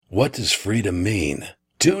What does freedom mean?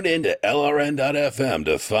 Tune in to LRN.FM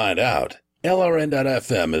to find out.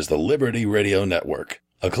 LRN.FM is the Liberty Radio Network,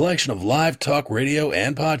 a collection of live talk radio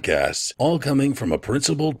and podcasts, all coming from a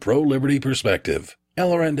principled pro-liberty perspective.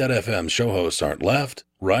 LRN.FM show hosts aren't left,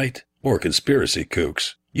 right, or conspiracy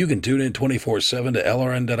kooks. You can tune in 24/7 to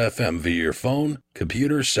LRN.FM via your phone,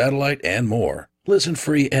 computer, satellite, and more. Listen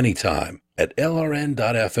free anytime at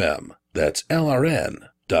LRN.FM. That's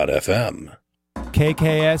LRN.FM.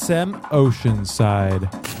 KKSM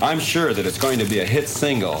Oceanside. I'm sure that it's going to be a hit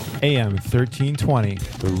single. AM 1320.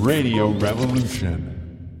 The Radio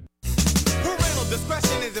Revolution. Parental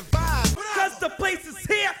discretion is advised. Because the place is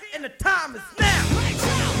here and the time is now.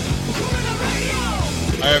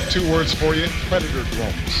 I have two words for you: predator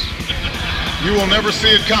drones. You will never see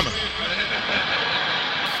it coming.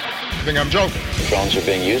 I think I'm joking. Drones are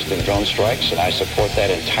being used in drone strikes, and I support that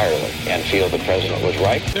entirely and feel the president was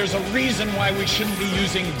right. There's a reason why we shouldn't be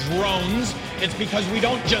using drones. It's because we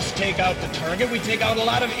don't just take out the target, we take out a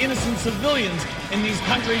lot of innocent civilians in these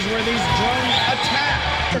countries where these drones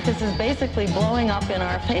attack. That this is basically blowing up in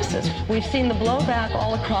our faces. We've seen the blowback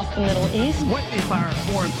all across the Middle East. What if our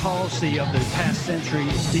foreign policy of the past century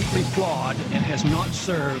is deeply flawed and has not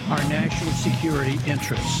served our national security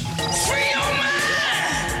interests? Free your mind!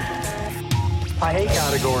 I hate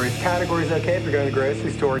categories. Categories okay if you're going to the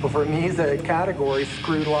grocery store. But for me, the category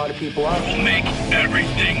screwed a lot of people up. Make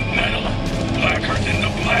everything metal. Blacker than the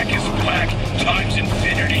blackest black times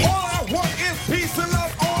infinity. All I want is peace and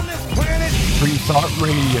love on this planet. Free Thought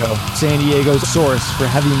Radio. San Diego's source for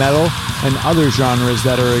heavy metal and other genres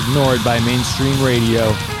that are ignored by mainstream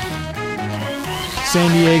radio. San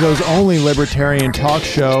Diego's only libertarian talk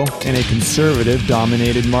show in a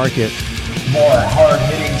conservative-dominated market. More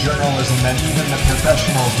hard-hitting journalism than even the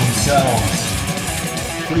professionals themselves.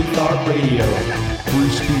 Free Thought Radio.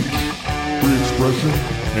 Free speech. Free expression.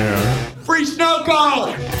 And Free snow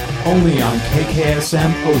cone! Only on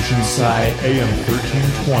KKSM Oceanside. AM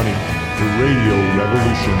 1320. The Radio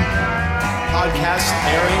Revolution. Podcast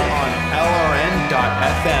airing on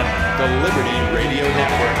LRN.FM, the Liberty Radio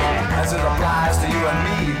Network. As it applies to you and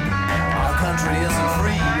me, our country isn't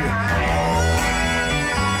free.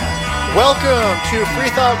 Welcome to Free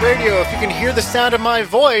Thought Radio. If you can hear the sound of my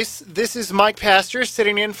voice, this is Mike Pastor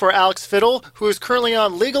sitting in for Alex Fiddle, who is currently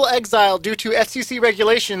on legal exile due to FCC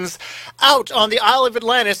regulations out on the Isle of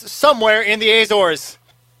Atlantis somewhere in the Azores.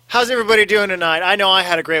 How's everybody doing tonight? I know I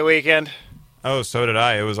had a great weekend. Oh, so did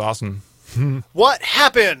I. It was awesome. What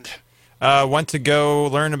happened? Went to go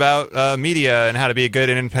learn about media and how to be a good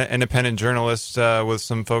independent journalist with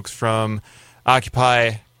some folks from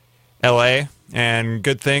Occupy LA. And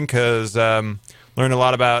good thing, because learned a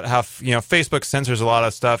lot about how Facebook censors a lot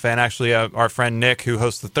of stuff. And actually, our friend Nick, who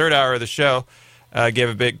hosts the third hour of the show,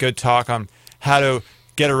 gave a good talk on how to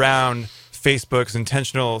get around Facebook's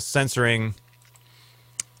intentional censoring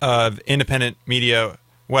of independent media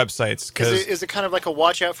websites. Is it kind of like a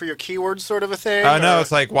watch out for your keywords sort of a thing? No,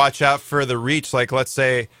 it's like watch out for the reach. Like, let's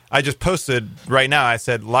say I just posted right now. I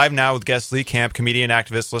said live now with guest Lee Camp, comedian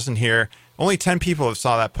activist. Listen here. Only 10 people have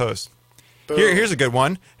saw that post. Here's a good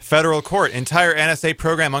one. Federal court, entire NSA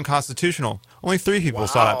program unconstitutional. Only 3 people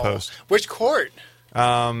saw that post. Which court?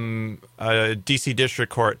 DC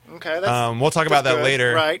District Court. Okay, we'll talk about that good.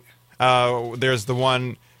 later. Right. There's the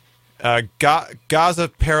one, Gaza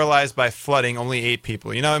paralyzed by flooding, only 8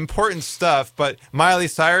 people. Important stuff, but Miley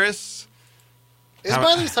Cyrus... Is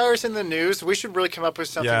Miley Cyrus in the news? We should really come up with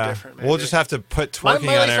something different. Maybe. We'll just have to put twerking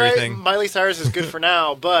on everything. Miley Cyrus is good for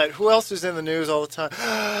now, but who else is in the news all the time?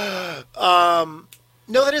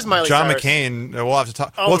 No, that is Miley John Cyrus. McCain. We'll have to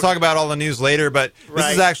talk. We'll talk about all the news later, but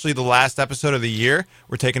this is actually the last episode of the year.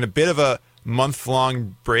 We're taking a bit of a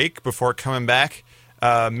month-long break before coming back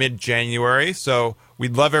mid-January. So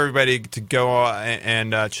we'd love everybody to go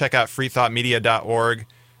and check out freethoughtmedia.org.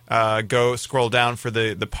 Go scroll down for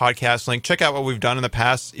the podcast link. Check out what we've done in the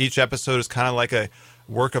past. Each episode is kind of like a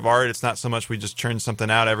work of art. It's not so much we just churn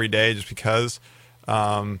something out every day just because.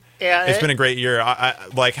 It's been a great year. I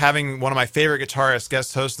like having one of my favorite guitarists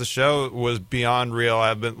guest host the show was beyond real.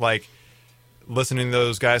 I've been like listening to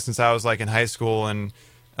those guys since I was like in high school, and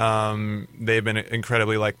they've been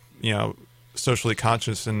incredibly socially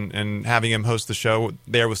conscious, and having him host the show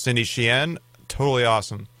there with Cindy Sheehan, totally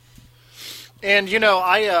awesome. And,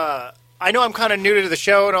 I know I'm kind of new to the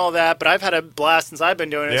show and all that, but I've had a blast since I've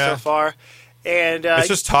been doing it so far. And it's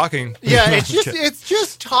just talking. Yeah, it's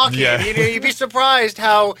just talking. Yeah. You'd be surprised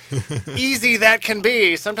how easy that can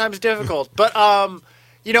be. Sometimes difficult. But,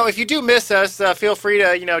 if you do miss us, feel free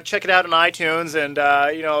to, check it out on iTunes. And,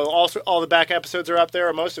 all the back episodes are up there,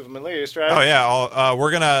 or most of them at least, right? Oh, yeah.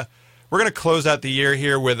 We're we're going to close out the year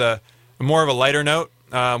here with a more of a lighter note.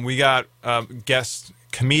 We got guest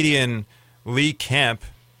comedian Lee Camp,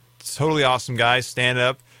 totally awesome guy,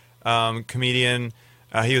 stand-up comedian.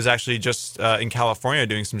 He was actually just in California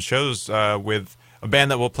doing some shows with a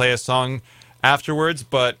band that will play a song afterwards.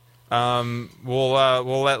 But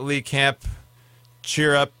we'll let Lee Camp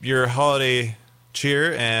cheer up your holiday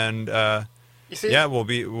cheer, and we'll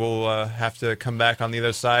have to come back on the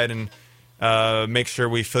other side and make sure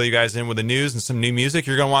we fill you guys in with the news and some new music.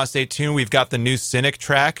 You're going to want to stay tuned. We've got the new Cynic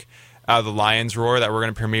track out of the Lion's Roar that we're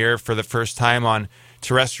going to premiere for the first time on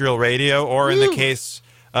terrestrial radio, or in the case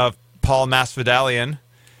of Paul Masvidalian,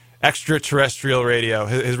 extraterrestrial radio.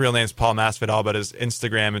 His real name's Paul Masvidal, but his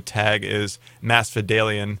Instagram tag is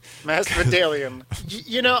Masvidalian. Masvidalian.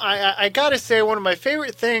 You know, I gotta say, one of my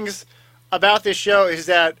favorite things about this show is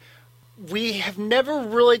that we have never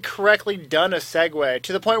really correctly done a segue,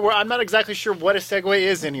 to the point where I'm not exactly sure what a segue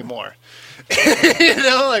is anymore. You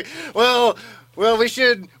know, like, well, we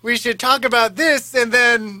should talk about this, and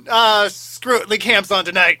then screw it, Lee Camp's on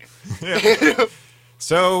tonight. Yeah.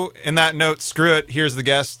 So, in that note, screw it. Here's the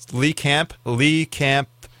guest, Lee Camp,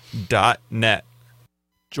 leecamp.net.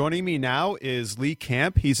 Joining me now is Lee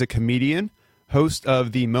Camp. He's a comedian, host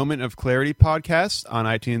of the Moment of Clarity podcast on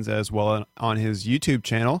iTunes, as well as on his YouTube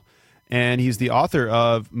channel. And he's the author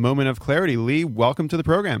of Moment of Clarity. Lee, welcome to the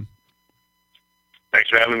program. Thanks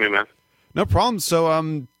for having me, man. No problem.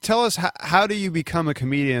 So tell us, how do you become a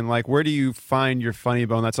comedian? Like, where do you find your funny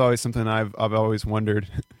bone? That's always something I've always wondered.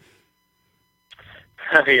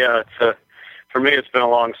 Yeah, for me, it's been a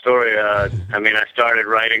long story. I mean, I started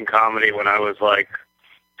writing comedy when I was like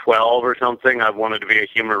 12 or something. I wanted to be a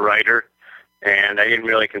humor writer, and I didn't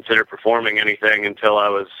really consider performing anything until I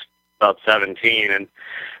was about 17. And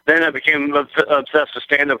then I became obsessed with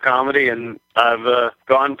stand-up comedy, and I've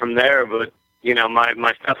gone from there. But, you know, my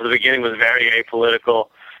stuff at the beginning was very apolitical,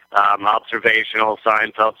 observational,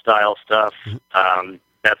 Seinfeld-style stuff.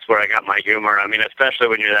 That's where I got my humor. I mean, especially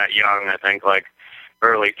when you're that young, I think, like,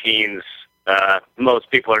 early teens, most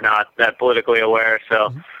people are not that politically aware,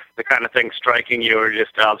 so the kind of things striking you are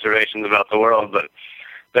just observations about the world. But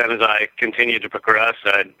then as I continued to progress,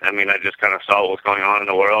 I just kind of saw what was going on in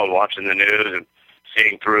the world, watching the news and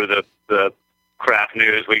seeing through the crap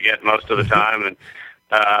news we get most of the time. And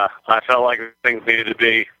I felt like things needed to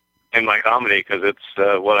be in my comedy because it's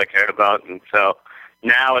what I cared about. And so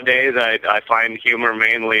nowadays, I find humor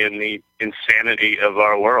mainly in the insanity of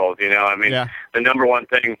our world. You know, I mean, the number one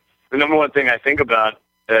thing I think about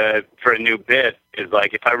for a new bit is,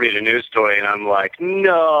 like, if I read a news story and I'm like,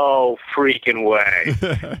 no freaking way,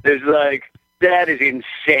 it's like, that is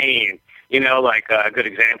insane. You know, like a good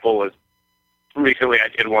example was recently I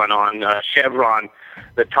did one on Chevron,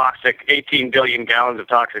 the toxic 18 billion gallons of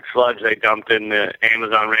toxic sludge they dumped in the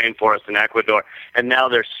Amazon rainforest in Ecuador, and now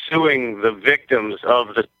they're suing the victims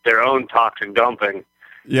of their own toxic dumping.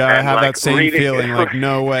 Yeah, and I have that same feeling, like,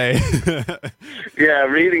 no way. Yeah,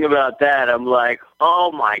 reading about that, I'm like,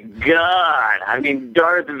 oh my God. I mean,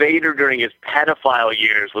 Darth Vader during his pedophile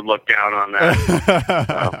years would look down on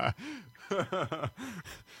that.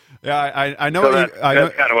 Yeah, I know. So that's kind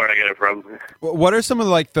of where I get it from. What are some of,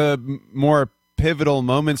 like, the more pivotal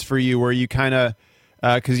moments for you where you kind of,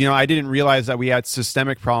 because, you know, I didn't realize that we had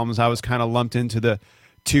systemic problems. I was kind of lumped into the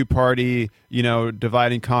two-party, you know,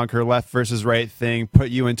 divide and conquer, left versus right thing,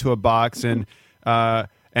 put you into a box, and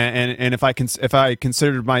if I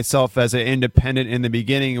considered myself as an independent in the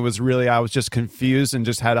beginning, it was really, I was just confused and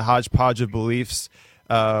just had a hodgepodge of beliefs,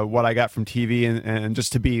 what I got from TV, and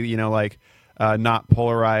just to be, you know, like, not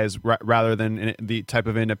polarized rather than the type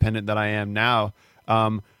of independent that I am now.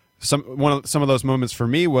 Some of those moments for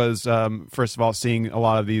me was, first of all, seeing a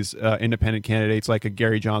lot of these independent candidates like a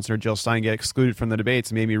Gary Johnson or Jill Stein get excluded from the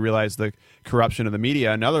debates made me realize the corruption of the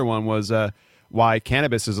media. Another one was why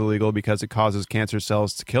cannabis is illegal, because it causes cancer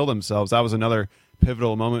cells to kill themselves. That was another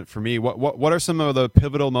pivotal moment for me. What are some of the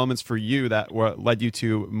pivotal moments for you that led you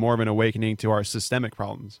to more of an awakening to our systemic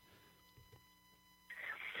problems?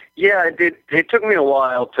 Yeah, it took me a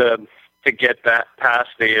while to get that past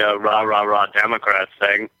the rah Democrats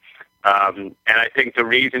thing. And I think the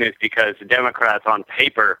reason is because the Democrats on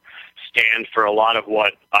paper stand for a lot of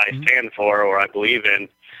what I stand for or I believe in,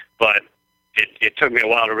 but it took me a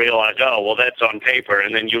while to realize, oh, well, that's on paper.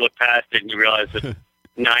 And then you look past it and you realize that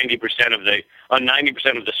 90% of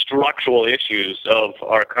the structural issues of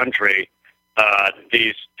our country,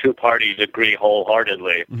 these two parties agree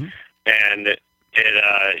wholeheartedly. And it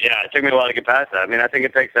took me a while to get past that. I mean, I think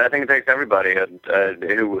it takes everybody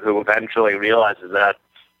who eventually realizes that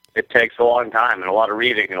it takes a long time and a lot of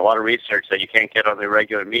reading and a lot of research that you can't get on the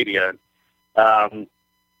regular media.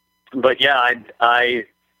 yeah,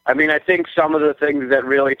 I mean, I think some of the things that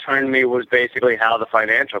really turned me was basically how the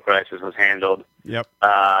financial crisis was handled. Yep.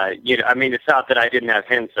 I mean, it's not that I didn't have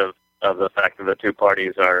hints of the fact that the two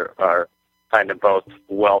parties are kind of both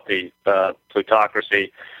wealthy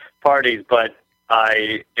plutocracy parties, but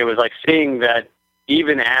it was like seeing that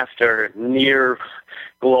even after near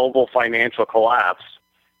global financial collapse,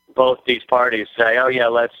 both these parties say, oh yeah,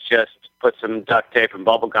 let's just put some duct tape and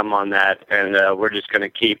bubble gum on that, and we're just going to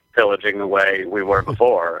keep pillaging the way we were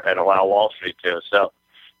before and allow Wall Street to. So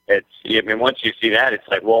I mean, once you see that, it's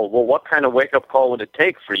like, well, what kind of wake-up call would it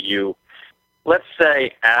take for you, let's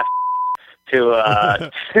say,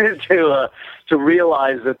 to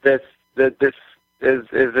realize that this is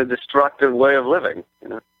a destructive way of living, you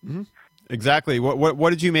know? Mm-hmm. Exactly. What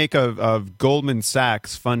did you make of Goldman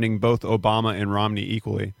Sachs funding both Obama and Romney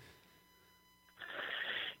equally?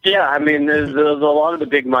 Yeah, I mean, there's a lot of the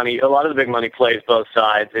big money. A lot of the big money plays both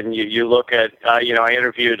sides, and you look at, I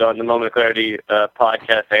interviewed on the Moment of Clarity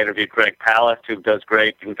podcast. I interviewed Greg Palast, who does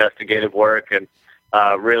great investigative work and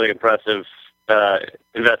really impressive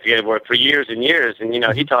investigative work for years and years. And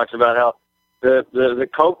he talks about how the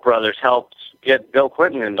Koch brothers helped get Bill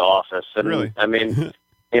Clinton into office. And really? I mean,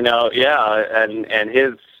 yeah, and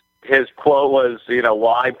his quote was,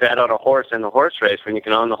 why bet on a horse in the horse race when you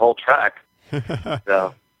can own the whole track?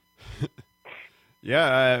 So.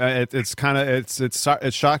 Yeah, it's kind of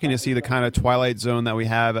it's shocking to see the kind of twilight zone that we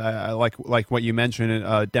have. Like what you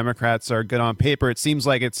mentioned, Democrats are good on paper. It seems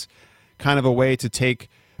like it's kind of a way to take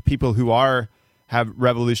people who have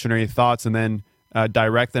revolutionary thoughts and then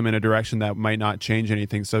direct them in a direction that might not change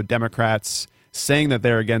anything. So Democrats saying that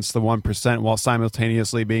they're against the 1% while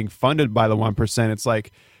simultaneously being funded by the 1%. It's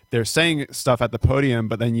like they're saying stuff at the podium,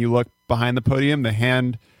 but then you look behind the podium, the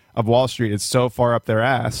hand of Wall Street is so far up their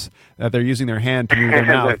ass that they're using their hand to move their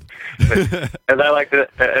mouth. As I like to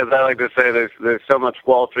say, there's so much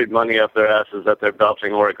Wall Street money up their asses that they're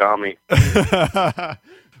belching origami.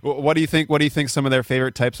 What do you think? What do you think some of their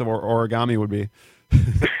favorite types of origami would be?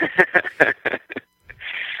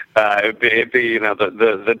 It'd be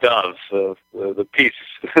the doves, the peace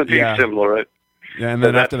symbol, right? Yeah, and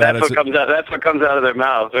then after that, that's what comes out of their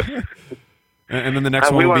mouth. And then the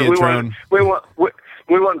next one would be a drone.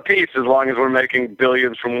 We want peace as long as we're making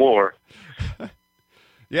billions from war.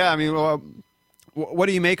 Yeah, I mean, well, what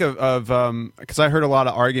do you make of because I heard a lot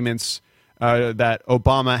of arguments that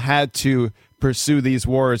Obama had to pursue these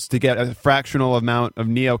wars to get a fractional amount of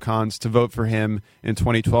neocons to vote for him in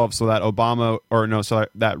 2012 so that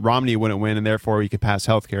that Romney wouldn't win and therefore he could pass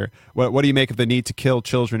health care. What do you make of the need to kill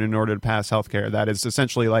children in order to pass health care? That is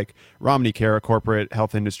essentially like Romney Care, a corporate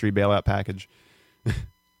health industry bailout package.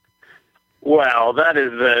 Well, that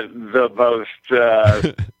is the most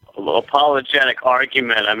apologetic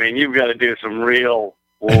argument. I mean, you've got to do some real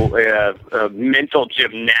mental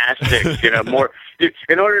gymnastics. More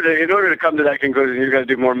in order to come to that conclusion. You've got to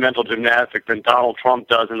do more mental gymnastics than Donald Trump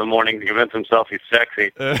does in the morning to convince himself he's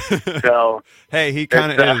sexy. So hey, he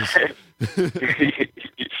kind of is.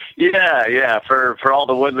 Yeah. For all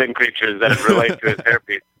the woodland creatures that relate to his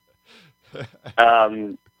hairpiece.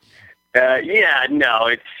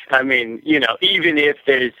 It's, I mean, even if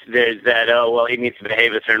there's that, he needs to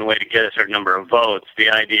behave a certain way to get a certain number of votes, the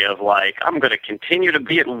idea of like, I'm going to continue to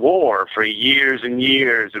be at war for years and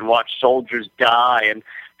years and watch soldiers die and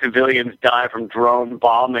civilians die from drone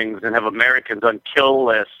bombings and have Americans on kill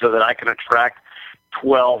lists so that I can attract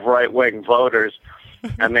 12 right-wing voters.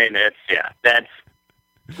 I mean, that's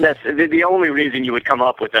the only reason you would come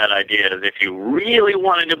up with that idea is if you really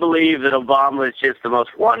wanted to believe that Obama is just the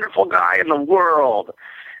most wonderful guy in the world,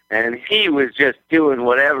 and he was just doing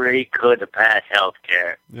whatever he could to pass health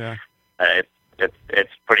care. Yeah,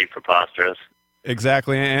 it's pretty preposterous.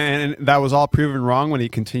 Exactly, and that was all proven wrong when he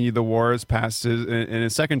continued the wars past in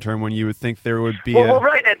his second term. When you would think there would be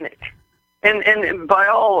right, and by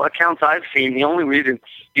all accounts I've seen, the only reason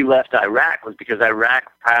he left Iraq was because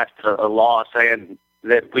Iraq passed a law saying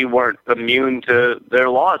that we weren't immune to their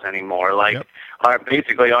laws anymore. Like, yep. Our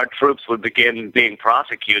troops would begin being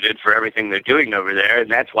prosecuted for everything they're doing over there, and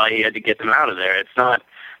that's why he had to get them out of there. It's not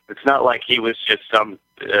like he was just some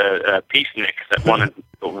peacenik that wanted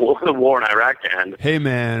the war in Iraq to end. Hey,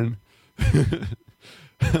 man.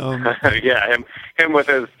 Yeah, him with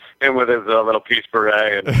his little peace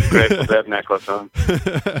beret and Grateful Dead necklace on.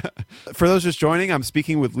 For those just joining, I'm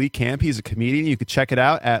speaking with Lee Camp. He's a comedian. You can check it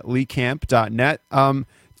out at leecamp.net.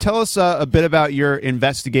 Tell us a bit about your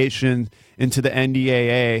investigation into the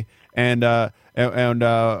NDAA and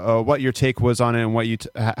what your take was on it and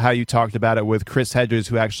how you talked about it with Chris Hedges,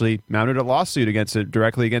 who actually mounted a lawsuit against it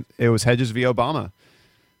directly against. It was Hedges v. Obama.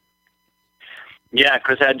 Yeah,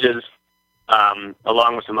 Chris Hedges,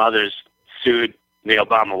 along with some others, sued the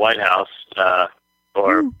Obama White House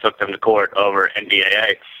took them to court over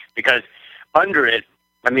NDAA because under it,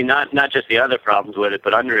 I mean, not just the other problems with it,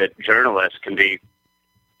 but under it, journalists can be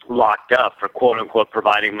locked up for quote-unquote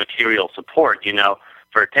providing material support,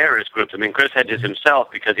 for terrorist groups. I mean, Chris Hedges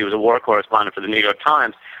himself, because he was a war correspondent for the New York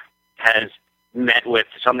Times, has met with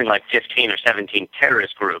something like 15 or 17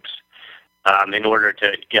 terrorist groups in order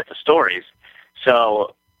to get the stories.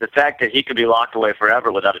 So the fact that he could be locked away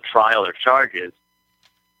forever without a trial or charges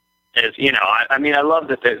is, I mean, I love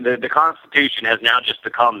that the Constitution has now just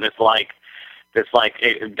become this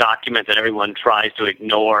a document that everyone tries to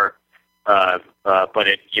ignore, but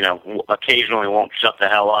it, occasionally won't shut the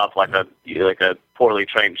hell up like a poorly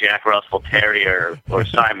trained Jack Russell Terrier or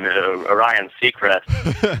Simon or Ryan Seacrest.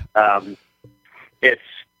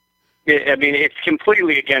 It's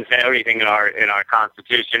completely against everything in our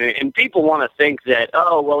Constitution, and people want to think that,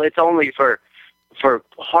 it's only for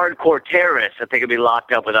hardcore terrorists that they could be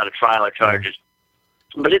locked up without a trial or charges.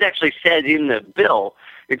 But it actually says in the bill,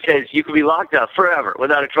 it says you could be locked up forever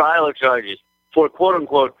without a trial or charges for quote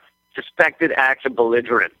unquote suspected acts of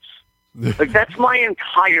belligerence. Like, that's my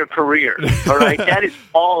entire career. All right, that is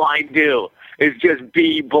all I do. Is just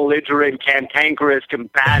be belligerent, cantankerous,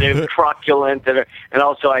 combative, truculent, and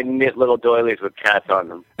also I knit little doilies with cats on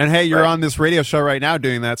them. And hey, you're on this radio show right now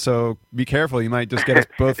doing that, so be careful. You might just get us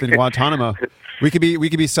both in Guantanamo. We could be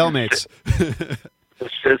cellmates.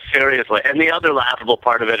 Seriously. And the other laughable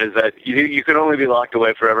part of it is that you can only be locked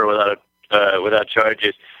away forever without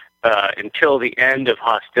charges until the end of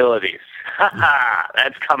hostilities.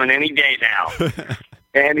 That's coming any day now.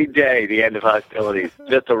 Any day, the end of hostilities,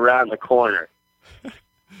 just around the corner.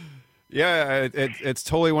 Yeah, it's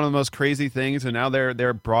totally one of the most crazy things, and now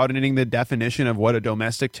they're broadening the definition of what a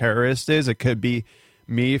domestic terrorist is. It could be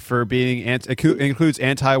me for being it includes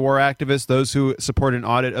anti-war activists, those who support an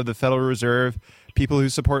audit of the Federal Reserve, people who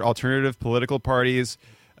support alternative political parties,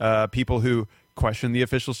 people who question the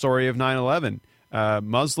official story of 9/11,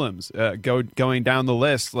 Muslims, going down the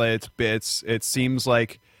list. It seems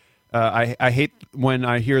like. I hate when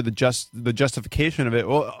I hear the justification of it.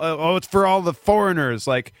 Well, it's for all the foreigners,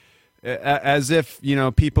 as if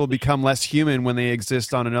people become less human when they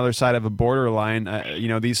exist on another side of a borderline.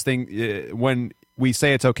 These things, when we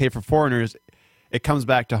say it's okay for foreigners, it comes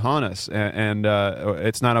back to haunt us, and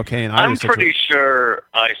it's not okay in either. I'm pretty sure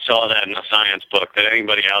I saw that in a science book that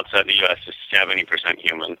anybody outside the U.S. is 70%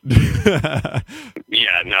 human.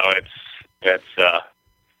 Yeah, no, it's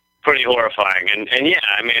pretty horrifying, and yeah,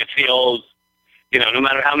 I mean, it's the old, no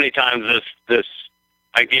matter how many times this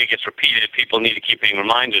idea gets repeated, people need to keep being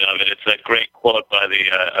reminded of it. It's that great quote by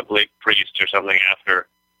the I believe priest or something after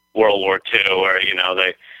World War II, where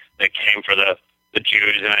they came for the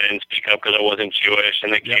Jews and I didn't speak up because I wasn't Jewish,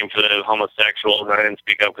 and they came for the homosexuals and I didn't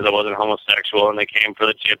speak up because I wasn't homosexual, and they came for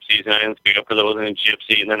the gypsies and I didn't speak up because I wasn't a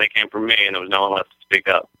gypsy, and then they came for me and there was no one left to speak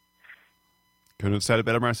up. Couldn't have said it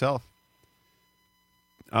better myself.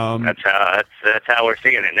 That's how we're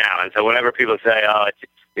seeing it now. And so whenever people say,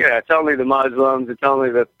 it's only the Muslims, it's only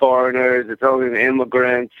the foreigners, it's only the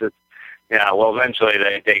immigrants, eventually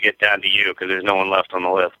they get down to you because there's no one left on the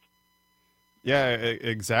list. Yeah,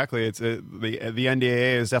 exactly. It's the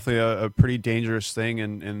NDAA is definitely a pretty dangerous thing,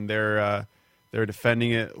 and they're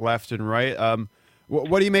defending it left and right.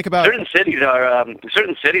 What do you make about certain cities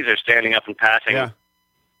are standing up and passing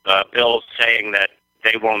bills saying that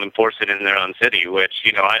they won't enforce it in their own city,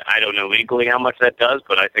 which, I don't know legally how much that does,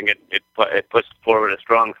 but I think it puts forward a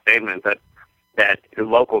strong statement that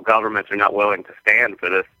local governments are not willing to stand for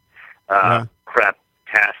this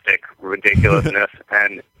craptastic ridiculousness,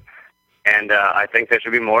 and I think there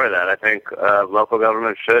should be more of that. I think local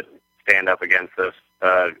governments should stand up against this,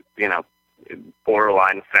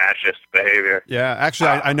 borderline fascist behavior. Yeah, actually,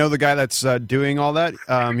 I know the guy that's doing all that.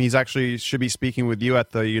 He's actually should be speaking with you at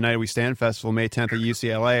the United We Stand Festival May 10th at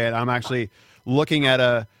UCLA, and I'm actually looking at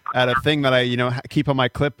a thing that I keep on my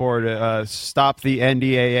clipboard. Stop the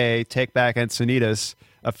NDAA, take back Encinitas,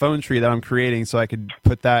 a phone tree that I'm creating so I could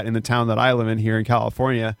put that in the town that I live in here in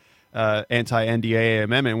California. Anti-NDAA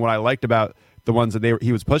amendment. And what I liked about the ones that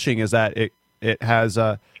he was pushing is that it has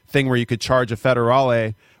a thing where you could charge a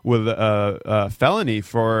federale with a felony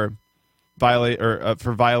for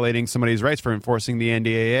violating somebody's rights, for enforcing the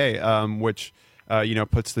NDAA, which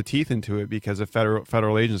puts the teeth into it, because if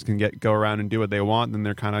federal agents can go around and do what they want, then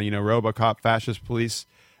they're kind of RoboCop fascist police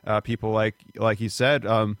people like you said.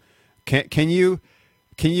 Can you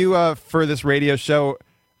for this radio show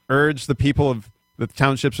urge the people of the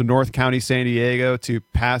townships of North County, San Diego, to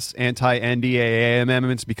pass anti-NDAA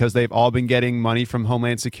amendments because they've all been getting money from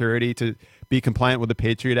Homeland Security to be compliant with the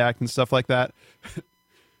Patriot Act and stuff like that?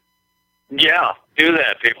 Yeah, do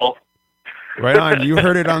that, people. Right on. You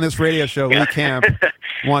heard it on this radio show. Lee Camp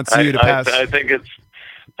wants you to pass. I think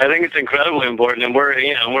it's incredibly important, and we're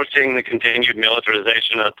seeing the continued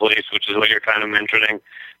militarization of the police, which is what you're kind of mentioning.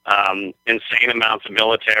 Insane amounts of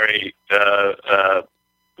military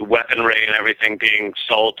weaponry and everything being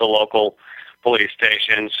sold to local police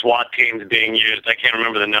stations. SWAT teams being used. I can't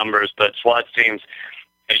remember the numbers, but SWAT teams,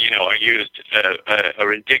 are used a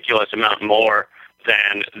ridiculous amount more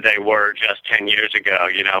than they were just 10 years ago,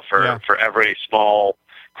 for every small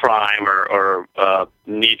crime or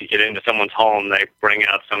need to get into someone's home, they bring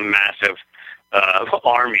out some massive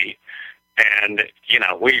army. And,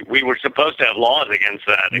 we were supposed to have laws against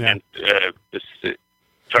that, against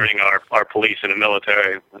turning our police into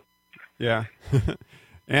military. Yeah.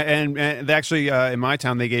 and actually, in my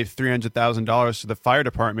town, they gave $300,000 to the fire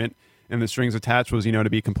department, and the strings attached was, to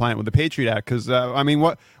be compliant with the Patriot Act. Because,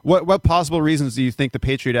 what possible reasons do you think the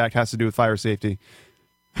Patriot Act has to do with fire safety?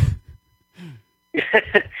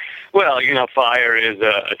 Well, fire is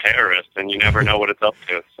a terrorist, and you never know what it's up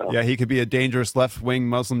to. So. Yeah, he could be a dangerous left-wing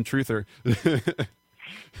Muslim truther.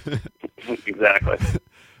 Exactly.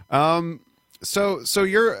 So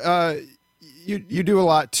you're you do a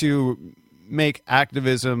lot to make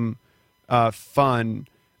activism fun.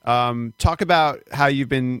 Talk about how you've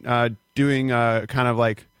been doing kind of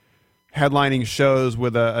like headlining shows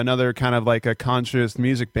with another kind of like a conscious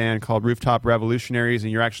music band called Rooftop Revolutionaries,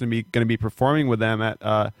 and you're actually going to be performing with them at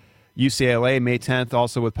UCLA May 10th,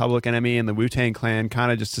 also with Public Enemy and the Wu-Tang Clan, kind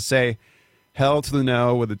of just to say hell to the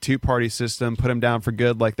no with a two-party system, put them down for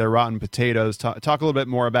good like they're rotten potatoes. Talk a little bit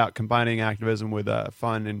more about combining activism with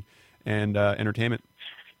fun and entertainment.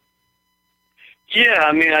 Yeah,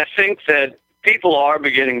 I think that people are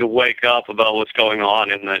beginning to wake up about what's going on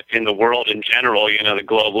in the world in general. The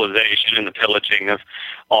globalization and the pillaging of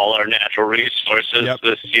all our natural resources. Yep.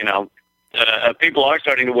 This, people are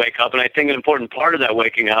starting to wake up, and I think an important part of that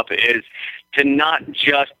waking up is to not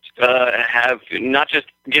just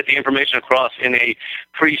get the information across in a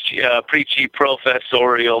preachy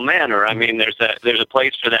professorial manner. There's a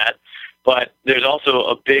place for that, but there's also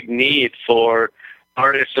a big need for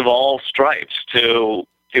artists of all stripes to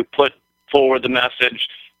put forward the message,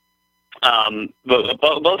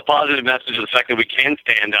 both positive message of the fact that we can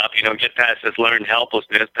stand up, get past this learned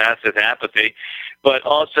helplessness, past this apathy, but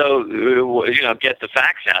also, get the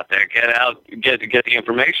facts out there, get the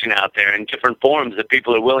information out there in different forms that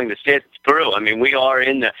people are willing to sit through. We are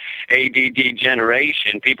in the ADD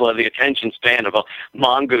generation. People have the attention span of a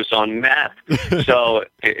mongoose on meth. So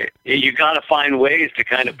you got to find ways to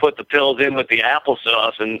kind of put the pills in with the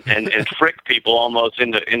applesauce and trick people almost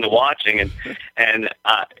into watching. And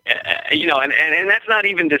that's not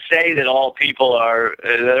even to say that all people are,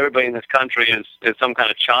 that everybody in this country is some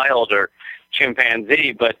kind of child or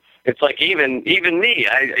chimpanzee, but it's like even me,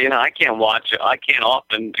 I can't often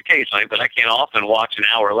watch an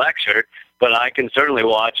hour lecture, but I can certainly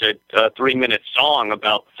watch a 3-minute song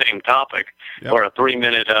about the same topic, or a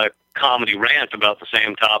 3-minute comedy rant about the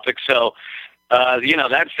same topic. So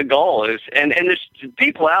that's the goal. And there's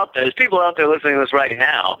people out there listening to this right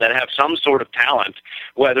now that have some sort of talent,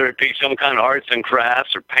 whether it be some kind of arts and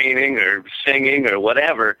crafts or painting or singing or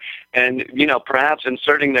whatever. And, perhaps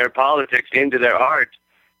inserting their politics into their art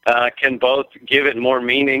can both give it more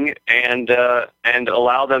meaning and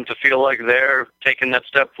allow them to feel like they're taking that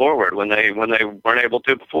step forward when they weren't able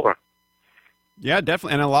to before. Yeah,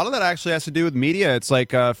 definitely, and a lot of that actually has to do with media. It's like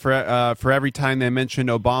for every time they mention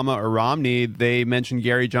Obama or Romney, they mention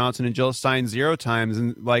Gary Johnson and Jill Stein 0 times,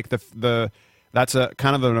 and like that's a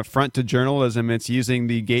kind of an affront to journalism. It's using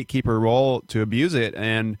the gatekeeper role to abuse it.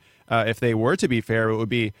 And if they were to be fair, it would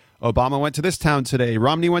be Obama went to this town today,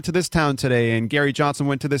 Romney went to this town today, and Gary Johnson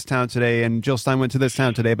went to this town today, and Jill Stein went to this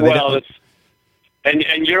town today. But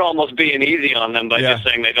And you're almost being easy on them by just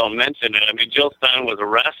saying they don't mention it. Jill Stein was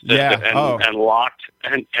arrested and locked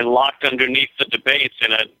underneath the debates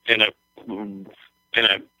in a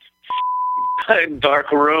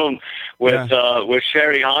dark room with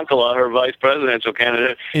Sherry Honkala, her vice presidential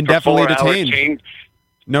candidate, indefinitely detained.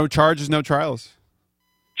 No charges, no trials.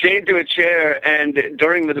 Chained to a chair, and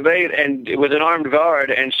during the debate, and with an armed guard,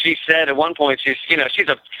 and she said at one point, she's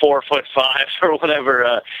a 4'5" or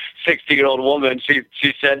whatever, 60-year-old woman. She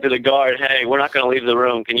said to the guard, "Hey, we're not going to leave the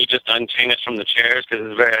room. Can you just unchain us from the chairs because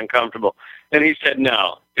it's very uncomfortable?" And he said,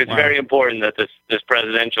 "No, it's very important that this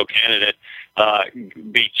presidential candidate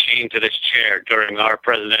be chained to this chair during our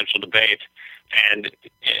presidential debate." And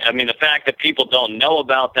the fact that people don't know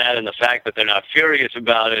about that and the fact that they're not furious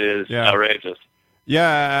about it is outrageous.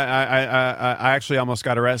 Yeah, I actually almost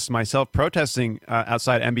got arrested myself protesting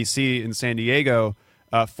outside NBC in San Diego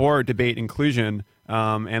for debate inclusion,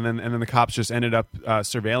 and then the cops just ended up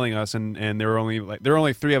surveilling us, and there were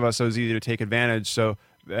only three of us, so it was easy to take advantage. So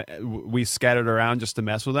we scattered around just to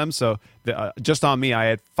mess with them. So just on me, I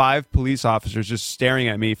had 5 police officers just staring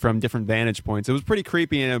at me from different vantage points. It was pretty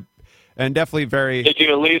creepy and definitely very. Did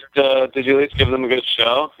you at least give them a good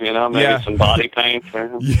show? You know, maybe some body paint.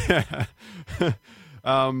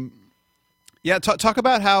 Yeah. Talk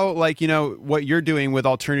about how, like, you know, what you're doing with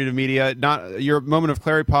alternative media. Not your Moment of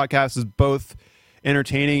Clarity podcast is both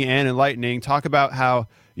entertaining and enlightening. Talk about how,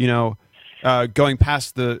 you know, going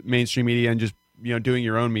past the mainstream media and just, you know, doing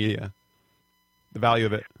your own media, the value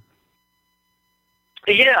of it.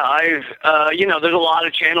 Yeah, I've you know, there's a lot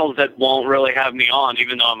of channels that won't really have me on,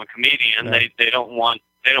 even though I'm a comedian. Yeah. They don't want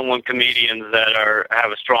comedians that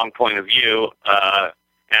have a strong point of view. A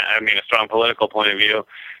strong political point of view.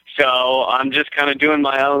 So I'm just kind of doing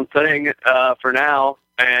my own thing for now,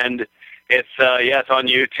 and it's on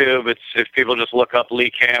YouTube. It's if people just look up Lee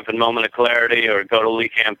Camp and Moment of Clarity, or go to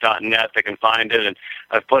leecamp.net, they can find it. And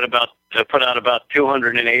I've put out about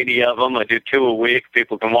 280 of them. I do 2 a week.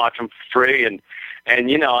 People can watch them for free, and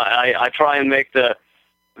you know, I try and make the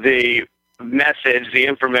message, the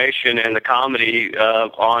information, and the comedy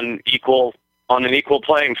on an equal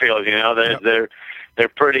playing field. You know, they're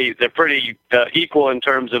pretty equal in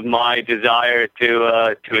terms of my desire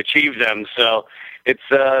to achieve them. So it's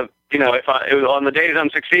you know, on the days I'm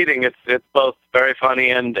succeeding, it's both very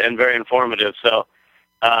funny and very informative. So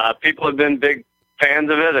people have been big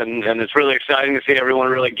fans of it, and it's really exciting to see everyone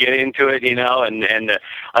really get into it, you know, and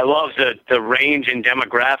I love the range in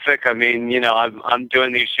demographic. I mean, you know, I'm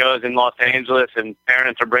doing these shows in Los Angeles, and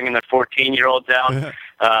parents are bringing their 14-year-olds out,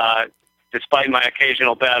 despite my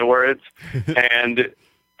occasional bad words, and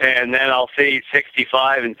then I'll see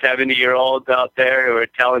 65 and 70-year-olds out there who are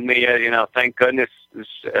telling me, you know, thank goodness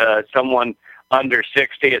someone under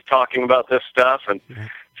 60 is talking about this stuff, and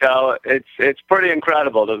so it's pretty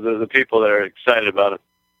incredible, the people that are excited about it.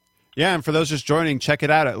 Yeah, and for those just joining, check it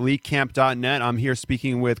out at leecamp.net. I'm here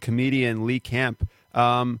speaking with comedian Lee Camp.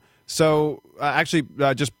 So actually,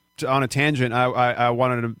 just on a tangent, I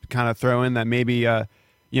wanted to kind of throw in that maybe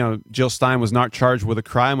you know, Jill Stein was not charged with a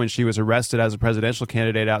crime when she was arrested as a presidential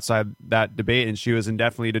candidate outside that debate, and she was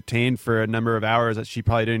indefinitely detained for a number of hours that she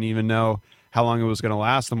probably didn't even know how long it was going to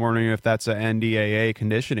last. I'm wondering if that's a NDAA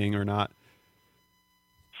conditioning or not.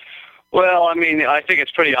 Well, I mean, I think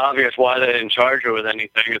it's pretty obvious why they didn't charge her with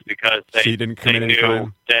anything. It's because she didn't commit any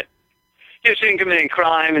crime. She didn't commit any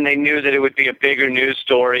crime, and they knew that it would be a bigger news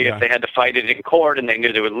story if they had to fight it in court, and they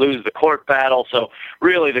knew they would lose the court battle. So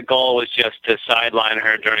really the goal was just to sideline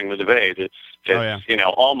her during the debate. It's you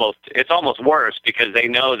know, it's almost worse because they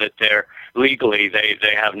know that they're legally they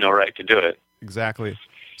have no right to do it. Exactly.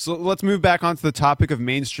 So let's move back onto the topic of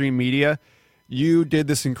mainstream media. You did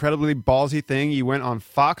this incredibly ballsy thing. You went on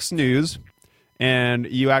Fox News, and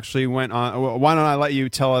you actually went on. Why don't I let you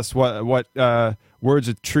tell us what words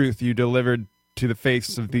of truth you delivered to the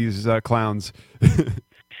face of these clowns?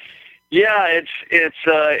 Yeah,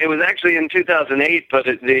 it was actually in 2008, but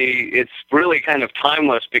it's really kind of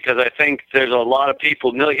timeless because I think there's a lot of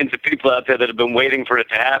people, millions of people out there that have been waiting for it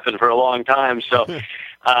to happen for a long time. So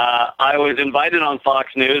I was invited on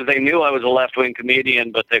Fox News. They knew I was a left-wing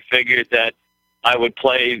comedian, but they figured that I would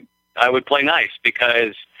play nice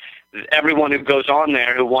because everyone who goes on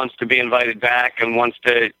there who wants to be invited back and wants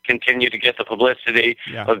to continue to get the publicity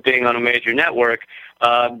of being on a major network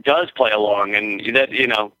does play along. And that, you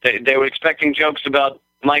know, they were expecting jokes about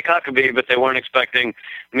Mike Huckabee, but they weren't expecting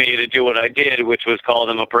me to do what I did, which was call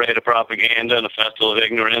them a parade of propaganda and a festival of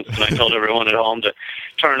ignorance. And I told everyone at home to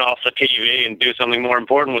turn off the TV and do something more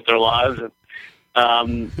important with their lives.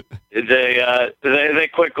 They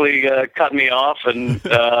quickly cut me off, and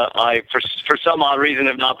I, for some odd reason,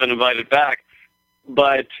 have not been invited back.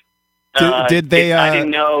 But did they? I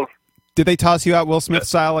didn't know. Did they toss you out Will Smith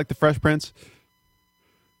style, like the Fresh Prince?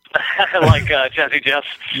 Like Jesse Jeffs?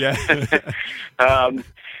 Yeah.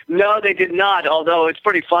 No, they did not. Although it's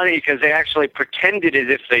pretty funny because they actually pretended as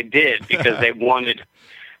if they did because they wanted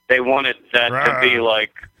that to be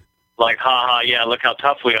like, haha, yeah, look how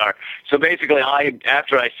tough we are. So basically,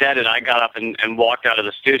 after I said it, I got up and walked out of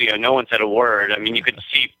the studio. No one said a word. I mean, you could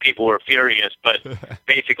see people were furious, but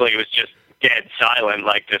basically it was just dead silent,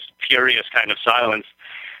 like this furious kind of silence.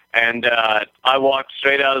 And I walked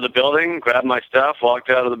straight out of the building, grabbed my stuff, walked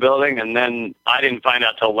out of the building, and then I didn't find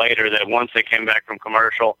out till later that once they came back from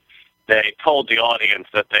commercial, they told the audience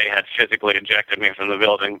that they had physically ejected me from the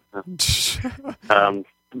building.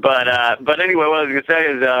 But anyway, what I was going to say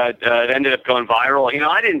is it ended up going viral.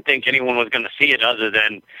 I didn't think anyone was going to see it other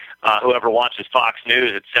than whoever watches Fox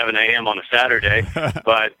News at 7 a.m. on a Saturday.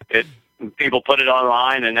 But people put it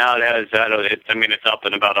online, and now it has. It's up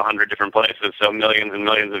in about 100 different places, so millions and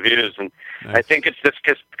millions of views. And nice. I think it's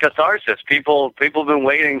this catharsis. People have been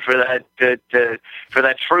waiting for that for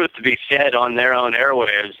that truth to be said on their own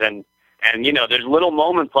airwaves, and there's little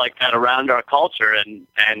moments like that around our culture, and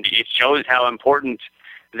it shows how important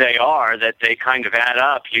they are, that they kind of add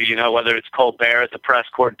up. Whether it's Colbert at the press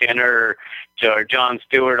corps dinner or Jon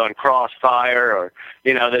Stewart on Crossfire, or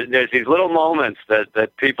there's these little moments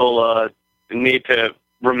that people need to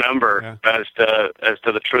remember as to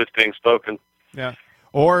the truth being spoken. Yeah.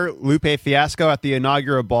 Or Lupe Fiasco at the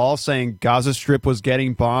inaugural ball saying Gaza Strip was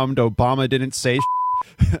getting bombed. Obama didn't say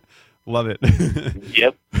Love it.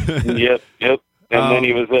 Yep. And then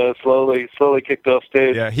he was slowly kicked off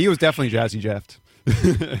stage. Yeah, he was definitely Jazzy Jeffed.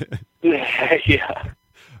 Yeah.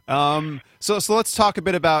 So let's talk a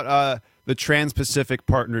bit about the Trans-Pacific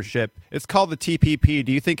Partnership. It's called the TPP.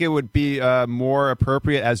 Do you think it would be more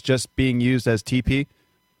appropriate as just being used as TP?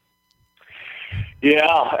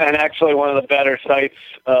 Yeah, and actually one of the better sites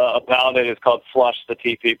about it is called Flush the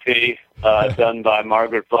TPP, done by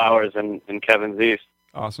Margaret Flowers and Kevin Zeese.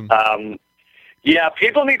 Awesome. Yeah,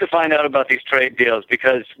 people need to find out about these trade deals,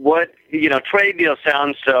 because trade deals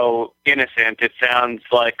sound so innocent. It sounds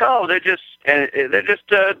like, they're just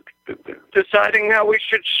deciding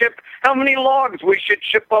how many logs we should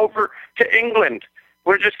ship over to England.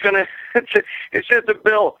 We're just gonna it's just a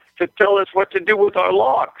bill to tell us what to do with our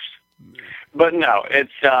logs. But no,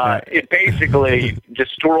 it basically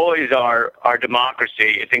destroys our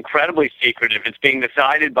democracy. It's incredibly secretive. It's being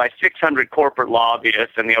decided by 600 corporate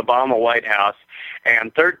lobbyists in the Obama White House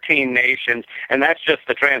and 13 nations, and that's just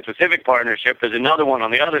the Trans-Pacific Partnership. There's another one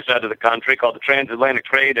on the other side of the country called the Transatlantic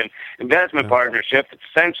Trade and Investment Partnership. It's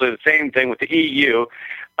essentially the same thing with the EU.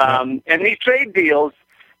 And these trade deals,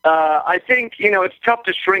 I think, it's tough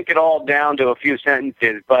to shrink it all down to a few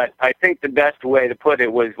sentences, but I think the best way to put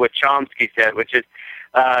it was what Chomsky said, which is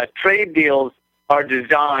trade deals are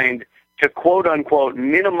designed to, quote unquote,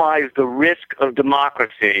 minimize the risk of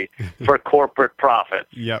democracy for corporate profits.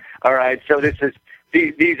 Yep. All right. So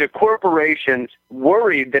these are corporations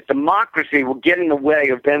worried that democracy will get in the way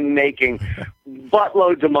of them making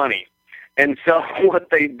buttloads of money. And so what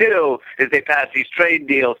they do is they pass these trade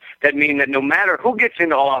deals that mean that no matter who gets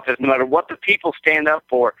into office, no matter what the people stand up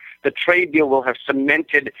for, the trade deal will have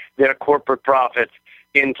cemented their corporate profits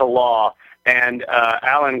into law. And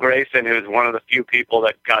Alan Grayson, who is one of the few people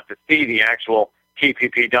that got to see the actual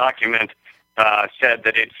TPP document, said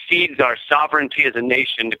that it cedes our sovereignty as a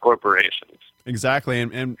nation to corporations. Exactly.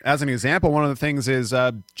 And as an example, one of the things is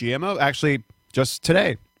GMO. Actually, just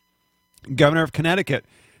today, Governor of Connecticut,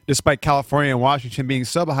 despite California and Washington being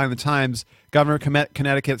so behind the times, Governor of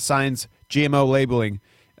Connecticut signs GMO labeling.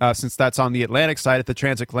 Since that's on the Atlantic side, if the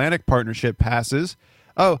Transatlantic Partnership passes,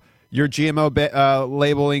 your GMO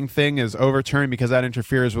labeling thing is overturned because that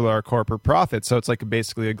interferes with our corporate profits. So it's like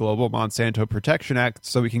basically a global Monsanto Protection Act,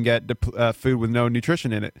 so we can get food with no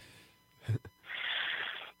nutrition in it.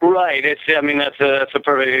 Right. That's a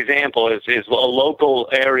perfect example. Is a local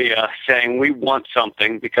area saying we want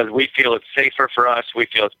something because we feel it's safer for us, we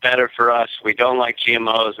feel it's better for us, we don't like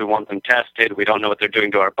GMOs, we want them tested, we don't know what they're doing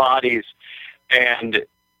to our bodies, and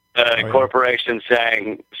corporations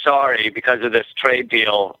saying, sorry, because of this trade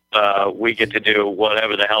deal, we get to do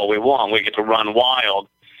whatever the hell we want. We get to run wild,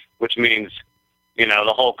 which means,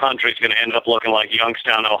 the whole country's going to end up looking like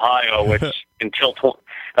Youngstown, Ohio, which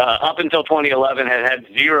up until 2011 had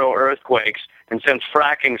 0 earthquakes, and since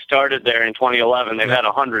fracking started there in 2011, they've had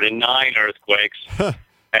 109 earthquakes,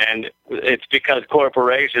 and it's because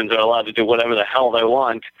corporations are allowed to do whatever the hell they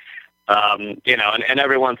want, and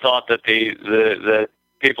everyone thought that the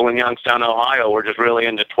people in Youngstown, Ohio were just really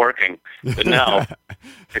into twerking, but no,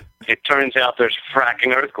 it turns out there's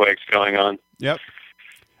fracking earthquakes going on. Yep.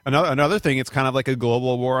 Another thing, it's kind of like a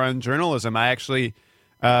global war on journalism. I actually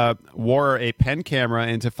wore a pen camera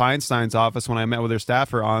into Feinstein's office when I met with their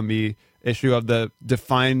staffer on the issue of the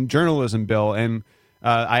Define Journalism bill, and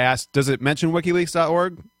I asked, does it mention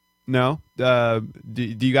WikiLeaks.org? No. Do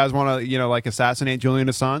you guys want to, assassinate Julian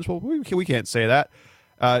Assange? Well, we can't say that.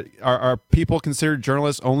 Are people considered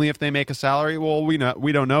journalists only if they make a salary? Well, we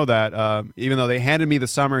don't know that. Even though they handed me the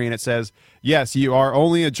summary and it says, yes, you are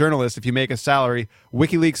only a journalist if you make a salary.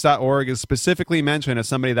 WikiLeaks.org is specifically mentioned as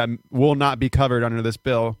somebody that will not be covered under this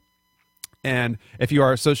bill. And if you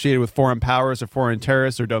are associated with foreign powers or foreign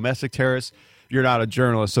terrorists or domestic terrorists, you're not a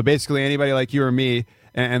journalist. So basically anybody like you or me,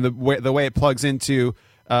 and the way it plugs into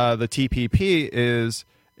the TPP is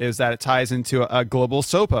is that it ties into a global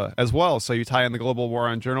SOPA as well. So you tie in the global war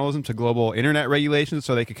on journalism to global internet regulations,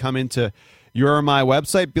 so they could come into your or my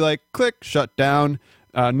website, be like, click, shut down,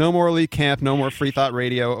 no more Elite Camp, no more Free Thought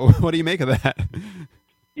Radio. What do you make of that?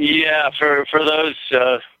 Yeah, for those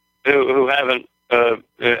who haven't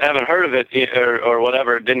heard of it or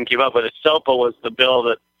whatever, didn't keep up with it, SOPA was the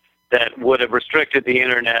bill that would have restricted the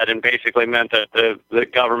internet and basically meant that the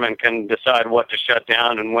government can decide what to shut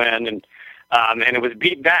down and when, and it was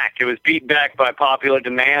beat back. It was beat back by popular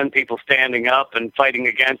demand, people standing up and fighting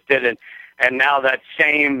against it, and now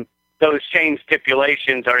those same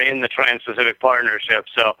stipulations are in the Trans-Pacific Partnership.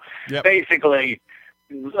 So basically,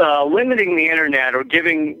 limiting the internet or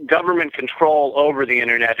giving government control over the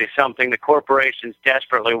internet is something that corporations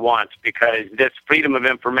desperately want, because this freedom of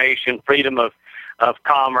information, freedom of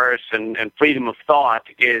commerce, and freedom of thought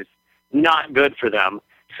is not good for them.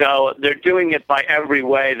 So they're doing it by every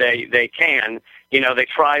way they can. They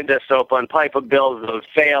tried the SOPA and PIPA bills, those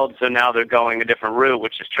failed, so now they're going a different route,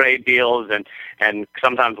 which is trade deals and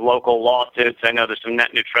sometimes local lawsuits. I know there's some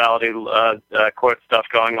net neutrality court stuff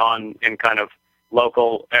going on in kind of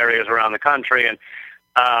local areas around the country, and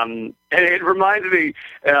it reminds me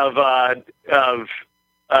of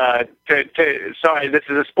sorry, this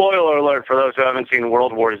is a spoiler alert for those who haven't seen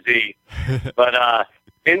World War Z, but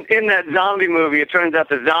in that zombie movie, it turns out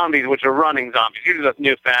the zombies, which are running zombies, these are the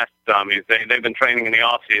new fast zombies, they've been training in the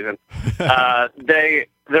off season,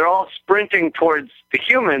 they're all sprinting towards the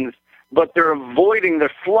humans, but they're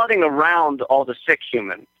flooding around all the sick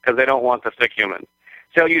humans because they don't want the sick humans.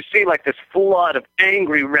 So you see like this flood of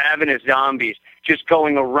angry, ravenous zombies just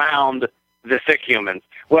going around the sick humans.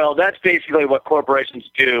 Well, that's basically what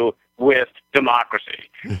corporations do with democracy.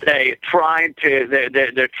 They're trying to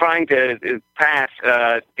pass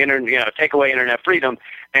take away internet freedom,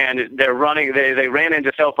 and they ran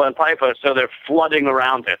into SOPA and PIPA, so they're flooding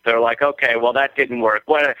around it. They're like, okay, well, that didn't work.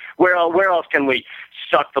 Where else can we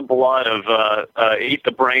suck the blood of eat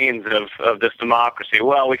the brains of this democracy?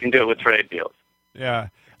 Well, we can do it with trade deals. Yeah.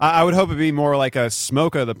 I would hope it'd be more like a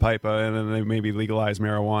SMOCA the PIPA, and then they maybe legalize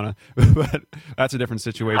marijuana, but that's a different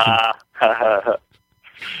situation.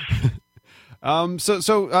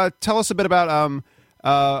 So tell us a bit about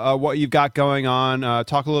what you've got going on.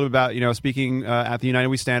 Talk a little bit about speaking at the United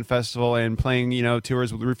We Stand Festival and playing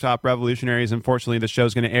tours with Rooftop Revolutionaries. Unfortunately, the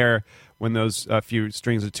show's going to air when those few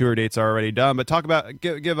strings of tour dates are already done. But talk about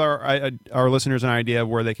give our listeners an idea of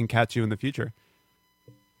where they can catch you in the future.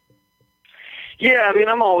 Yeah, I mean,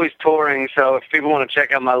 I'm always touring, so if people want to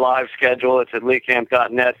check out my live schedule, it's at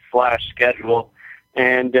leecamp.net/schedule.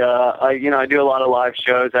 And I do a lot of live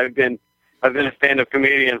shows. I've been a stand-up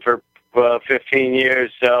comedian for 15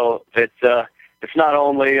 years, so it's not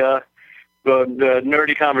only the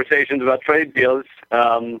nerdy conversations about trade deals.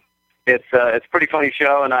 It's a pretty funny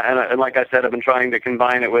show, and like I said, I've been trying to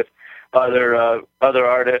combine it with other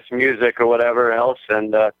artists, music, or whatever else,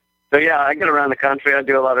 and. So, yeah, I get around the country. I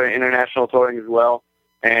do a lot of international touring as well.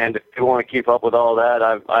 And if you want to keep up with all that,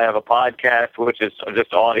 I have a podcast, which is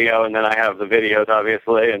just audio, and then I have the videos,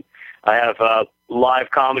 obviously. And I have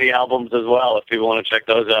live comedy albums as well, if people want to check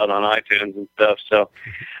those out on iTunes and stuff. So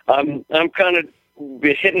I'm kind of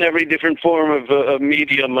hitting every different form of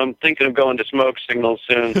medium. I'm thinking of going to Smoke Signal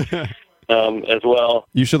soon as well.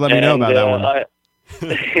 You should let me know about that one.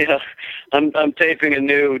 Yeah, I'm taping a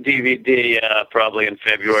new DVD probably in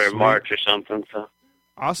February or March or something. So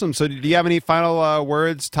awesome. So do you have any final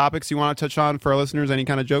words, topics you want to touch on for our listeners? Any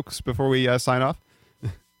kind of jokes before we sign off?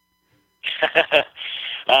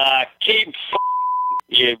 Keep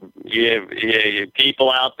you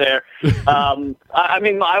people out there. I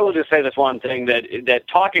mean, I will just say this one thing, that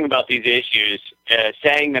talking about these issues,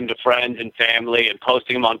 saying them to friends and family and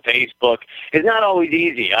posting them on Facebook is not always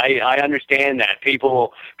easy. I understand that.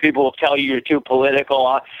 People will tell you you're too political.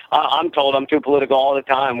 I'm told I'm too political all the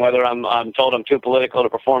time, whether I'm told I'm too political to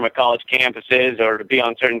perform at college campuses or to be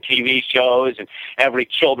on certain TV shows, and every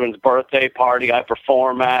children's birthday party I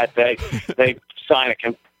perform at, they sign a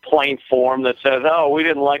complaint form that says, oh, we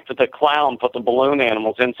didn't like that the clown put the balloon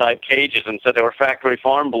animals inside cages and said they were factory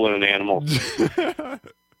farm balloon animals.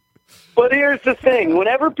 But here's the thing.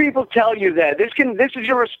 Whenever people tell you that, this is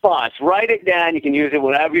your response. Write it down. You can use it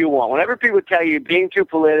whenever you want. Whenever people tell you you're being too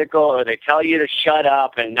political, or they tell you to shut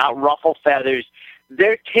up and not ruffle feathers,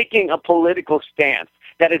 they're taking a political stance.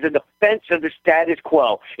 that is a defense of the status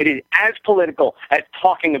quo. It is as political as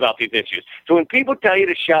talking about these issues. So when people tell you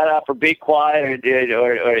to shut up or be quiet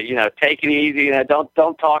or you know, take it easy, you know,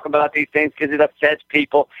 don't talk about these things because it upsets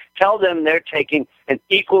people, tell them they're taking an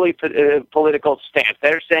equally political stance.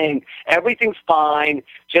 They're saying everything's fine,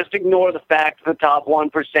 just ignore the fact that the top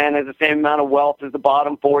 1% has the same amount of wealth as the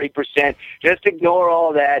bottom 40%. Just ignore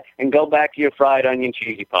all that and go back to your fried onion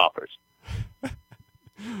cheesy poppers.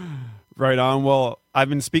 Right on. Well, I've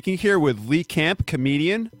been speaking here with Lee Camp,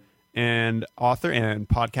 comedian and author and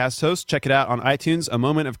podcast host. Check it out on iTunes, A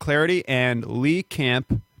Moment of Clarity, and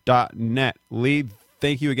leecamp.net. Lee,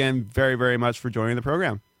 thank you again very, very much for joining the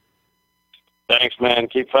program. Thanks, man.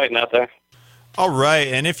 Keep fighting out there. All right,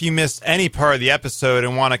 and if you missed any part of the episode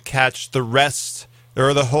and want to catch the rest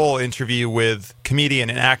or the whole interview with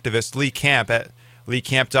comedian and activist Lee Camp at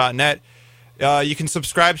leecamp.net, you can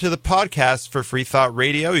subscribe to the podcast for Free Thought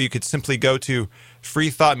Radio. You could simply go to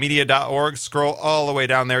freethoughtmedia.org, scroll all the way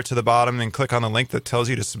down there to the bottom, and click on the link that tells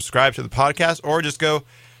you to subscribe to the podcast, or just go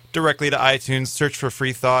directly to iTunes, search for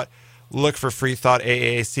Free Thought, look for Free Thought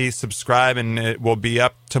AAC, subscribe, and it will be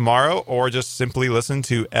up tomorrow, or just simply listen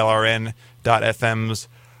to LRN.FM's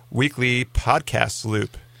weekly podcast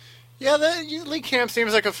loop. Yeah, Lee Camp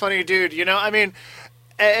seems like a funny dude. You know, I mean,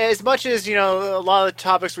 as much as, you know, a lot of the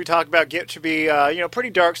topics we talk about get to be, you know,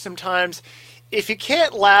 pretty dark sometimes, if you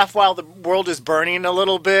can't laugh while the world is burning a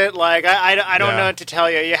little bit, like, I don't know what to tell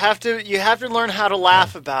you. You have to learn how to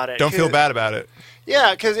laugh about it. Don't feel bad about it.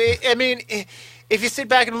 Yeah, because, I mean, if you sit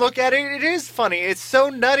back and look at it, it is funny. It's so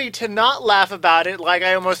nutty to not laugh about it, like,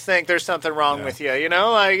 I almost think there's something wrong with you, you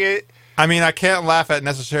know? Like, I mean, I can't laugh at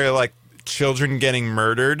necessarily, like, children getting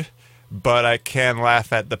murdered, but I can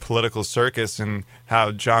laugh at the political circus and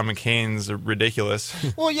how John McCain's ridiculous.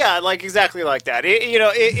 Well, yeah, like exactly like that.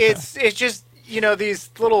 It's just, you know, these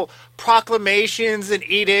little proclamations and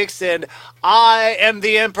edicts and I am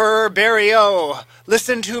the Emperor Barrio,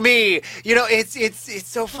 listen to me. You know, it's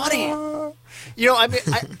so funny. You know, I mean,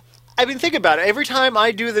 I mean, think about it. Every time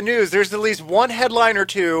I do the news, there's at least one headline or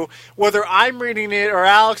two, whether I'm reading it or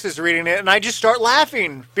Alex is reading it, and I just start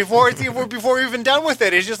laughing before we're even done with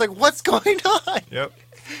it. It's just like, what's going on? Yep.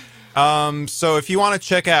 So if you want to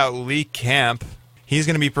check out Lee Camp, he's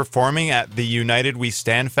going to be performing at the United We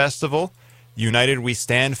Stand Festival,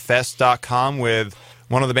 UnitedWeStandFest.com, with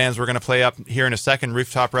one of the bands we're going to play up here in a second,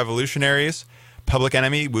 Rooftop Revolutionaries, Public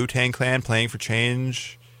Enemy, Wu-Tang Clan, Playing for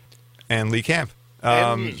Change, and Lee Camp.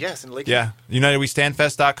 Yes, and Lee Camp. Yeah,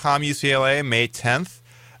 UnitedWeStandFest.com, UCLA, May 10th.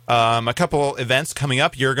 A couple events coming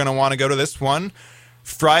up. You're going to want to go to this one.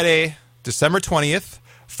 Friday, December 20th,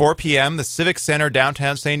 4 p.m., the Civic Center,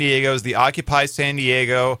 downtown San Diego, is the Occupy San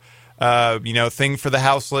Diego, thing for the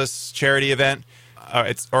houseless charity event.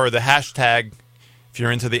 Or the hashtag, if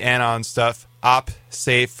you're into the Anon stuff,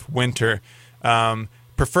 OpSafeWinter.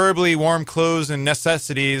 Preferably warm clothes and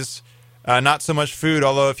necessities, not so much food,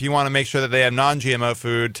 although if you want to make sure that they have non-GMO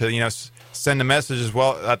food to, send a message as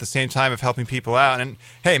well at the same time of helping people out. And,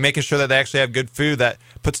 hey, making sure that they actually have good food that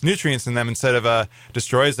puts nutrients in them instead of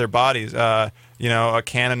destroys their bodies. A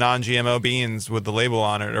can of non-GMO beans with the label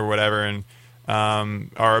on it or whatever, and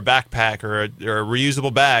or a backpack or a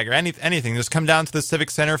reusable bag or anything. Just come down to the Civic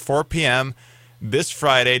Center, 4 p.m. this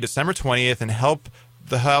Friday, December 20th, and help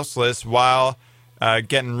the houseless while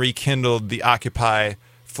getting rekindled the Occupy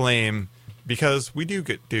flame, because we do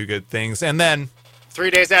good things. And then 3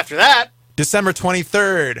 days after that, December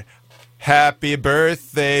 23rd, happy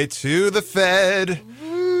birthday to the Fed.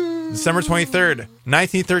 December 23rd,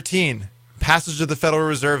 1913, passage of the Federal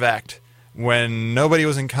Reserve Act, when nobody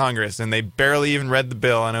was in Congress and they barely even read the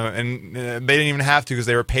bill, and they didn't even have to because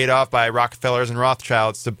they were paid off by Rockefellers and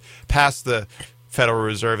Rothschilds to pass the Federal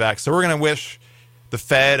Reserve Act. So we're going to wish the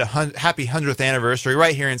Fed a happy 100th anniversary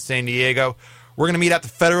right here in San Diego. We're going to meet at the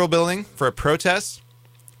Federal Building for a protest,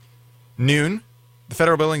 noon. The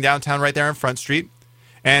Federal Building downtown right there on Front Street.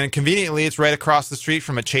 And conveniently, it's right across the street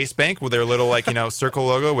from a Chase Bank with their little, circle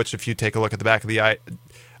logo, which if you take a look at the back of the eye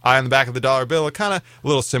on the back of the dollar bill, it's kind of a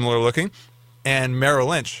little similar looking, and Merrill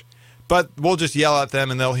Lynch. But we'll just yell at them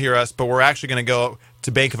and they'll hear us. But we're actually going to go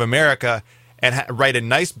to Bank of America and write a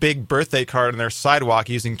nice big birthday card on their sidewalk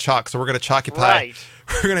using chalk. So we're going to chalkify. Right.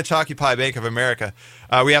 We're going to chalkify Bank of America.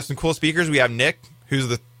 We have some cool speakers. We have Nick, who's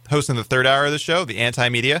the host in the third hour of the show, the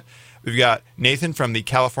Anti-Media. We've got Nathan from the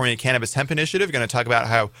California Cannabis Hemp Initiative, going to talk about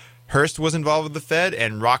how Hearst was involved with the Fed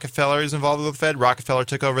and Rockefeller is involved with the Fed. Rockefeller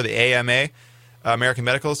took over the AMA, American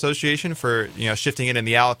Medical Association, for shifting it in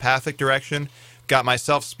the allopathic direction. Got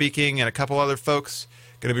myself speaking and a couple other folks.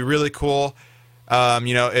 Going to be really cool.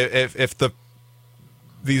 If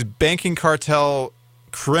these banking cartel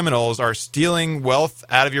criminals are stealing wealth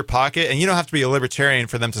out of your pocket, and you don't have to be a libertarian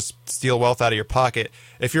for them to steal wealth out of your pocket.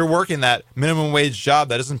 If you're working that minimum wage job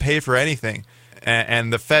that doesn't pay for anything,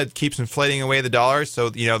 and the Fed keeps inflating away the dollar, so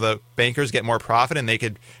the bankers get more profit and they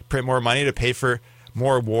could print more money to pay for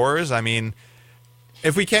more wars. I mean,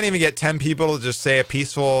 if we can't even get 10 people to just say a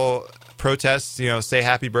peaceful protest, say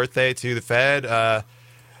happy birthday to the Fed,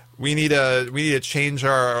 we need to change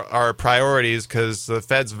our priorities, because the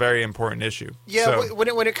Fed's a very important issue. Yeah, so,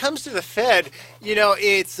 when it comes to the Fed,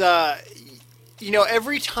 it's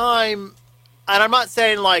every time, and I'm not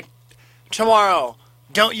saying like tomorrow,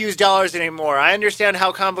 don't use dollars anymore. I understand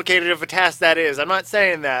how complicated of a task that is. I'm not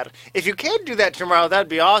saying that. If you can do that tomorrow, that'd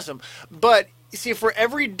be awesome. But see, for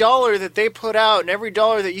every dollar that they put out and every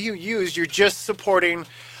dollar that you use, you're just supporting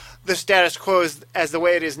the status quo as the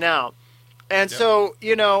way it is now. And so,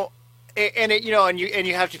 and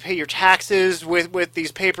you have to pay your taxes with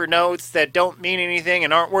these paper notes that don't mean anything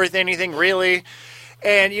and aren't worth anything really.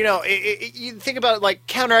 And, you think about it like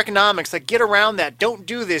counter economics, like get around that. Don't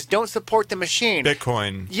do this. Don't support the machine.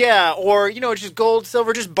 Bitcoin. Yeah. Or, just gold,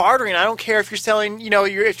 silver, just bartering. I don't care if you're selling,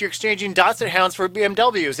 if you're exchanging Datsun hounds for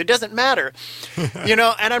BMWs. It doesn't matter. And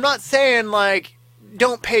I'm not saying like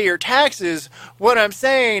don't pay your taxes. What I'm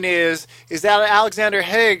saying is that Alexander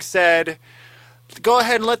Haig said, go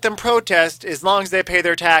ahead and let them protest as long as they pay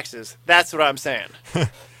their taxes. That's what I'm saying. All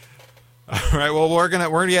right. Well, we're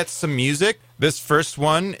gonna get some music. This first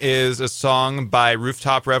one is a song by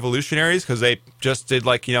Rooftop Revolutionaries, because they just did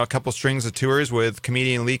a couple strings of tours with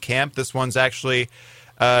comedian Lee Camp. This one's actually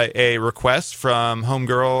a request from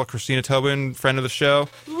homegirl Christina Tobin, friend of the show.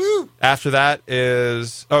 Woo! After that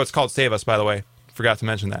is it's called Save Us, by the way. Forgot to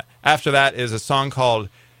mention that. After that is a song called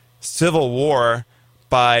Civil War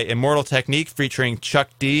by Immortal Technique featuring Chuck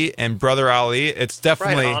D and Brother Ali. It's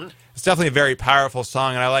definitely a very powerful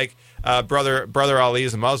song, and I like Brother Ali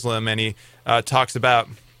is a Muslim, and he talks about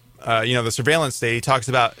the surveillance state. He talks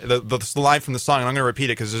about the line from the song, and I'm going to repeat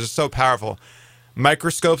it because it's just so powerful.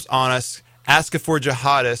 Microscopes on us, ask if we're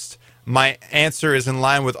jihadists. My answer is in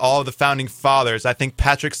line with all of the founding fathers. I think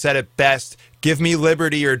Patrick said it best. Give me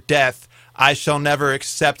liberty or death. I shall never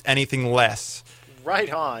accept anything less.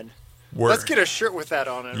 Right on. Word. Let's get a shirt with that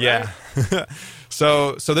on it. Yeah. Right?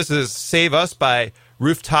 So this is Save Us by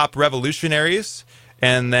Rooftop Revolutionaries.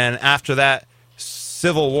 And then after that,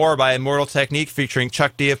 Civil War by Immortal Technique featuring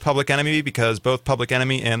Chuck D of Public Enemy, because both Public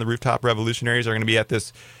Enemy and the Rooftop Revolutionaries are going to be at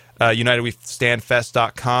this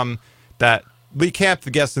UnitedWeStandFest.com that Lee Camp,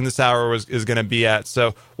 the guest in this hour, is going to be at.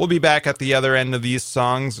 So we'll be back at the other end of these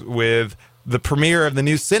songs with the premiere of the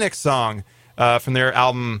new Cynic song from their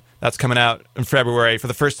album that's coming out in February for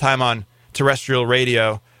the first time on terrestrial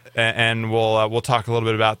radio. And we'll talk a little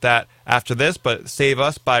bit about that after this. But Save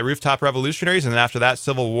Us by Rooftop Revolutionaries, and then after that,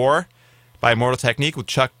 Civil War by Immortal Technique with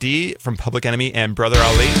Chuck D from Public Enemy and Brother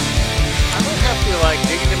Ali. I might have to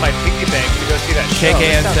dig into my piggy bank to go see that show.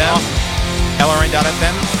 KKSM,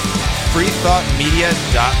 LRN.FM,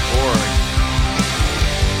 freethoughtmedia.org.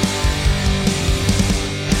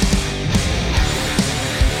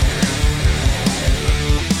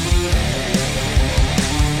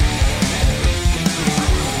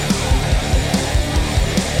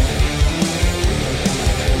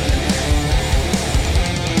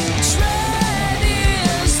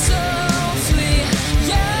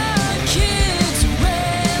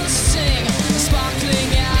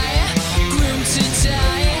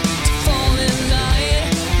 Fall in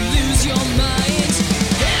line, lose your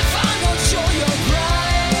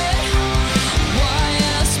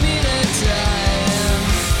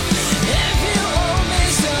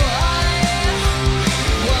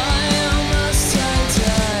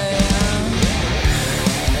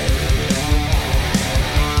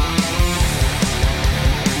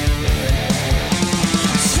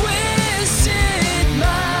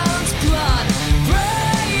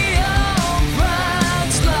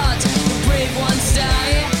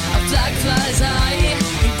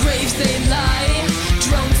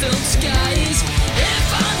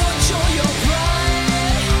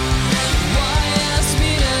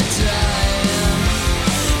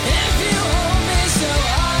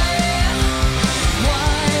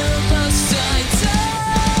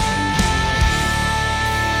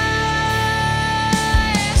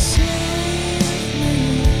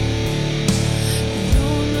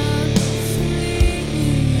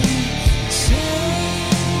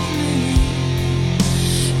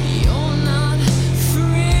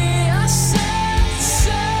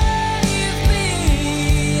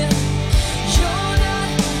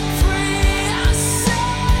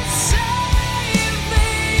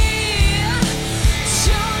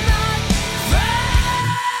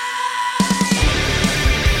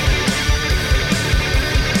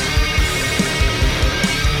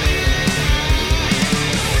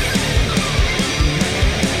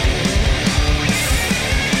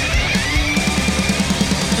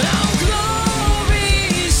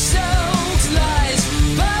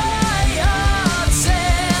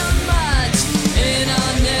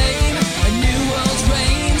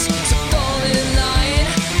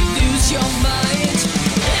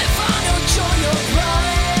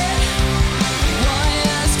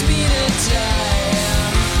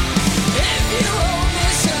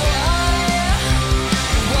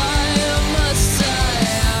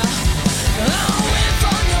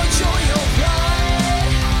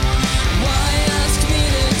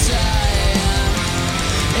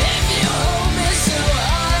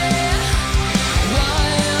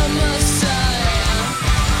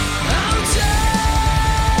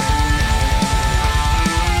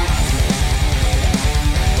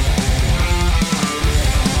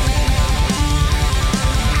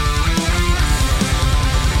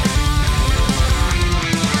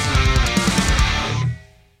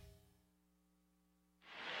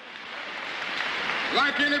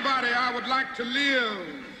like to live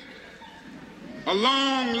a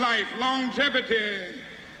long life. Longevity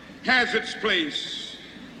has its place.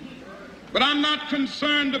 But I'm not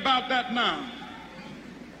concerned about that now.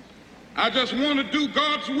 I just want to do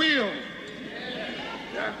God's will.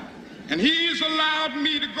 And He's allowed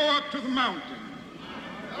me to go up to the mountain.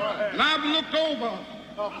 And I've looked over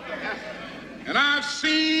and I've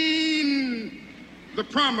seen the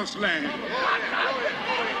promised land.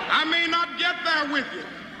 I may not get there with you,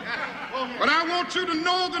 but I want you to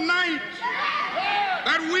know tonight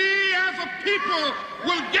that we as a people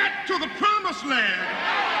will get to the promised land.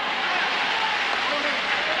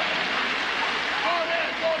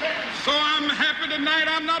 So I'm happy tonight.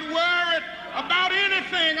 I'm not worried about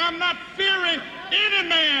anything. I'm not fearing any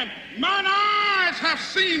man. Mine eyes have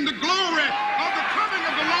seen the glory of the coming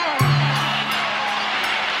of the Lord.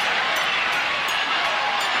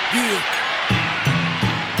 Yeah.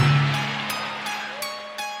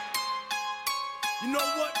 You know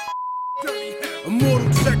what? Dirty hell. Immortal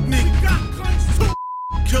Technique.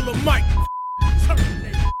 Killer Mike.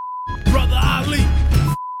 Brother Ali.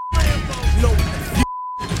 No.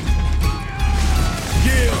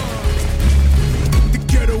 Yeah. The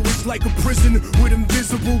ghetto is like a prison with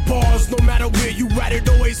invisible bars. No matter where you at, it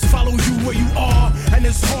always follow you where you are. And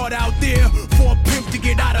it's hard out there for a pimp to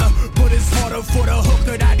get out of, but it's harder for the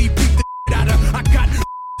hooker that he beat the out of. I got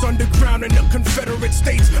underground in the Confederate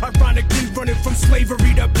States, ironically running from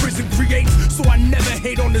slavery that prison creates. So I never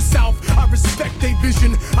hate on the South, I respect their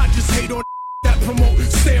vision. I just hate on that promote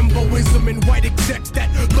Samboism and white execs that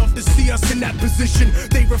love to see us in that position.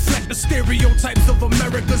 They reflect the stereotypes of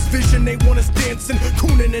America's vision. They want us dancing,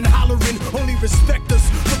 cooning and hollering. Only respect us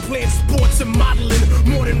for playing sports and modeling.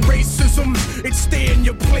 More than racism, it's stay in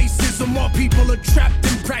your placism. All people are trapped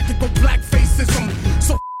in practical black facism.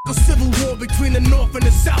 So a civil war between the North and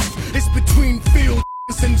the South. It's between field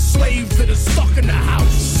and slaves that are stuck in the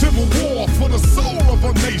house. Civil war for the soul of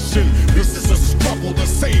a nation. This is a struggle to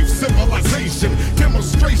save civilization.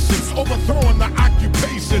 Demonstrations overthrowing the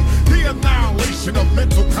occupation. The annihilation of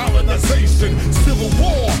mental colonization. Civil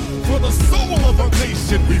war for the soul of a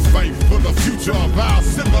nation. We fight for the future of our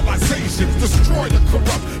civilizations. Destroy the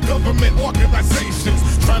corrupt government organizations.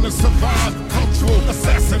 Trying to survive cultural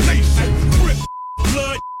assassination. Rip,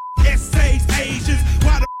 blood, essays, Asians.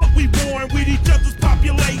 Why the fuck we born with each other's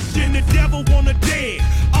population? The devil wanna dead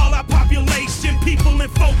all our population, people in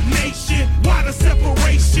folk nation. Why the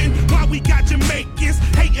separation? Why we got Jamaicans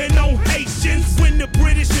hating on Haitians when the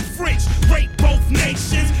British and French rape both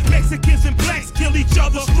nations? Mexicans and blacks kill each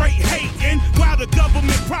other straight hating, while the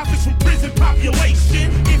government profits from prison population.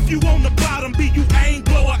 If you on the bottom, be you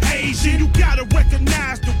Anglo or Asian, you gotta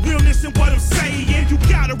recognize the realness in what I'm saying. You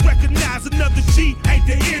gotta recognize another G ain't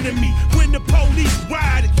the enemy. When the police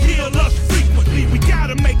ride and kill us frequently, we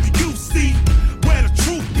gotta make the youth see where the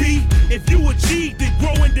truth be. If you a G, then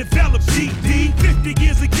grow and develop GD. 50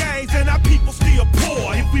 years of gangs and our people still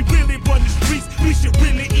poor. If we really run the streets, we should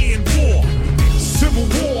really end war. Civil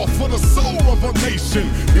war for the soul of a nation.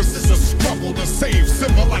 This is a struggle to save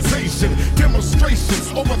civilization.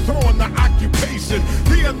 Demonstrations overthrowing the occupation.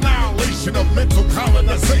 The annihilation of mental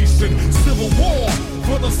colonization. Civil war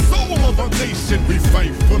for the soul of a nation. We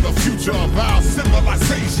fight for the future of our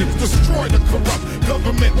civilizations. Destroy the corrupt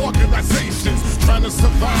government organizations. Trying to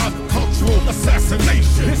survive cultural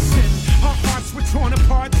assassination. Listen, our hearts were torn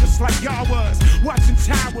apart just like y'all was. Watching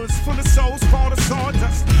towers full of souls fall to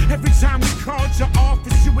sawdust. Every time we called your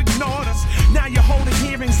office, you ignored us. Now you're holding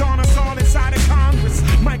hearings on us all inside of Congress.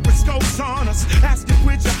 Microscopes on us, asking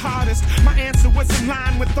which your hardest. My answer was in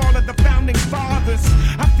line with all of the founding fathers.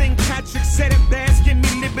 I think Patrick said it best, give me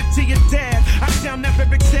liberty or death. I shall never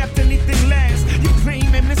accept anything less. You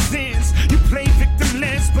claim innocence, you play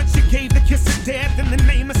victimless, but you gave the kiss of death in the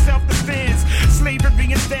name of self-defense.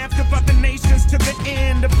 Slavery and theft of other nations to the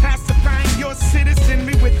end of pacifying your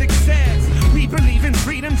citizenry with excess. We believe in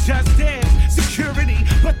freedom, justice, security,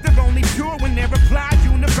 but they're only pure when they're applied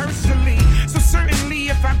universally. So certainly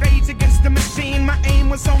if I rage against the machine, my aim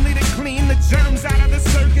was only to clean the germs out of the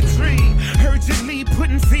circuitry. Urgently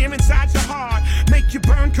putting fear inside your heart, make you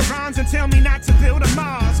burn Qurans and tell me not to build a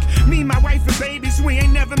mosque. Me, my wife and babies, we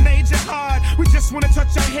ain't never made you hard. We just want to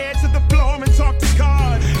touch our head to the floor and talk to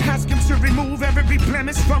God. Ask him to remove every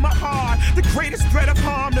blemish from our heart. The greatest threat of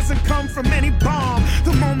harm doesn't come from any bomb.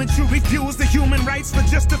 The moment you refuse the human rights for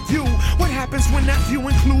just a few, what happens when that few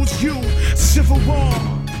includes you? Civil war.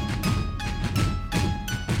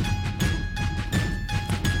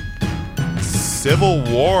 Civil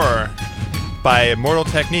War by Immortal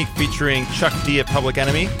Technique featuring Chuck D at Public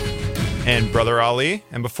Enemy and Brother Ali.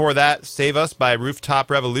 And before that, Save Us by Rooftop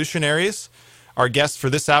Revolutionaries. Our guest for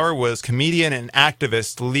this hour was comedian and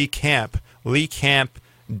activist Lee Camp.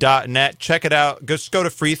 LeeCamp.net. Check it out. Just go to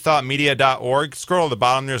freethoughtmedia.org. Scroll to the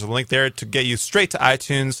bottom. There's a link there to get you straight to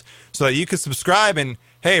iTunes so that you can subscribe and,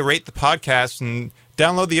 hey, rate the podcast and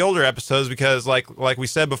download the older episodes because, like we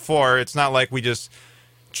said before, it's not like we just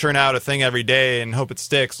churn out a thing every day and hope it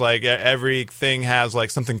sticks. Like, everything has, like,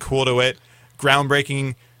 something cool to it.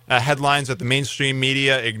 Groundbreaking headlines that the mainstream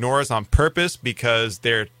media ignores on purpose because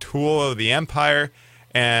they're a tool of the empire.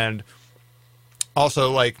 And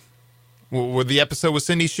also, like, with the episode with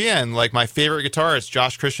Cindy Sheehan, like, my favorite guitarist,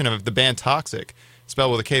 Josh Christian of the band Toxic,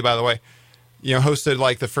 spelled with a K, by the way, hosted,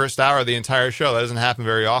 like, the first hour of the entire show. That doesn't happen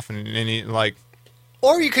very often. And, like...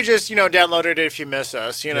 Or you could just, download it if you miss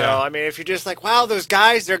us, Yeah. I mean, if you're just like, wow, those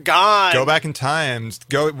guys, they're gone. Go back in time.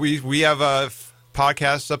 We have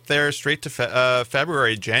podcasts up there straight to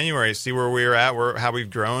February, January, see where we're at, how we've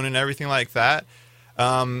grown and everything like that.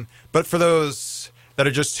 But for those that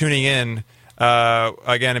are just tuning in,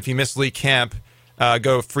 again, if you missed Lee Camp,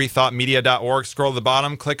 go freethoughtmedia.org, scroll to the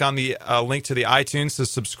bottom, click on the link to the iTunes to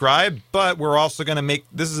subscribe. But we're also going to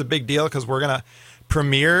this is a big deal because we're going to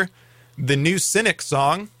premiere the new Cynic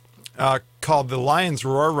song called The Lion's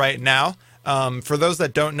Roar right now. For those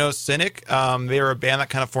that don't know Cynic, they were a band that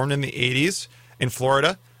kind of formed in the 80s in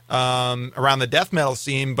Florida around the death metal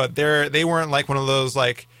scene, but they weren't like one of those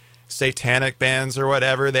like satanic bands or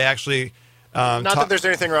whatever. They actually... Not that there's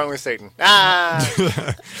anything wrong with Satan. I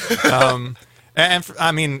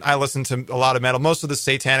mean, I listen to a lot of metal. Most of the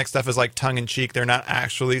satanic stuff is like tongue-in-cheek. They're not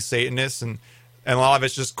actually Satanists, and a lot of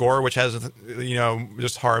it's just gore, which has,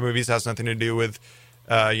 just horror movies, has nothing to do with,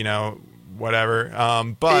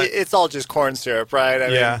 whatever. But it's all just corn syrup, right?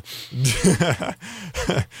 I mean.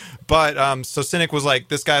 But so Cynic was like,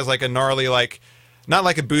 this guy's like a gnarly, like, not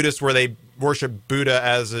like a Buddhist where they worship Buddha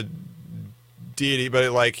as a deity,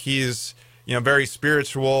 but like he's, very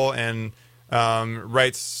spiritual and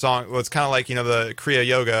writes songs. Well, it's kind of like, the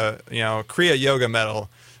Kriya Yoga metal.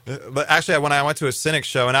 But actually, when I went to a Cynic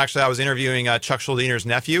show, and actually I was interviewing Chuck Schuldiner's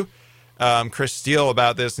nephew, Chris Steele,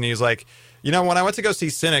 about this, and he's like, when I went to go see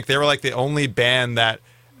Cynic, they were like the only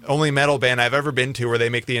metal band I've ever been to where they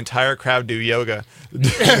make the entire crowd do yoga.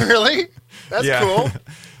 Really? That's cool.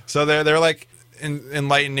 So they're like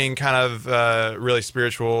enlightening, kind of really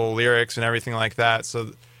spiritual lyrics and everything like that.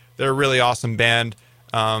 So they're a really awesome band.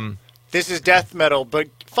 This is death metal, but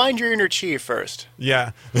find your inner chi first.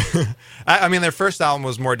 Yeah. I mean, their first album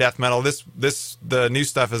was more death metal. The new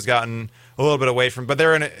stuff has gotten a little bit away from, but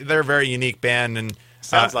they're a very unique band. And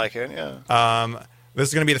sounds like it, yeah. This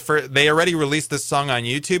is going to be the first. They already released this song on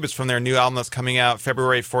YouTube. It's from their new album that's coming out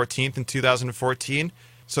February 14th in 2014.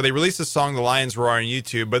 So they released the song "The Lion's Roar" on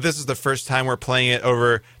YouTube, but this is the first time we're playing it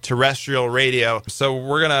over terrestrial radio. So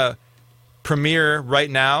we're gonna premiere right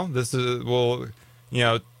now. We'll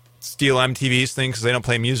steal MTV's thing because they don't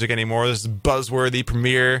play music anymore. This is buzzworthy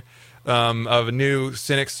premiere of a new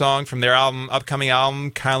Cynic song from their upcoming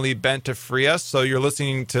album, Kindly Bent to Free Us. So you're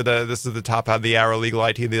listening to this is the top of the hour legal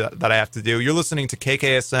IT that I have to do. You're listening to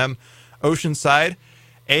KKSM Oceanside,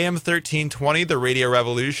 AM 1320, the Radio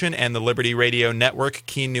Revolution, and the Liberty Radio Network,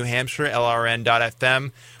 Keene, New Hampshire,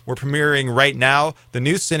 LRN.FM. We're premiering right now the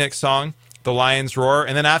new Cynic song, The Lion's Roar.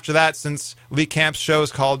 And then after that, since Lee Camp's show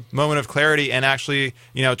is called Moment of Clarity, and actually,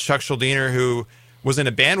 Chuck Schuldiner, who was in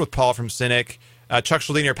a band with Paul from Cynic, Chuck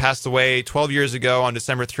Schuldiner passed away 12 years ago on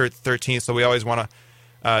December 13th, so we always want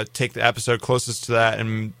to take the episode closest to that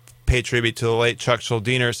and pay tribute to the late Chuck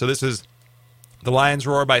Schuldiner. So this is The Lion's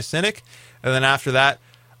Roar by Cynic, and then after that,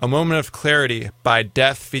 A Moment of Clarity by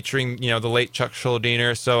Death, featuring, the late Chuck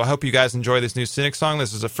Schuldiner. So I hope you guys enjoy this new Cynic song.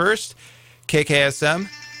 This is a first. KKSM,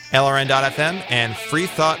 LRN.FM, and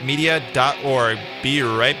freethoughtmedia.org. Be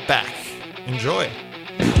right back. Enjoy.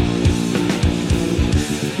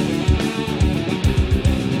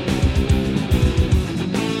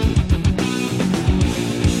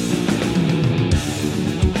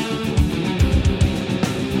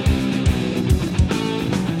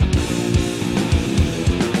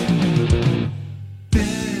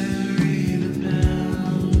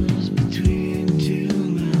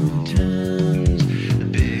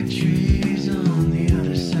 Trees on the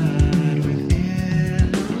other side with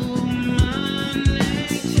yellow money.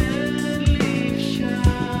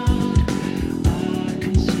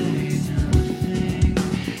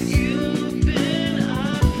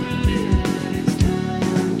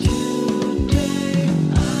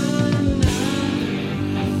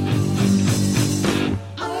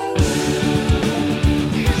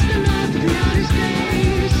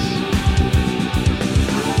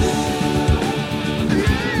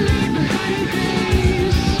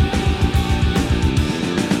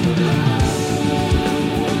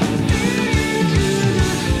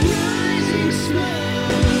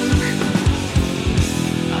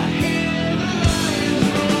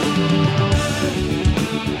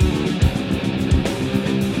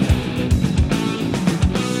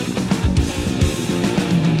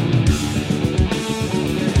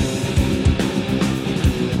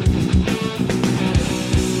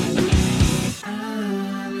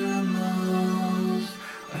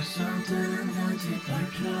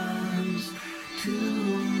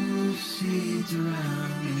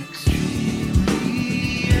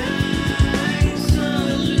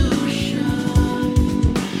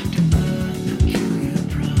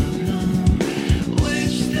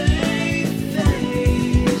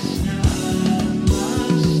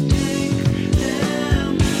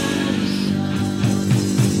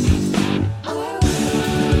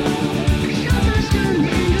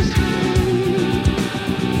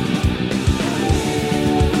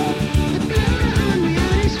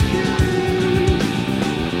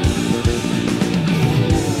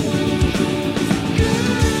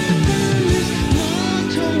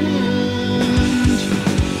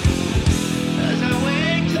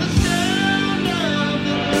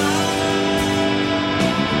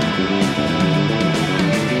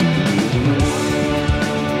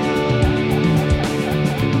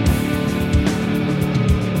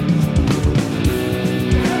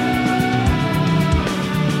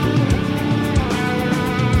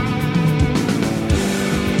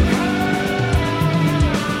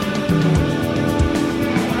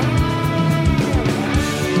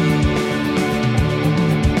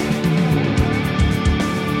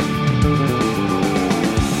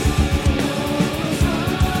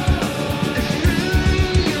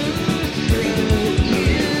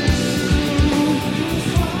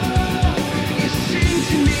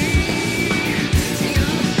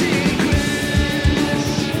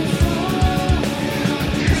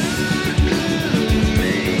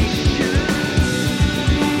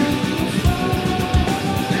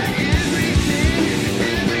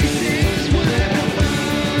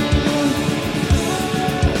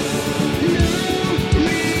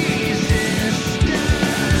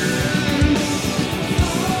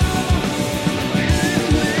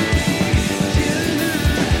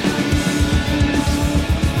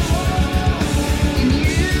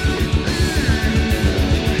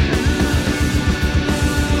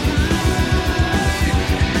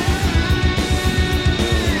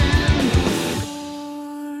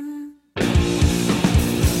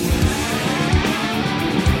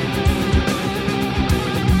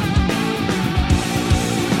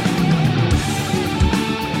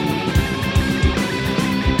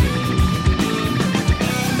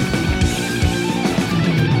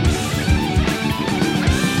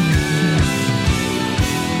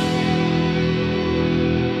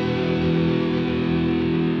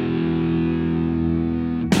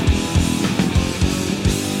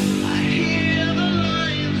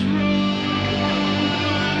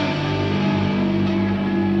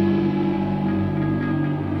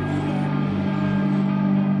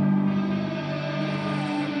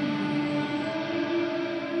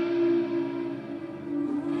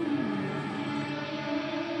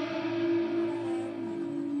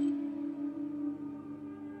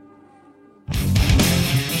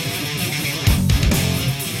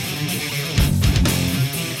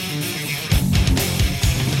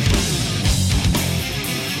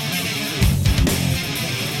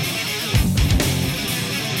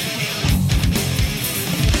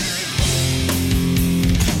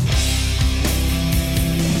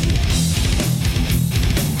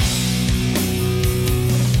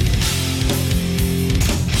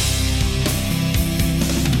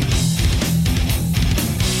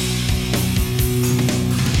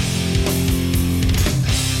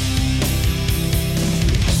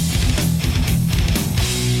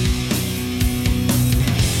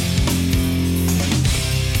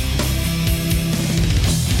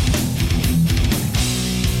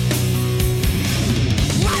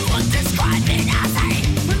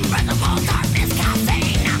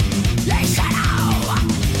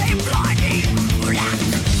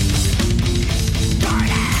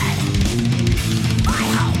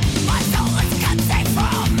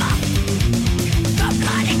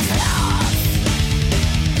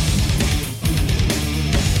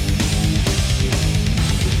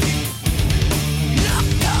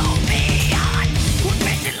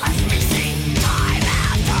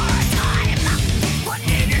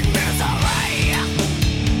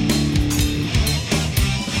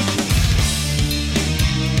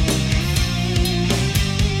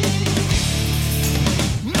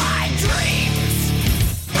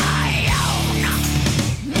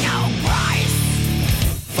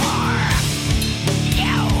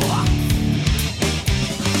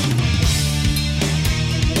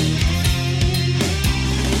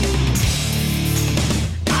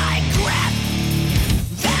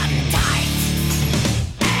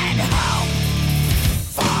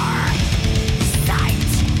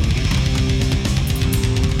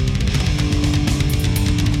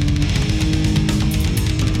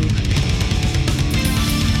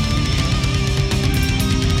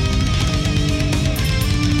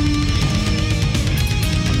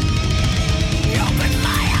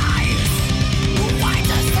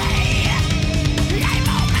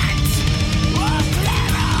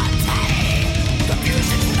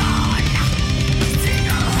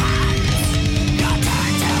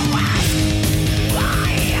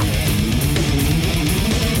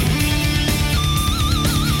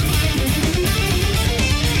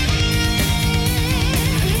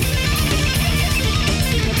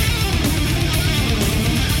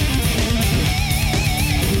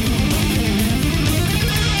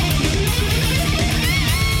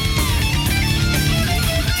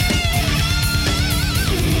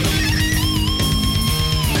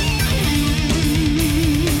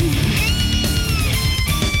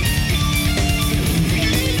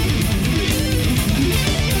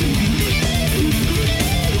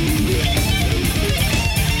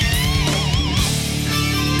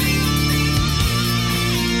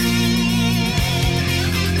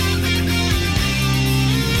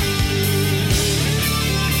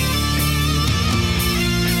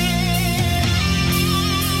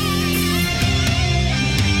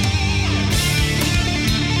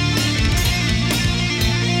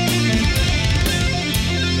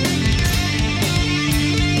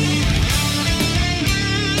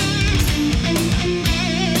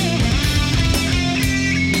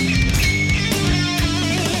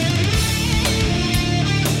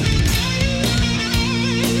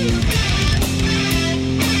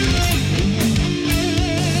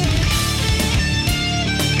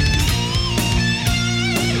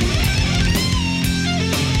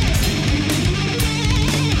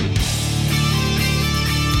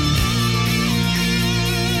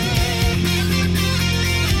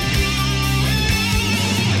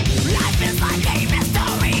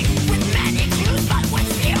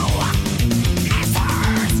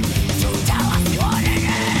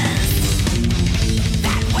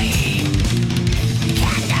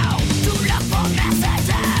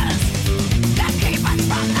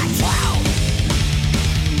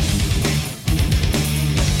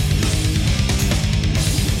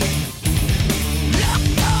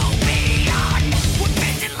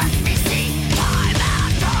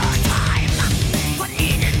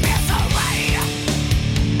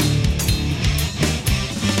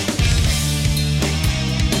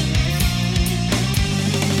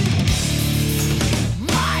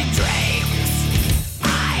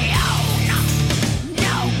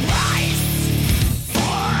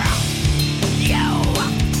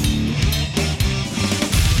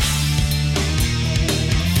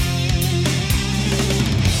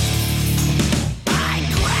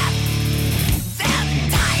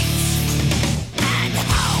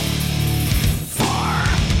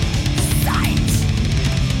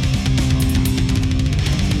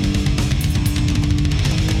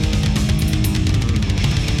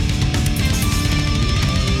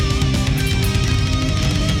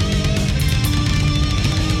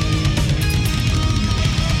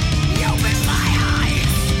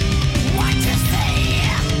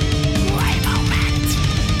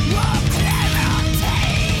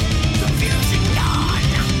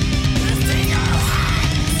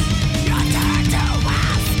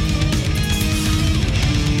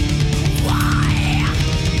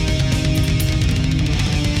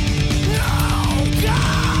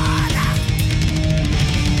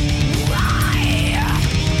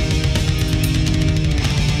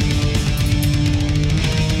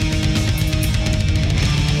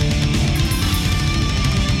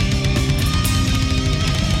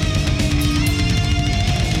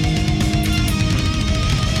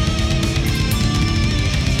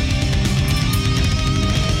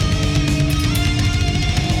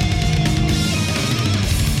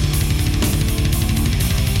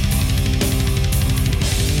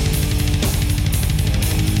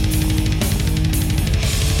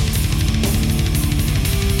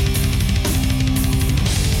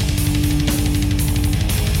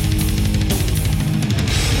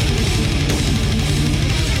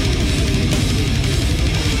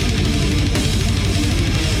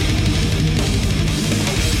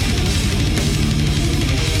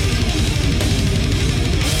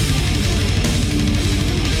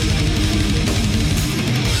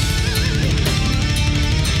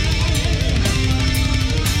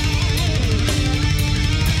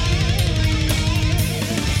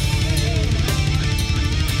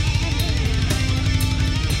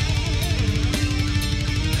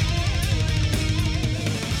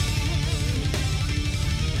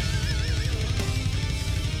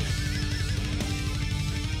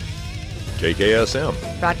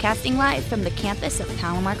 KKSM. Broadcasting live from the campus of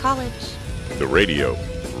Palomar College. The Radio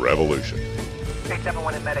Revolution.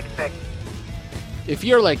 671 in Medic 6. If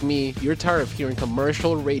you're like me, you're tired of hearing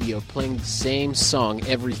commercial radio playing the same song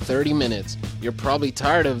every 30 minutes. You're probably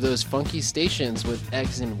tired of those funky stations with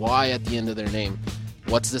X and Y at the end of their name.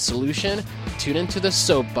 What's the solution? Tune into the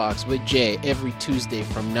Soapbox with Jay every Tuesday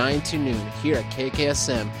from 9 to noon here at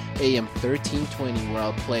KKSM AM 1320, where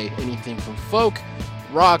I'll play anything from folk,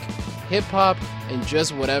 rock, hip-hop, and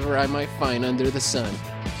just whatever I might find under the sun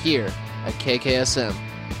here at KKSM.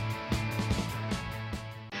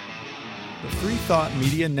 The Free Thought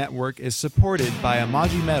Media Network is supported by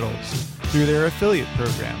Amaji Metals through their affiliate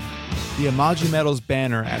program. The Amaji Metals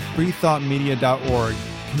banner at freethoughtmedia.org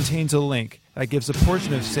contains a link that gives a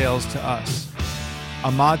portion of sales to us.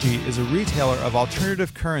 Amaji is a retailer of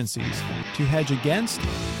alternative currencies to hedge against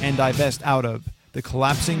and divest out of the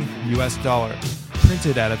collapsing US dollar,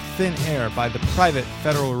 printed out of thin air by the private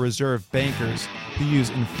Federal Reserve bankers who use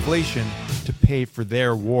inflation to pay for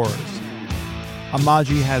their wars.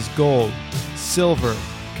 Amaji has gold, silver,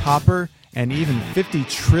 copper, and even $50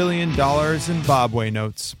 trillion in Zimbabwe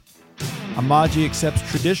notes. Amaji accepts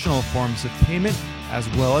traditional forms of payment as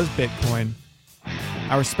well as Bitcoin.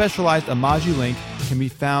 Our specialized Amaji link can be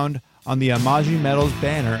found on the Amaji Metals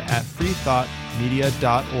banner at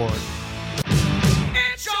freethoughtmedia.org.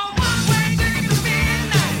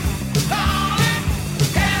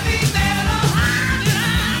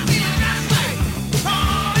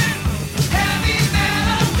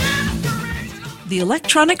 The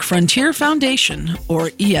Electronic Frontier Foundation,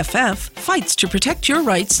 or EFF, fights to protect your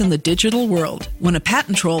rights in the digital world. When a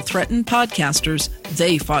patent troll threatened podcasters,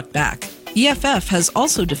 they fought back. EFF has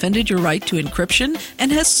also defended your right to encryption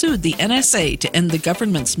and has sued the NSA to end the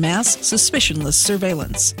government's mass, suspicionless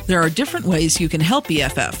surveillance. There are different ways you can help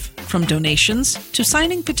EFF, from donations, to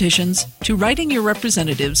signing petitions, to writing your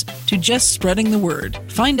representatives, to just spreading the word.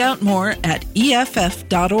 Find out more at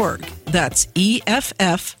EFF.org. That's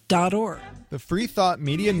EFF.org. The Free Thought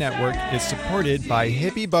Media Network is supported by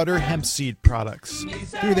Hippie Butter hemp seed products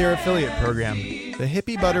through their affiliate program. The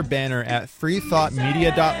Hippie Butter banner at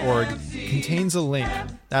freethoughtmedia.org contains a link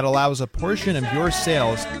that allows a portion of your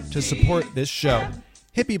sales to support this show.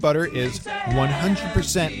 Hippie Butter is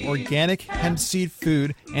 100% organic hemp seed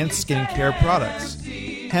food and skincare products.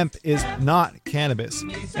 Hemp is not cannabis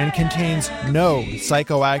and contains no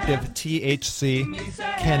psychoactive THC,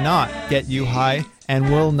 cannot get you high,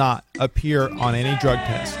 and will not appear on any drug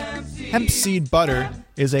test. Hemp seed butter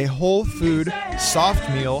is a whole food, soft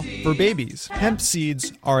meal for babies. Hemp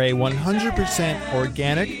seeds are a 100%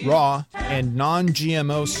 organic, raw, and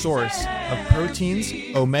non-GMO source of proteins,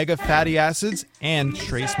 omega fatty acids, and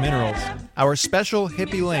trace minerals. Our special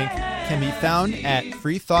hippie link can be found at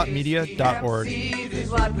freethoughtmedia.org. Is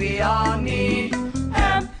what we all need.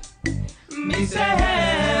 Hemp, me say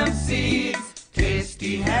hemp seeds.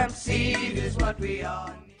 Tasty hemp seed is what we all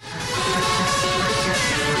need.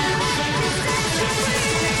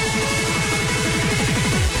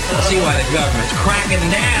 See why the government's cracking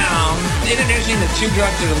down. Introducing the two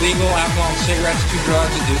drugs that are legal, alcohol and cigarettes, two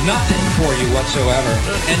drugs that do nothing for you whatsoever.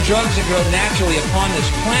 And drugs that grow naturally upon this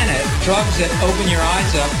planet, drugs that open your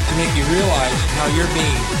eyes up to make you realize how you're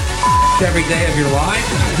being every day of your life.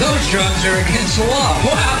 Those drugs are against the law.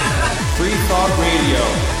 Wow. Free Thought Radio,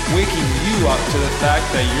 waking you up to the fact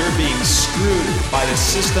that you're being screwed by the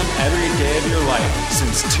system every day of your life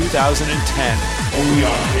since 2010. Only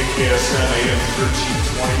on KKSM AM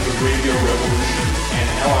 1320, The Radio Revolution, and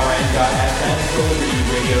LRN.FM, the Liberty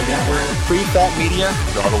Radio Network,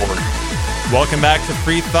 freethoughtmedia.org. Welcome back to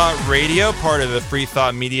Free Thought Radio, part of the Free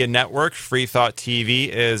Thought Media Network. Free Thought TV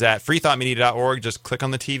is at freethoughtmedia.org. Just click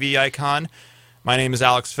on the TV icon. My name is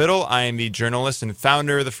Alex Fiddle. I am the journalist and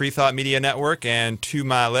founder of the Free Thought Media Network, and to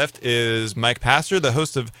my left is Mike Pastor, the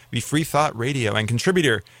host of the Free Thought Radio and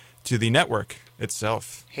contributor to the network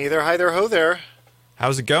itself. Hey there, hi there, ho there.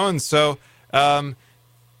 How's it going? So,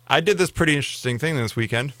 I did this pretty interesting thing this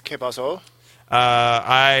weekend. ¿Qué pasó?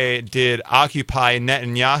 I did Occupy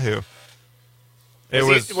Netanyahu.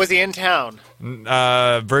 Was he in town?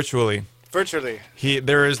 Virtually. Virtually.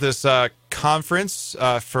 There is this conference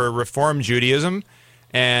for Reform Judaism,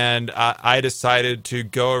 and I decided to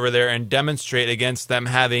go over there and demonstrate against them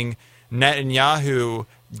having Netanyahu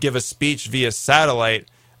give a speech via satellite.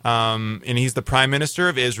 And he's the prime minister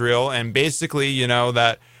of Israel, and basically, you know,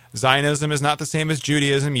 that Zionism is not the same as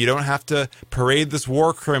Judaism. You don't have to parade this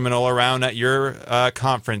war criminal around at your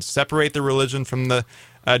conference. Separate the religion from the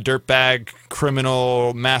dirtbag,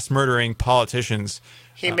 criminal, mass murdering politicians.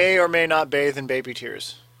 He may or may not bathe in baby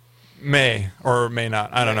tears. May or may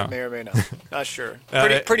not. I don't know. May or may not. Not sure.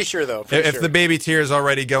 Pretty sure though. If the baby tears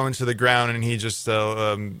already go into the ground and he just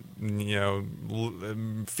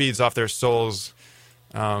feeds off their souls,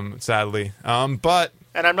 sadly. But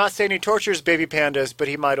and I'm not saying he tortures baby pandas, but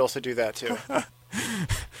he might also do that too.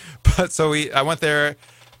 But so I went there,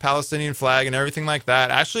 Palestinian flag and everything like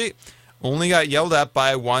that. Actually, only got yelled at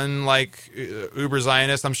by one uber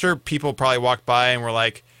Zionist. I'm sure people probably walked by and were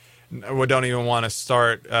like, "We don't even want to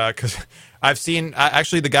start," because I've seen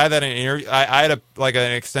actually the guy that I had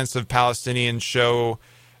an extensive Palestinian show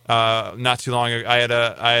not too long ago. I had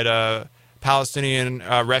a Palestinian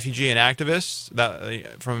refugee and activist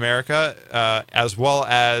from America, as well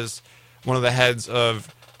as one of the heads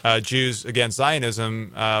of Jews Against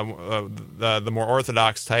Zionism, the more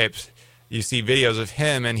orthodox types. You see videos of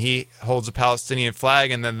him, and he holds a Palestinian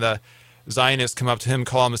flag, and then the Zionists come up to him,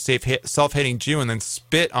 call him a self-hating Jew, and then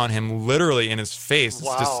spit on him literally in his face.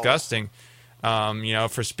 It's disgusting.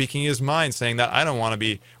 For speaking his mind, saying that I don't want to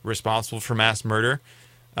be responsible for mass murder.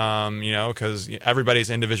 Because everybody's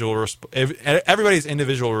individually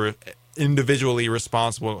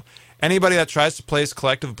responsible. Anybody that tries to place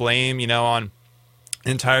collective blame, on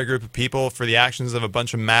an entire group of people for the actions of a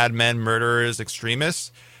bunch of madmen, murderers,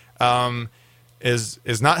 extremists,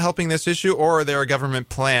 is not helping this issue, or they're a government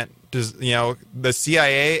plant. The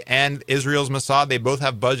CIA and Israel's Mossad, they both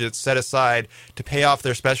have budgets set aside to pay off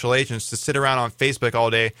their special agents to sit around on Facebook all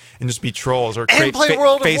day and just be trolls or and play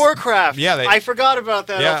World of Warcraft. Yeah, I forgot about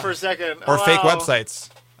that for a second. Or fake websites.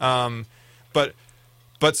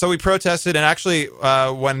 But so we protested, and actually,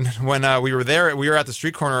 when we were there, we were at the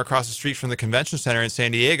street corner across the street from the convention center in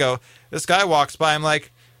San Diego. This guy walks by. I'm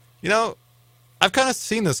like, I've kind of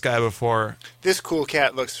seen this guy before. This cool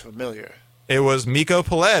cat looks familiar. It was Miko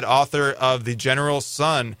Peled, author of The General's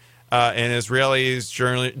Son, an Israeli's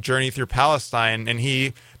journey through Palestine, and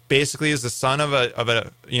he basically is the son of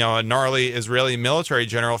a gnarly Israeli military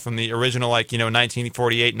general from the original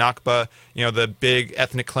 1948 Nakba, the big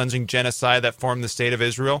ethnic cleansing genocide that formed the state of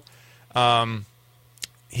Israel.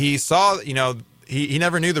 He saw, he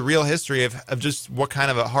never knew the real history of just what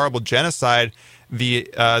kind of a horrible genocide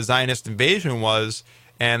the Zionist invasion was.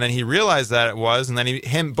 And then he realized that it was, and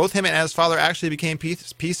then both him and his father actually became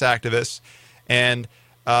peace activists. And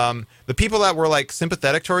the people that were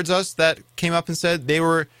sympathetic towards us that came up and said they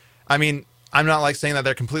were, I'm not saying that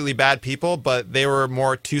they're completely bad people, but they were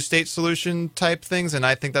more two-state solution type things, and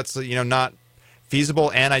I think that's not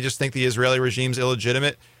feasible. And I just think the Israeli regime's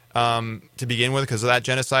illegitimate to begin with because of that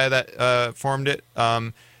genocide that formed it.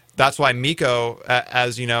 That's why Miko,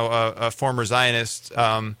 as a former Zionist.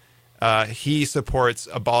 He supports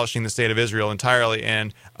abolishing the state of Israel entirely,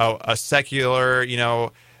 and a secular,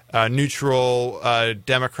 neutral,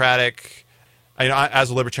 democratic. As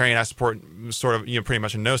a libertarian, I support sort of, pretty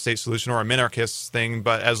much a no-state solution or a minarchist thing.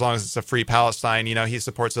 But as long as it's a free Palestine, he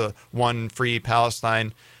supports one free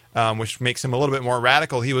Palestine, which makes him a little bit more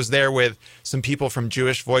radical. He was there with some people from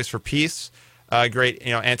Jewish Voice for Peace, a great,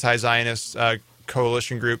 anti-Zionist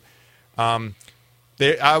coalition group.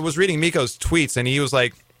 I was reading Miko's tweets, and he was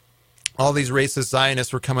like, all these racist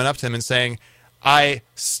Zionists were coming up to him and saying, I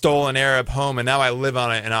stole an Arab home and now I live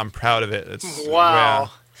on it and I'm proud of it. Wow. Yeah.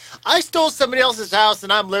 I stole somebody else's house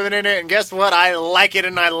and I'm living in it, and guess what? I like it,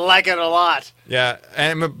 and I like it a lot. Yeah,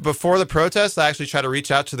 and before the protest, I actually tried to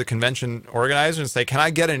reach out to the convention organizer and say, can I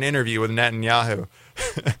get an interview with Netanyahu?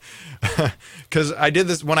 Because I did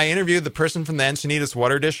this when I interviewed the person from the Encinitas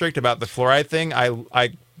Water District about the fluoride thing. I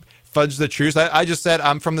fudged the truth. I just said,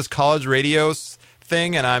 I'm from this college radio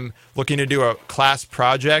thing, and I'm looking to do a class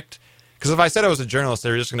project. Because if I said I was a journalist,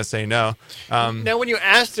 they were just going to say no. Now, when you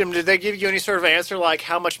asked them, did they give you any sort of answer like,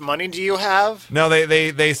 how much money do you have? No,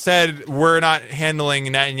 they said, we're not handling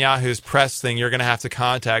Netanyahu's press thing. You're going to have to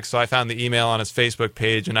contact. So I found the email on his Facebook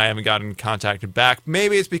page, and I haven't gotten contacted back.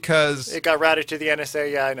 Maybe it's because... It got routed to the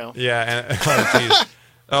NSA, yeah, I know. Yeah,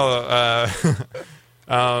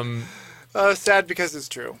 sad because it's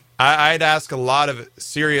true. I'd ask a lot of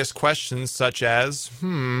serious questions, such as,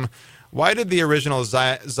 why did the original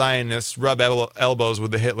Zionists rub elbows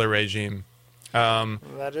with the Hitler regime?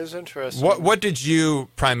 That is interesting. What did you,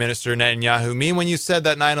 Prime Minister Netanyahu, mean when you said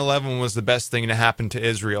that 9/11 was the best thing to happen to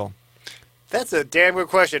Israel? That's a damn good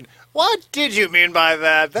question. What did you mean by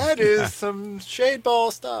that? That is some shade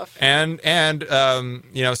ball stuff. And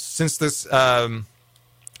since this...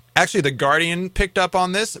 Actually, The Guardian picked up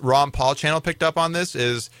on this. Ron Paul channel picked up on this.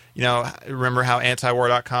 Remember how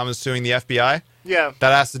antiwar.com is suing the FBI? Yeah.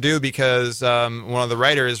 That has to do because one of the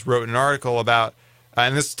writers wrote an article about,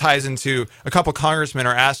 and this ties into a couple congressmen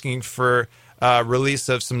are asking for release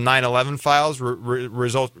of some 9/11 files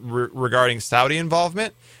regarding Saudi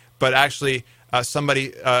involvement. but actually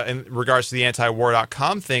somebody, in regards to the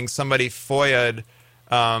antiwar.com thing, somebody FOIA'd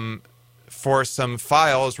for some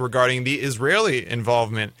files regarding the Israeli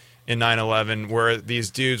involvement in 9/11, where these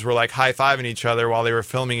dudes were like high-fiving each other while they were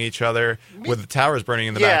filming each other with the towers burning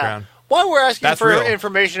in the background. While we're asking That's for real.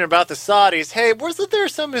 information about the Saudis, hey, wasn't there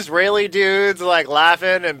some Israeli dudes like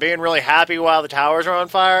laughing and being really happy while the towers are on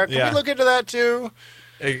fire? Can we look into that too?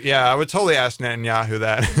 Yeah, I would totally ask Netanyahu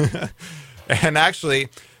that. And actually,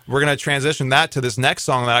 we're going to transition that to this next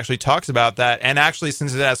song that actually talks about that. And actually,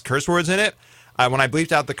 since it has curse words in it, when I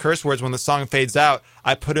bleeped out the curse words when the song fades out,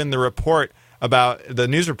 I put in the report about the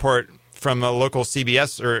news report from a local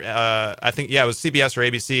CBS, or I think, it was CBS or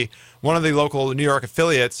ABC, one of the local New York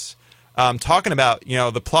affiliates, talking about,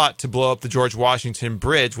 the plot to blow up the George Washington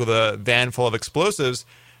Bridge with a van full of explosives.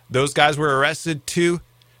 Those guys were arrested, two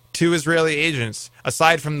Israeli agents.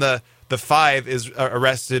 Aside from the 5 is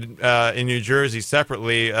arrested in New Jersey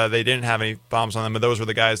separately. They didn't have any bombs on them, but those were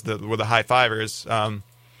the guys that were the high fivers. And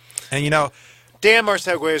damn, our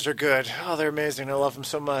segues are good. Oh, they're amazing. I love them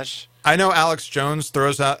so much. I know Alex Jones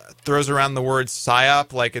throws around the word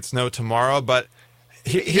psyop like it's no tomorrow, but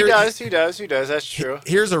he does. That's true.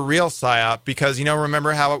 Here's a real psyop, because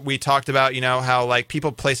remember how we talked about how like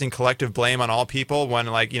people placing collective blame on all people when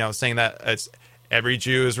saying that it's every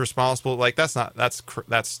Jew is responsible. Like that's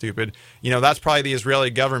stupid. That's probably the Israeli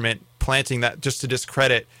government planting that just to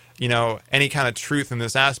discredit any kind of truth in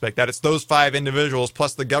this aspect, that it's those 5 individuals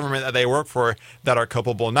plus the government that they work for that are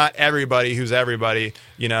culpable, not everybody who's everybody.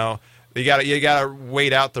 You gotta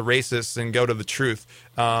wait out the racists and go to the truth.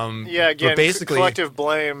 Again, but basically, collective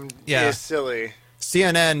blame is silly.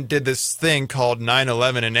 CNN did this thing called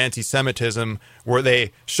 9/11 and anti-Semitism, where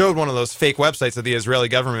they showed one of those fake websites that the Israeli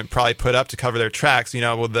government probably put up to cover their tracks,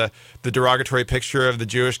 with the derogatory picture of the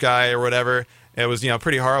Jewish guy or whatever. It was,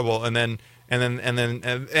 pretty horrible. And then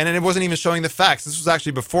it wasn't even showing the facts. This was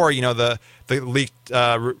actually before, the leaked,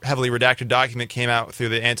 heavily redacted document came out through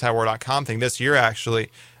the antiwar.com thing this year,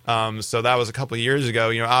 actually. So that was a couple of years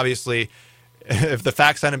ago. Obviously, if the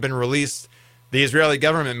facts hadn't been released, the Israeli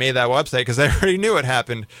government made that website because they already knew it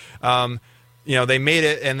happened. They made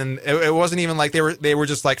it, and then it wasn't even like they were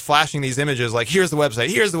just like flashing these images, like here's the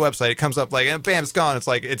website. It comes up like, and bam, it's gone. It's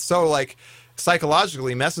like it's so like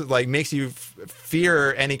psychologically makes you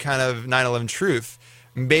fear any kind of 9/11 truth.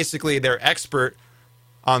 And basically, their expert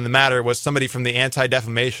on the matter was somebody from the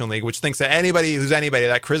Anti-Defamation League, which thinks that anybody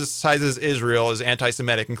that criticizes Israel is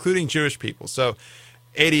anti-Semitic, including Jewish people. So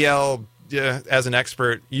ADL, as an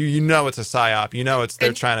expert, you know it's a psyop.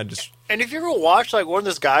 They're trying to just. And if you ever watch like one of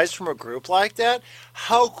those guys from a group like that,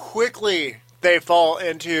 how quickly they fall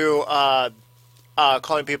into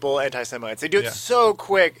calling people anti-Semites. They do it so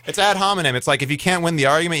quick. It's ad hominem. It's like if you can't win the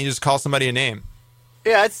argument, you just call somebody a name.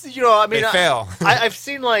 Yeah, it's they fail. I've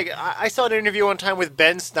seen I saw an interview one time with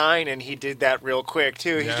Ben Stein, and he did that real quick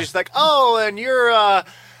too. He's just like, oh, and you're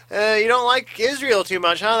you don't like Israel too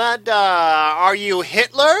much, huh? That are you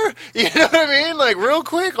Hitler? You know what I mean? Like real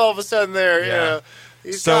quick, all of a sudden there.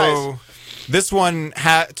 These guys. This one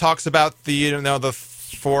talks about the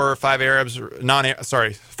 4 or 5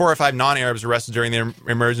 non-Arabs arrested during the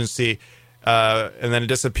emergency. And then it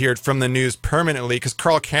disappeared from the news permanently because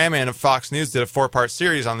Carl Kaman of Fox News did a 4-part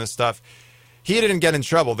series on this stuff. He didn't get in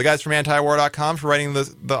trouble. The guys from antiwar.com for writing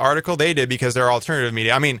the article, they did because they're alternative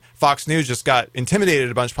media. I mean, Fox News just got intimidated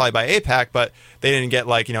a bunch probably by AIPAC, but they didn't get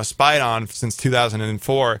spied on since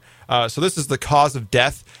 2004. So this is The Cause of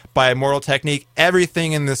Death by Immortal Technique.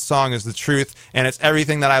 Everything in this song is the truth, and it's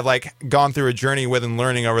everything that I've gone through a journey with and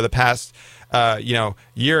learning over the past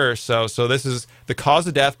year or so. So this is The Cause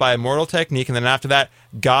of Death by Immortal Technique, and then after that,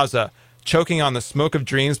 Gaza, Choking on the Smoke of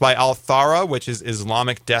Dreams by Al-Thara, which is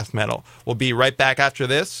Islamic death metal. We'll be right back after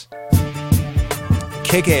this.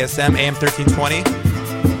 KKSM AM 1320,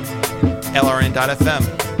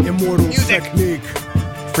 LRN.FM. Immortal Technique.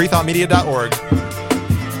 FreeThoughtMedia.org.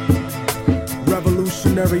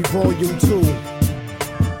 Revolutionary Volume 2.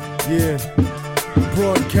 Yeah.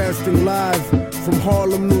 Broadcasting live from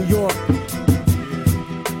Harlem, New York.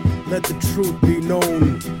 Let the truth be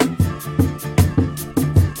known.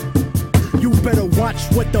 You better watch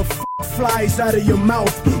what the flies out of your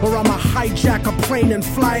mouth, or I'ma hijack a plane and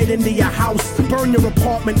fly it into your house. Burn your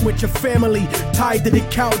apartment with your family tied to the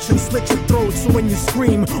couch and slit your throat so when you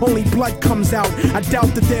scream, only blood comes out. I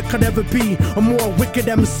doubt that there could ever be a more wicked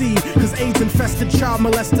MC, cause AIDS-infested child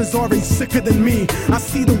molesters are sicker than me. I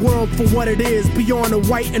see the world for what it is, beyond the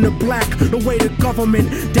white and the black. The way the government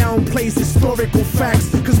downplays historical facts,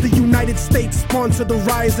 cause the United States sponsored the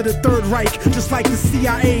rise of the Third Reich, just like the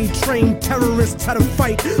CIA trained terrorists how to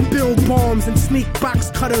fight. Bill Federal bombs and sneak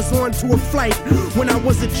box cutters onto a flight. When I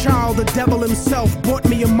was a child, the devil himself bought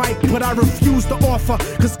me a mic, but I refused to offer,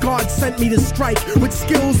 cause God sent me to strike with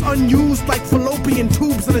skills unused like fallopian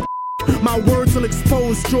tubes and a my words will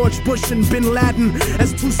expose George Bush and Bin Laden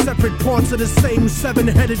as two separate parts of the same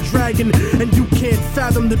seven-headed dragon. And you can't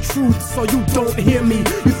fathom the truth, so you don't hear me.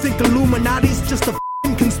 You think Illuminati's just a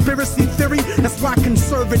conspiracy theory? That's why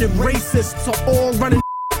conservative racists are all running.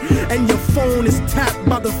 And your phone is tapped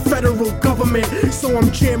by the federal government. So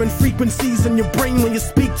I'm jamming frequencies in your brain when you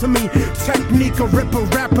speak to me. Technique, a rip a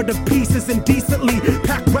rapper to pieces indecently.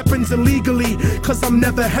 Pack weapons illegally, cause I'm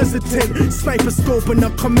never hesitant. Sniper scoping a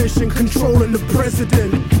commission, controlling the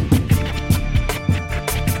president.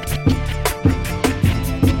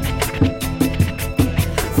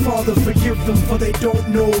 Father, forgive them, for they don't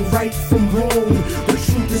know right from wrong. The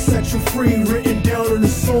truth is set you free, written down in a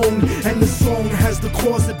song. And the song has the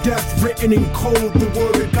cause of death written in code. The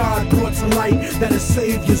word of God brought to light that'll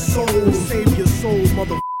save your soul. Save your soul,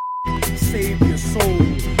 mother. Save your soul.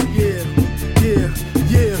 Yeah, yeah,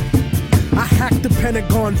 yeah. I hacked the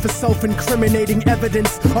Pentagon for self-incriminating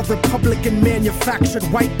evidence of Republican-manufactured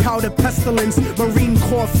white powder pestilence. Marine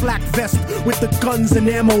Corps flak vest with the guns and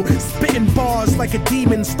ammo. Spitting bars like a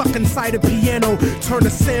demon stuck inside a piano. Turn a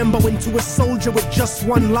Sambo into a soldier with just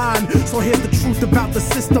one line. So here's the truth about the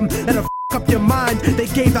system that'll up your mind. They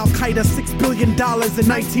gave Al-Qaeda $6 billion in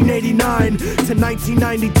 1989 to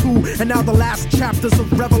 1992, and now the last chapters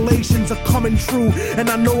of Revelations are coming true. And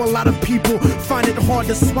I know a lot of people find it hard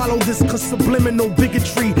to swallow this, cause subliminal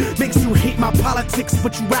bigotry makes you hate my politics,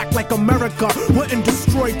 but you act like America wouldn't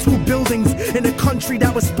destroy 2 buildings in a country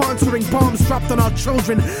that was sponsoring bombs dropped on our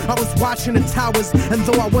children. I was watching the towers, and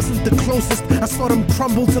though I wasn't the closest, I saw them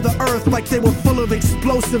crumble to the earth like they were full of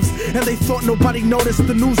explosives. And they thought nobody noticed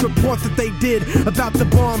the news report that they did about the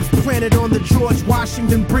bombs planted on the George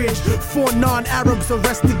Washington Bridge. 4 non-Arabs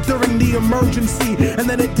arrested during the emergency, and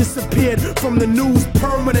then it disappeared from the news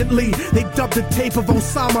permanently. They dubbed the tape of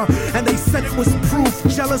Osama, and they said it was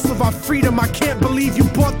proof. Jealous of our freedom, I can't believe you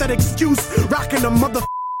bought that excuse. Rocking a mother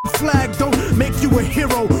flag don't make you a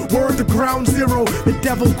hero. Word to ground zero. The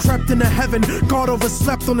devil crept into heaven. God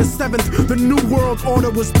overslept on the 7th. The new world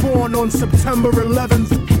order was born on September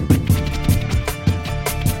 11th.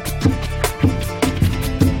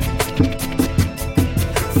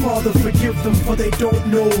 Father, forgive them, for they don't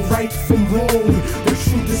know right from wrong. The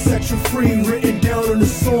truth is set you free, written down in a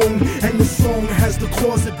song. And the song has the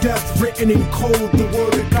cause of death written in code. The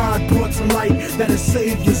word of God brought to light that'll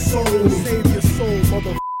save your soul. Save your soul,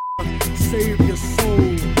 motherfucker. Save your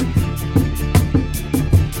soul.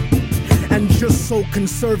 And just so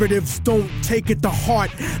conservatives don't take it to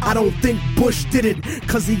heart, I don't think Bush did it,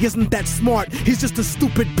 cause he isn't that smart. He's just a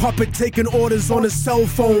stupid puppet taking orders on his cell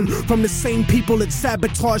phone from the same people that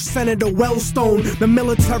sabotaged Senator Wellstone. The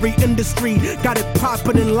military industry got it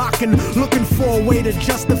popping and locking, looking for a way to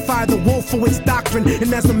justify the Wolfowitz doctrine.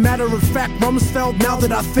 And as a matter of fact, Rumsfeld, now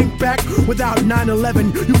that I think back, without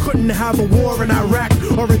 9/11, you couldn't have a war in Iraq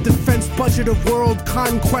or a defense budget of world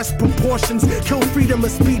conquest proportions. Kill freedom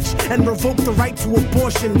of speech and revoke the right to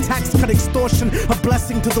abortion. Tax cut extortion, a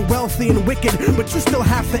blessing to the wealthy and wicked. But you still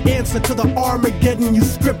have to answer to the Armageddon you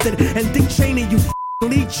scripted. And Dick Cheney, you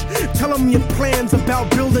leech, tell them your plans about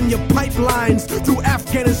building your pipelines through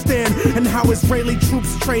Afghanistan, and how Israeli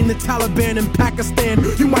troops train the Taliban in Pakistan.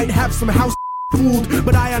 You might have some house fooled,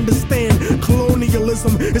 but I understand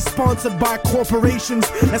colonialism is sponsored by corporations.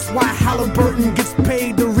 That's why Halliburton gets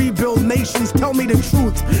paid to rebuild nations. Tell me the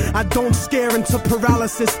truth, I don't scare into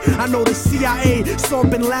paralysis. I know the CIA saw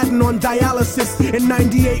Bin Laden on dialysis in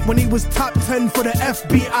 98 when he was top 10 for the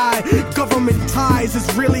FBI. Government ties is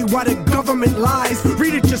really why the government lies.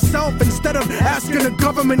 Read it yourself instead of asking the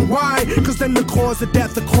government why, cause then the cause of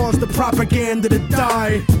death, the cause the propaganda to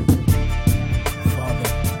die.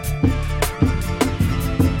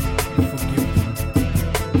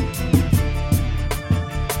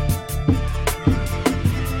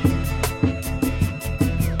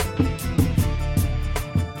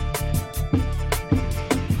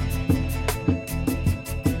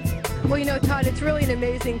 Well, you know, Todd, it's really an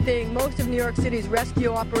amazing thing. Most of New York City's rescue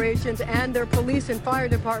operations and their police and fire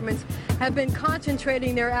departments have been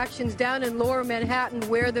concentrating their actions down in Lower Manhattan,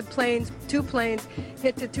 where the two planes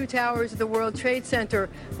hit the 2 towers of the World Trade Center.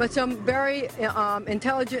 But some very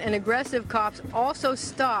intelligent and aggressive cops also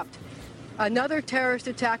stopped another terrorist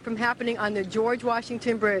attack from happening on the George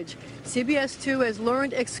Washington Bridge. CBS 2 has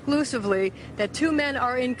learned exclusively that 2 men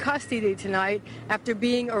are in custody tonight after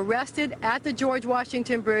being arrested at the George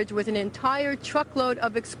Washington Bridge with an entire truckload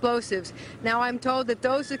of explosives. Now, I'm told that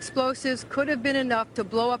those explosives could have been enough to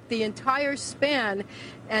blow up the entire span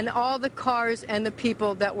and all the cars and the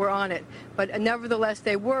people that were on it. But nevertheless,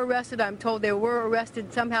 they were arrested. I'm told they were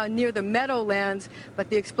arrested somehow near the Meadowlands, but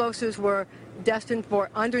the explosives were destined for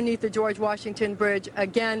underneath the George Washington Bridge.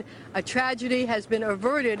 Again, a tragedy has been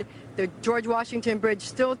averted. The George Washington Bridge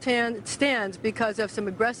still stands because of some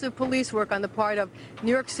aggressive police work on the part of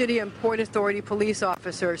New York City and Port Authority police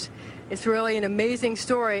officers. It's really an amazing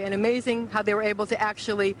story, and amazing how they were able to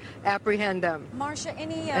actually apprehend them. Marcia,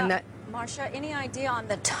 any idea on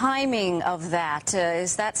the timing of that?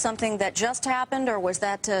 Is that something that just happened, or was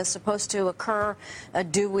that supposed to occur?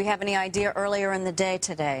 Do we have any idea earlier in the day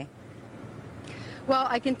today? Well,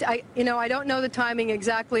 I don't know the timing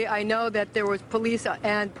exactly. I know that there was police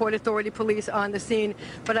and Port Authority police on the scene,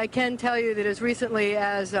 but I can tell you that as recently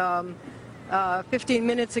as 15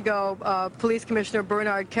 minutes ago, Police Commissioner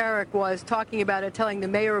Bernard Carrick was talking about it, telling the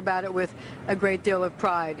mayor about it with a great deal of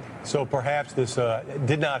pride. So perhaps this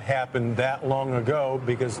did not happen that long ago,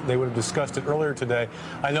 because they would have discussed it earlier today.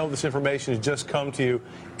 I know this information has just come to you.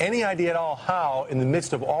 Any idea at all how, in the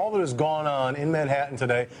midst of all that has gone on in Manhattan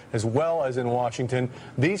today, as well as in Washington,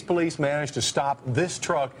 these police managed to stop this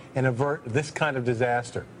truck and avert this kind of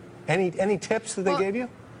disaster? Any tips that they gave you?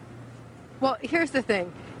 Well, here's the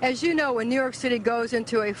thing. As you know, when New York City goes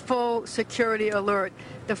into a full security alert,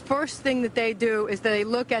 the first thing that they do is they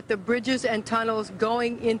look at the bridges and tunnels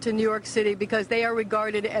going into New York City, because they are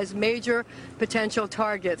regarded as major potential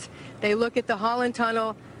targets. They look at the Holland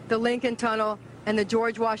Tunnel, the Lincoln Tunnel, and the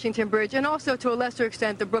George Washington Bridge, and also to a lesser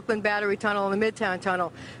extent the Brooklyn Battery Tunnel and the Midtown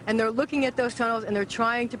Tunnel. And they're looking at those tunnels, and they're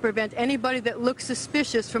trying to prevent anybody that looks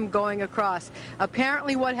suspicious from going across.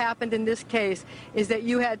 Apparently what happened in this case is that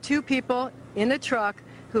you had 2 people in a truck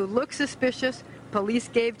who looked suspicious. Police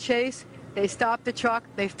gave chase. They stopped the truck.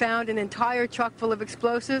 They found an entire truck full of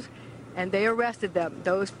explosives, and they arrested them.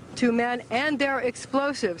 Those 2 men and their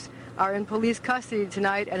explosives are in police custody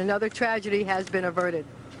tonight, and another tragedy has been averted.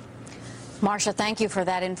 Marcia, thank you for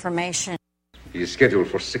that information. He is scheduled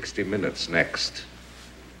for 60 Minutes next.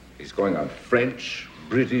 He's going on French,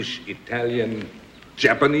 British, Italian,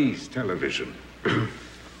 Japanese television.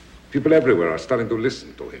 People everywhere are starting to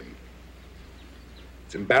listen to him.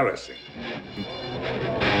 It's embarrassing.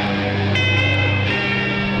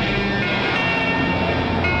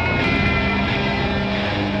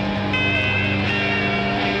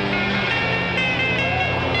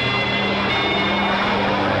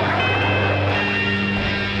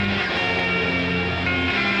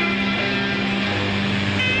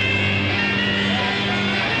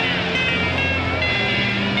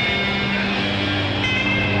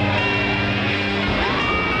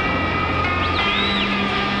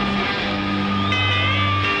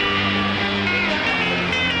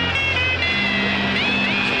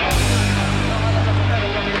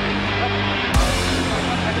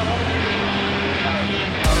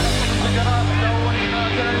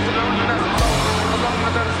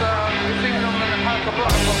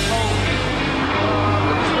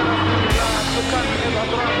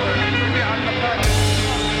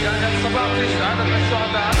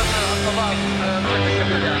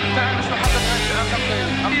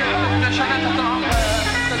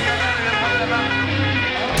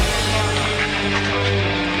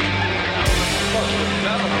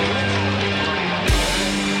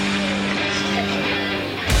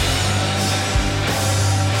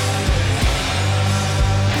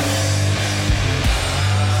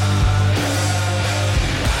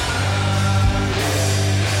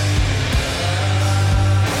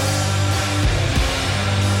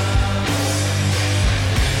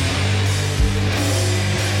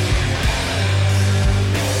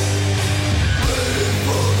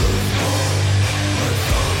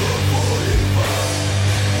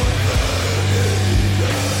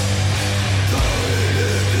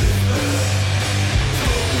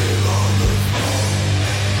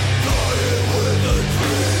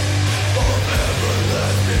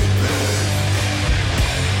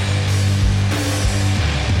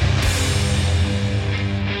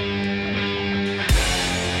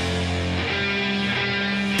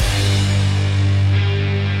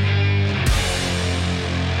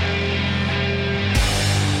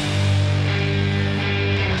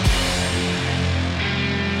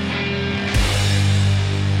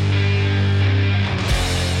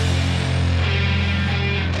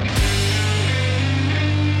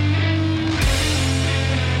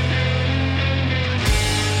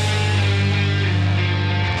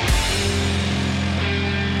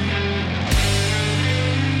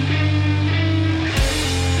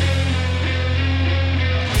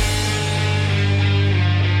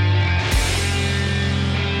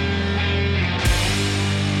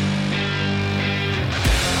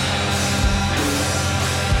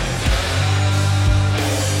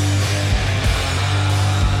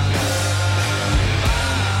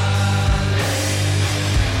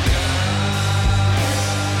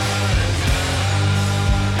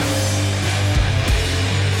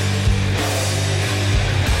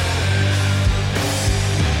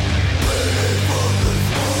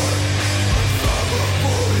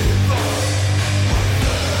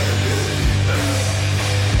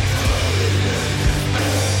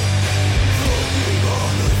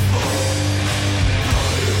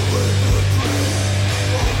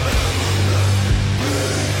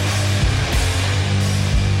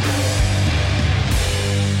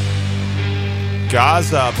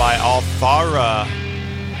 Gaza by Al-Thara,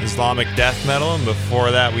 Islamic death metal. And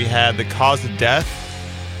before that, we had The Cause of Death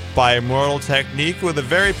by Immortal Technique, with a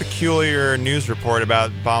very peculiar news report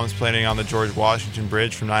about bombs planted on the George Washington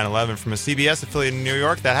Bridge from 9/11 from a CBS affiliate in New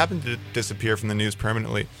York that happened to disappear from the news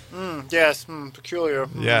permanently. Yes, peculiar.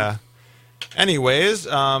 Yeah. Anyways,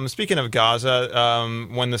 speaking of Gaza,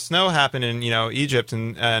 when the snow happened in Egypt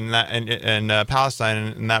and Palestine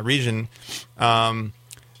and in that region,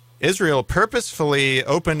 Israel purposefully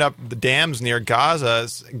opened up the dams near Gaza.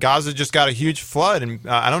 Gaza just got a huge flood, and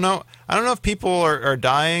I don't know if people are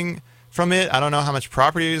dying from it. I don't know how much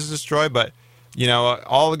property is destroyed, but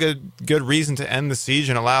all the good reason to end the siege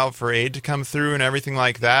and allow for aid to come through and everything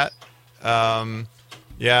like that. In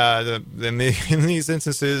these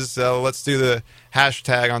instances, let's do the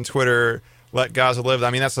hashtag on Twitter, Let Gaza Live.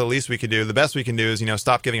 I mean, that's the least we could do. The best we can do is,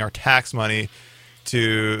 stop giving our tax money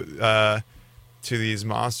to these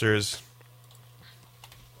monsters.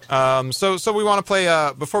 So we want to play,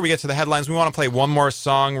 before we get to the headlines, we want to play one more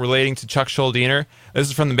song relating to Chuck Schuldiner. This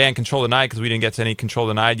is from the band Control Denied, because we didn't get to any Control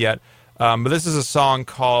Denied yet. But this is a song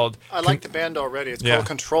called... I like the band already. It's called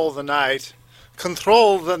Control the Night.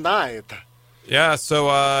 Control the Night. Yeah,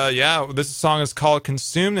 so, this song is called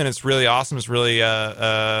Consumed, and it's really awesome. It's really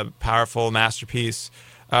a powerful masterpiece.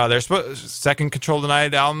 Their second Control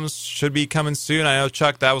Denied albums should be coming soon. I know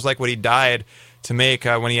Chuck, that was like what he died to make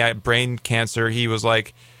when he had brain cancer. He was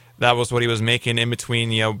like, that was what he was making in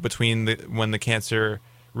between, when the cancer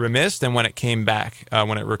remissed and when it came back,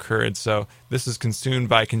 when it recurred. So this is Consumed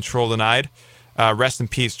by Control Denied. Rest in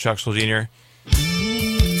peace, Chuck Schuldiner.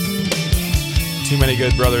 Too many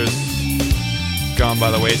good brothers gone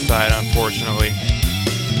by the wayside, unfortunately.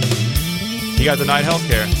 He got denied health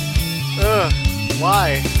care.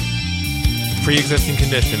 Why? Pre-existing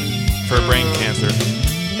condition for brain cancer.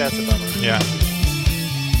 That's a bummer. Yeah.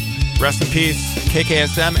 Rest in peace,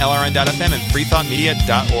 KKSM, LRN.FM, and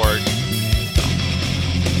freethoughtmedia.org.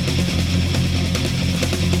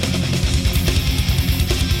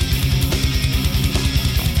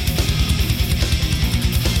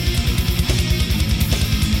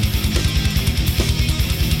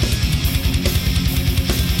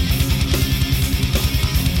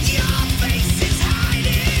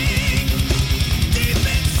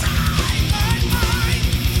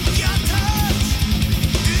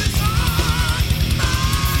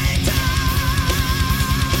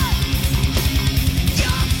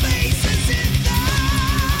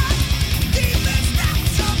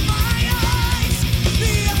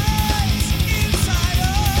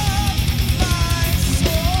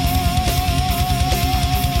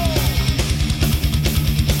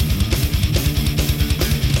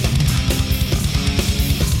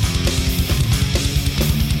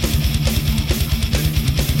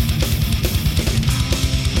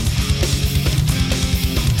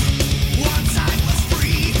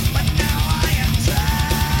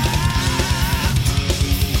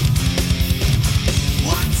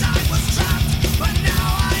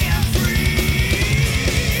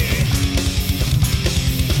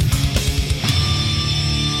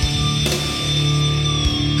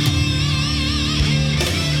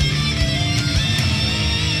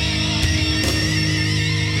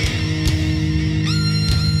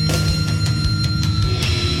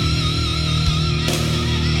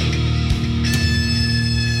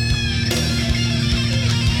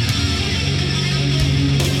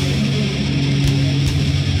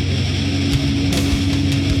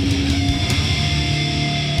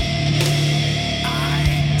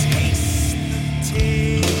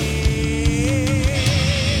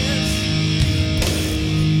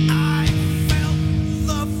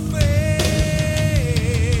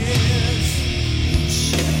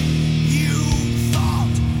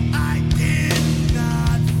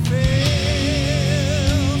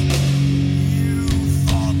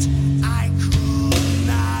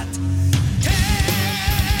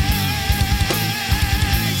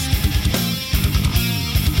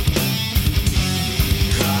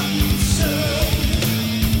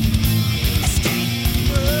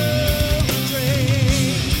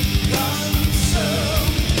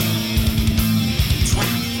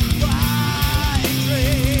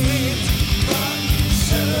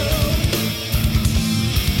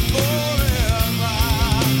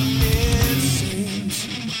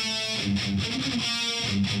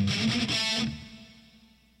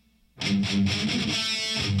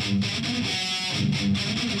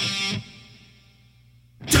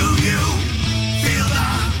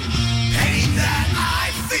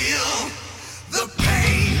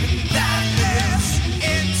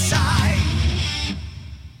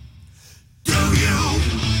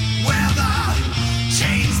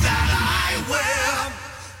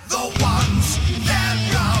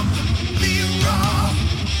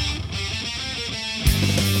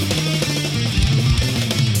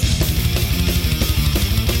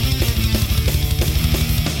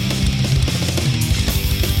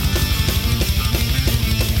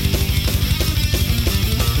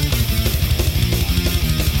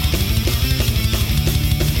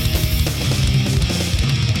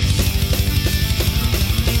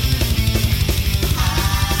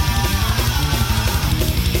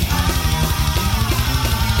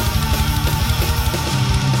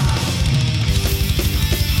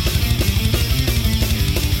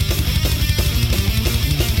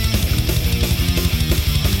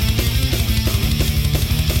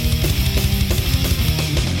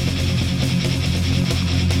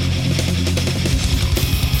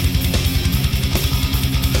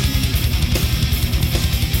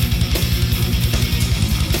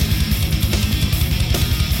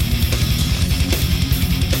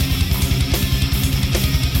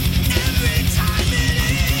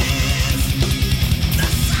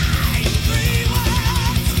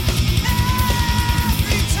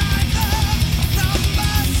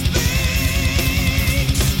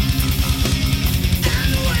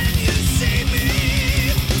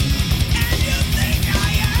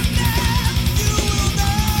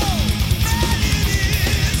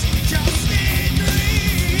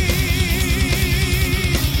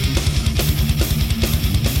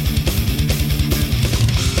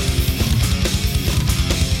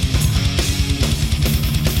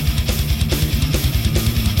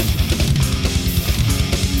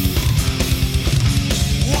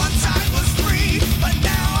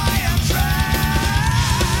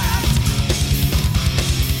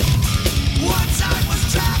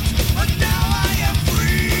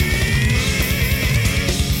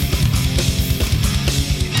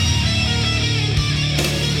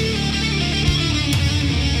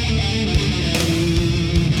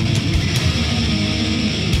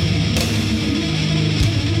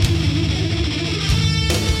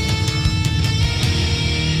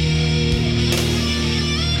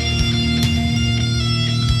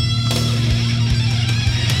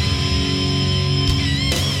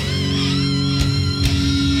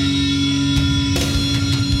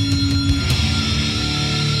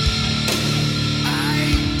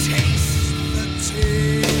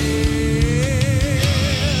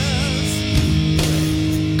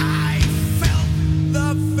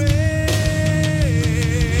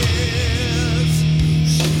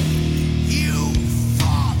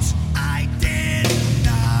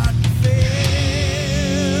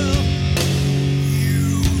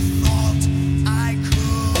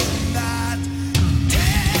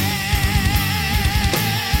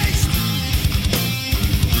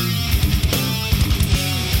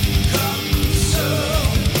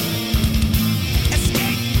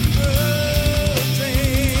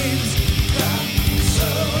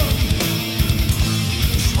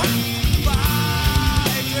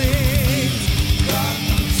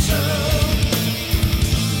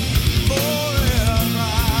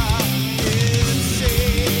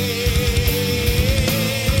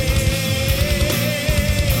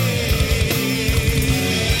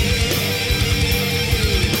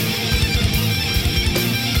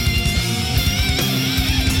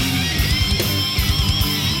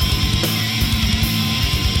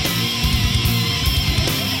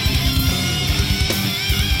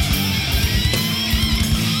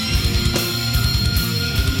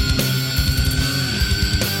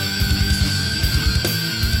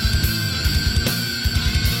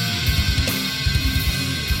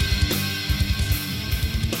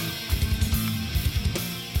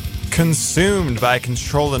 Consumed by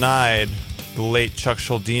Control Denied, the late Chuck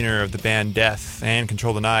Schuldiner of the band Death and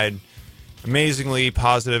Control Denied. Amazingly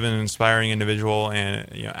positive and inspiring individual,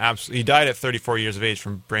 and he died at 34 years of age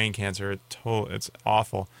from brain cancer. It's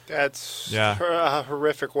awful. That's a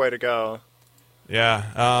horrific way to go.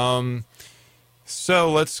 Yeah.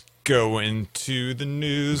 So let's go into the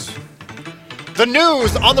news. The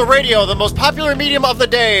news on the radio, the most popular medium of the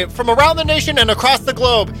day, from around the nation and across the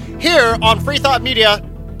globe, here on freethoughtmedia.org.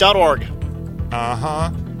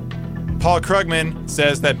 Paul Krugman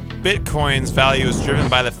says that Bitcoin's value is driven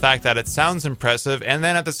by the fact that it sounds impressive, and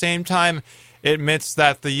then at the same time admits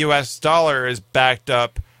that the U.S. dollar is backed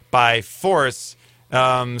up by force. So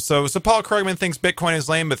Paul Krugman thinks Bitcoin is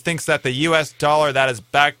lame, but thinks that the U.S. dollar that is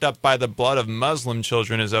backed up by the blood of Muslim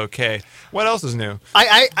children is okay. What else is new?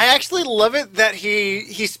 I actually love it that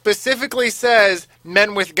he specifically says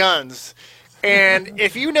men with guns. And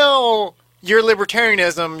if you know your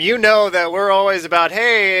libertarianism, you know that we're always about,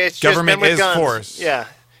 hey, it's just government men with guns. Force. Yeah,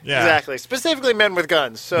 exactly. Specifically men with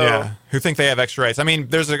guns. So who think they have extra rights. I mean,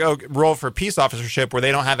 there's a role for peace officership where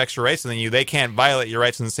they don't have extra rights than you. They can't violate your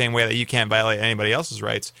rights in the same way that you can't violate anybody else's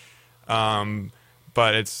rights.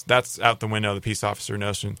 But that's out the window, the peace officer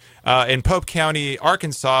notion. In Pope County,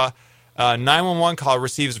 Arkansas, 911 call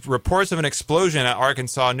receives reports of an explosion at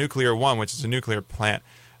Arkansas Nuclear 1, which is a nuclear plant.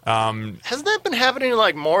 Hasn't that been happening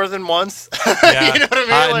like more than once? Yeah. You know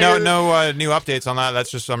what I mean? No new updates on that. That's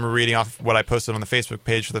just I'm reading off what I posted on the Facebook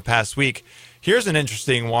page for the past week. Here's an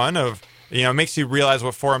interesting one of makes you realize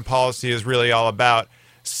what foreign policy is really all about.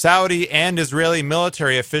 Saudi and Israeli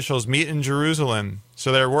military officials meet in Jerusalem,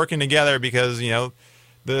 so they're working together because they're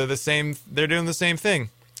doing the same thing.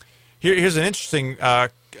 Here's an interesting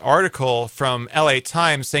article from LA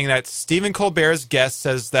Times saying that Stephen Colbert's guest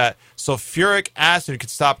says that sulfuric acid could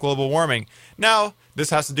stop global warming. Now, this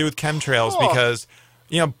has to do with chemtrails because,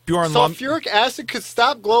 Bjorn sulfuric acid could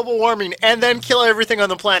stop global warming and then kill everything on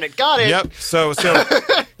the planet. Got it. Yep. So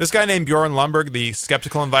this guy named Bjorn Lomborg, the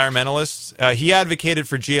skeptical environmentalist, he advocated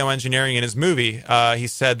for geoengineering in his movie. He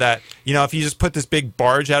said that, if you just put this big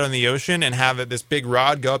barge out in the ocean and have this big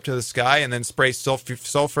rod go up to the sky and then spray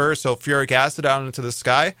sulfuric acid out into the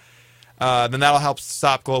sky, then that'll help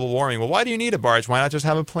stop global warming. Well, why do you need a barge? Why not just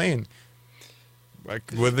have a plane?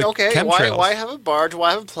 With the chemtrails. Why have a barge?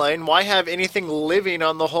 Why have a plane? Why have anything living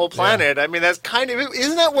on the whole planet? Yeah. I mean, that's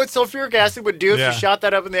isn't that what sulfuric acid would do if you shot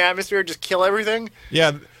that up in the atmosphere, just kill everything?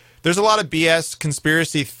 Yeah, there's a lot of BS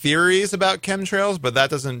conspiracy theories about chemtrails, but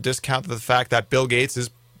that doesn't discount the fact that Bill Gates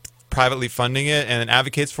is privately funding it and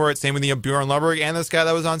advocates for it. Same with Bjorn Lomborg and this guy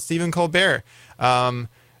that was on Stephen Colbert. Harvard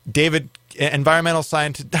environmental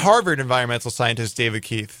scientist David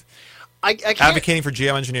Keith, advocating for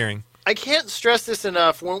geoengineering. I can't stress this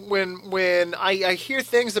enough. When I hear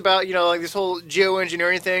things about, like this whole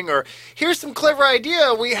geoengineering thing, or here's some clever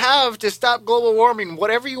idea we have to stop global warming,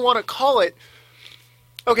 whatever you want to call it.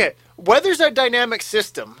 Okay, weather's a dynamic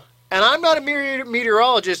system, and I'm not a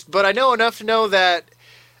meteorologist, but I know enough to know that,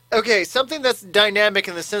 something that's dynamic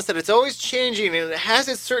in the sense that it's always changing and it has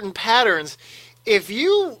its certain patterns. If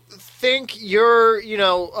you think you're,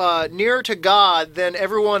 nearer to God than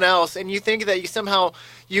everyone else, and you think that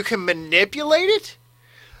you can manipulate it,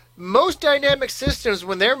 most dynamic systems,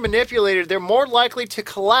 when they're manipulated, they're more likely to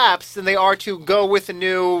collapse than they are to go with the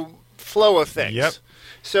new flow of things. Yep.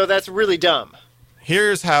 So that's really dumb.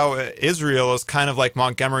 Here's how Israel is kind of like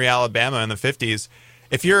Montgomery, Alabama in the 50s.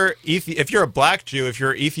 If you're a black Jew, if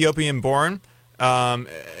you're Ethiopian born,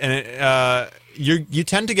 you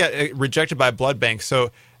tend to get rejected by blood banks.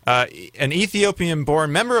 So an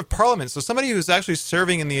Ethiopian-born member of parliament, so somebody who's actually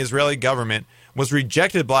serving in the Israeli government, was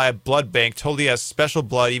rejected by a blood bank, told he has special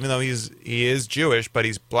blood, even though he is Jewish, but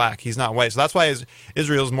he's black. He's not white. So that's why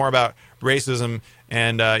Israel's more about racism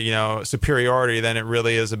and superiority than it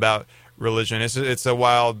really is about religion. It's a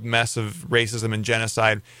wild mess of racism and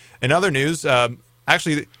genocide. In other news,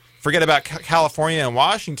 actually, forget about California and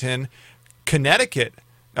Washington. Connecticut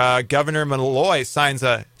Governor Malloy signs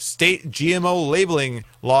a state GMO labeling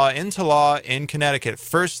law into law in Connecticut,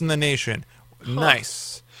 first in the nation.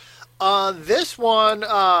 Nice. This one,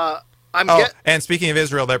 and speaking of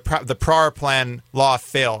Israel, the PRAR plan law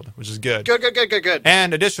failed, which is good. Good.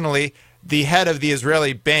 And additionally, the head of the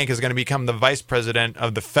Israeli bank is going to become the vice president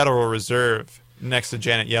of the Federal Reserve next to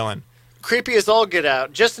Janet Yellen. Creepy as all get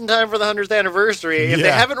out. Just in time for the 100th anniversary. If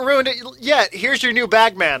they haven't ruined it yet, here's your new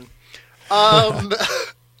bagman.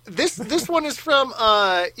 This one is from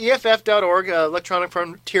EFF.org, Electronic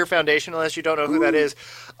Frontier Foundation, unless you don't know who that is.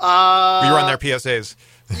 We run their PSAs.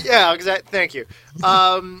 Yeah, exactly. Thank you.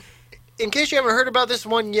 in case you haven't heard about this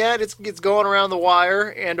one yet, it's going around the wire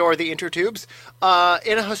and or the intertubes.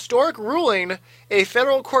 In a historic ruling, a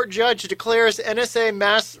federal court judge declares NSA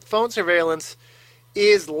mass phone surveillance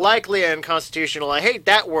is likely unconstitutional. I hate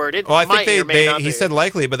that word. It I might think or may not he be. said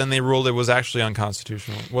likely, but then they ruled it was actually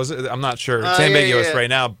unconstitutional. Was it? I'm not sure. It's ambiguous right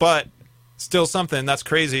now, but still something. That's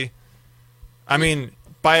crazy. I mean,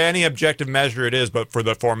 by any objective measure, it is, but for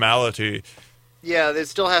the formality. Yeah, it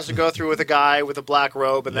still has to go through with a guy with a black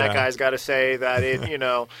robe, and that guy's got to say that it,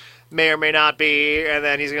 may or may not be, and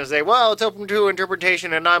then he's going to say, well, it's open to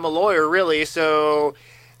interpretation, and I'm a lawyer, really, so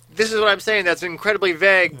this is what I'm saying. That's incredibly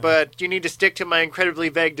vague, but you need to stick to my incredibly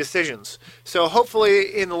vague decisions. So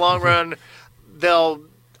hopefully, in the long run,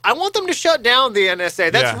 I want them to shut down the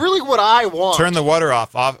NSA. That's really what I want. Turn the water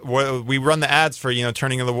off. We run the ads for,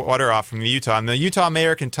 turning the water off from the Utah. And the Utah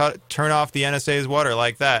mayor can turn off the NSA's water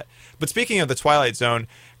like that. But speaking of the Twilight Zone,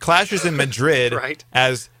 clashes in Madrid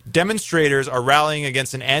as demonstrators are rallying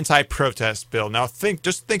against an anti-protest bill. Now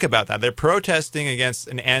just think about that. They're protesting against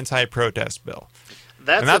an anti-protest bill.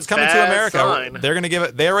 That's coming to America. Sign. They're going to give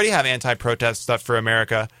it. They already have anti-protest stuff for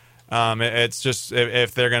America. It's just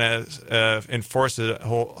if they're going to enforce it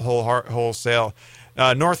wholesale.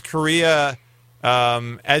 North Korea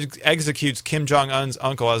executes Kim Jong-un's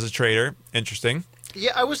uncle as a traitor. Interesting.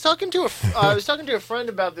 Yeah, I was talking to a friend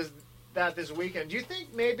about this weekend. Do you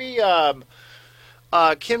think maybe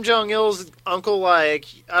Kim Jong-il's uncle,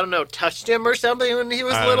 touched him or something when he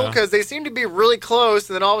was little? Because they seem to be really close,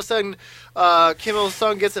 and then all of a sudden Kim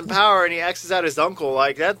Il-sung gets in power and he X's out his uncle.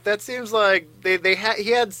 Like that seems like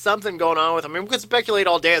he had something going on with him. I mean, we could speculate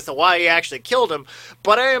all day as to why he actually killed him,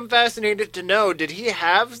 but I am fascinated to know, did he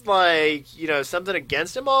have something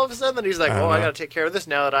against him all of a sudden that he's like, I got to take care of this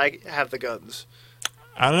now that I have the guns?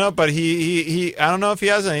 I don't know, but he I don't know if he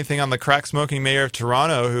has anything on the crack-smoking mayor of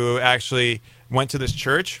Toronto who actually went to this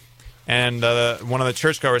church, and one of the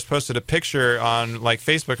churchgoers posted a picture on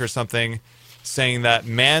Facebook or something saying that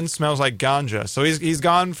man smells like ganja. So he's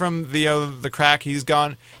gone from the crack. He's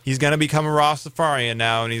gone. He's gonna become a Rastafarian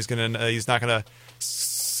now, and he's not gonna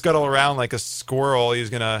scuttle around like a squirrel. He's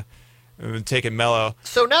gonna take it mellow.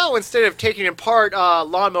 So now, instead of taking apart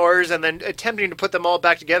lawnmowers and then attempting to put them all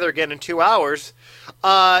back together again in 2 hours,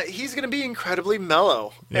 he's going to be incredibly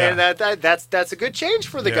mellow. Yeah. And that's a good change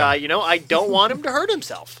for the guy. I don't want him to hurt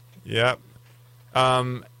himself. Yep.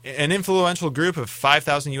 An influential group of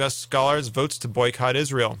 5,000 U.S. scholars votes to boycott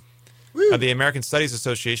Israel. The American Studies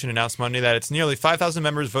Association announced Monday that its nearly 5,000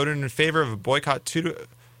 members voted in favor of a boycott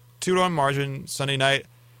 2-1 margin Sunday night,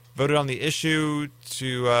 voted on the issue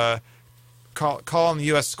to call on the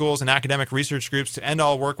U.S. schools and academic research groups to end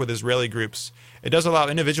all work with Israeli groups. It does allow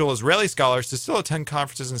individual Israeli scholars to still attend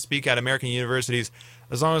conferences and speak at American universities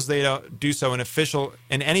as long as they don't do so in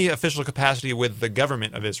any official capacity with the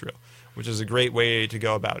government of Israel, which is a great way to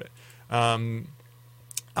go about it.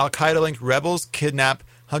 Al-Qaeda-linked rebels kidnap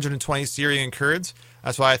 120 Syrian Kurds.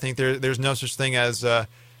 That's why I think there's no such thing as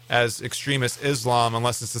extremist Islam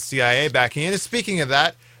unless it's the CIA backing it. And speaking of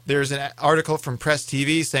that, there's an article from Press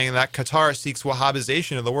TV saying that Qatar seeks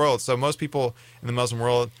Wahhabization of the world. So most people in the Muslim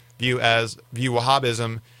world view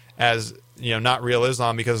Wahhabism as not real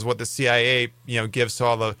Islam because of what the CIA gives to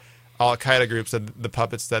all the Al-Qaeda groups, the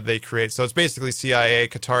puppets that they create. So it's basically CIA,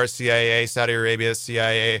 Qatar, CIA, Saudi Arabia,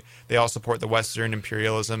 CIA. They all support the Western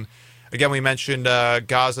imperialism. Again, we mentioned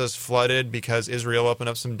Gaza's flooded because Israel opened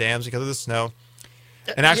up some dams because of the snow.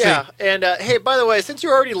 And actually, hey, by the way, since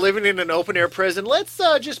you're already living in an open-air prison, let's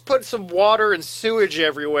just put some water and sewage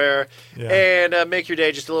everywhere and make your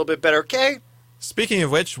day just a little bit better, okay? Speaking of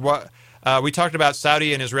which, we talked about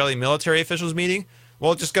Saudi and Israeli military officials meeting.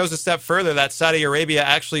 Well, it just goes a step further that Saudi Arabia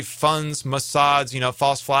actually funds Mossad's,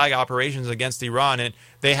 false flag operations against Iran, and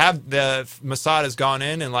Mossad has gone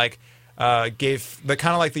in and gave the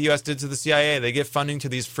kind of like the U.S. did to the CIA. They give funding to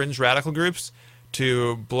these fringe radical groups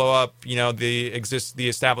to blow up, the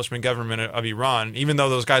establishment government of Iran. Even though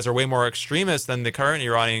those guys are way more extremist than the current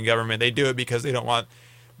Iranian government, they do it because they want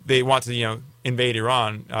to, invade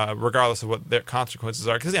Iran, regardless of what their consequences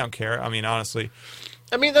are, because they don't care. I mean, honestly.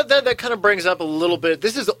 I mean, that kind of brings up a little bit.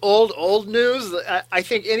 This is old news. I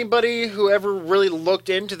think anybody who ever really looked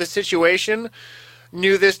into the situation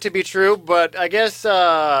knew this to be true, but I guess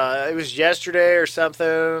it was yesterday or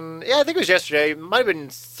something. Yeah, I think it was yesterday. It might have been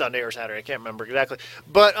Sunday or Saturday. I can't remember exactly.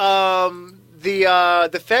 But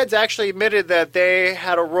the feds actually admitted that they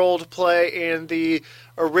had a role to play in the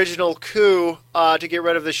original coup to get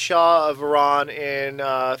rid of the Shah of Iran in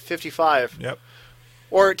 55. Yep.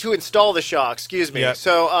 Or to install the Shah, excuse me. Yep.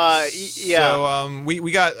 So, yeah. So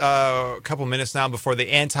we got a couple minutes now before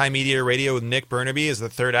the Anti-Media Radio with Nick Burnaby is the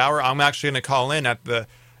third hour. I'm actually going to call in at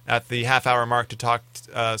at the half-hour mark to talk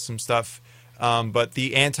some stuff. But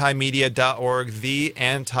theantimedia.org,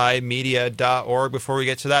 theantimedia.org. Before we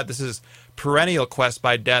get to that, this is Perennial Quest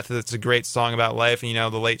by Death. It's a great song about life. And, you know,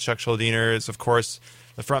 the late Chuck Schuldiner is, of course,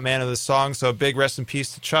 the front man of the song. So big rest in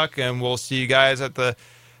peace to Chuck. And we'll see you guys at the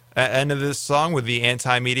end of this song with the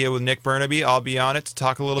Anti-Media with Nick Burnaby. I'll be on it to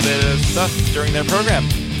talk a little bit of stuff during their program.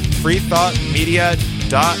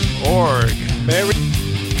 freethoughtmedia.org.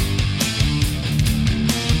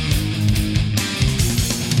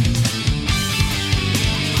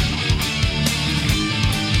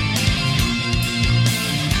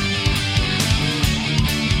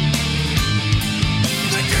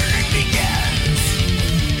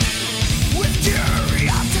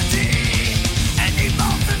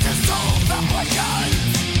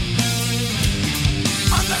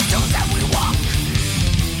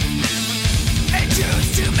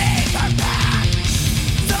 To make our path.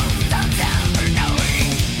 Sometimes never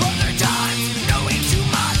knowing, other times knowing too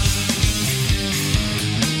much.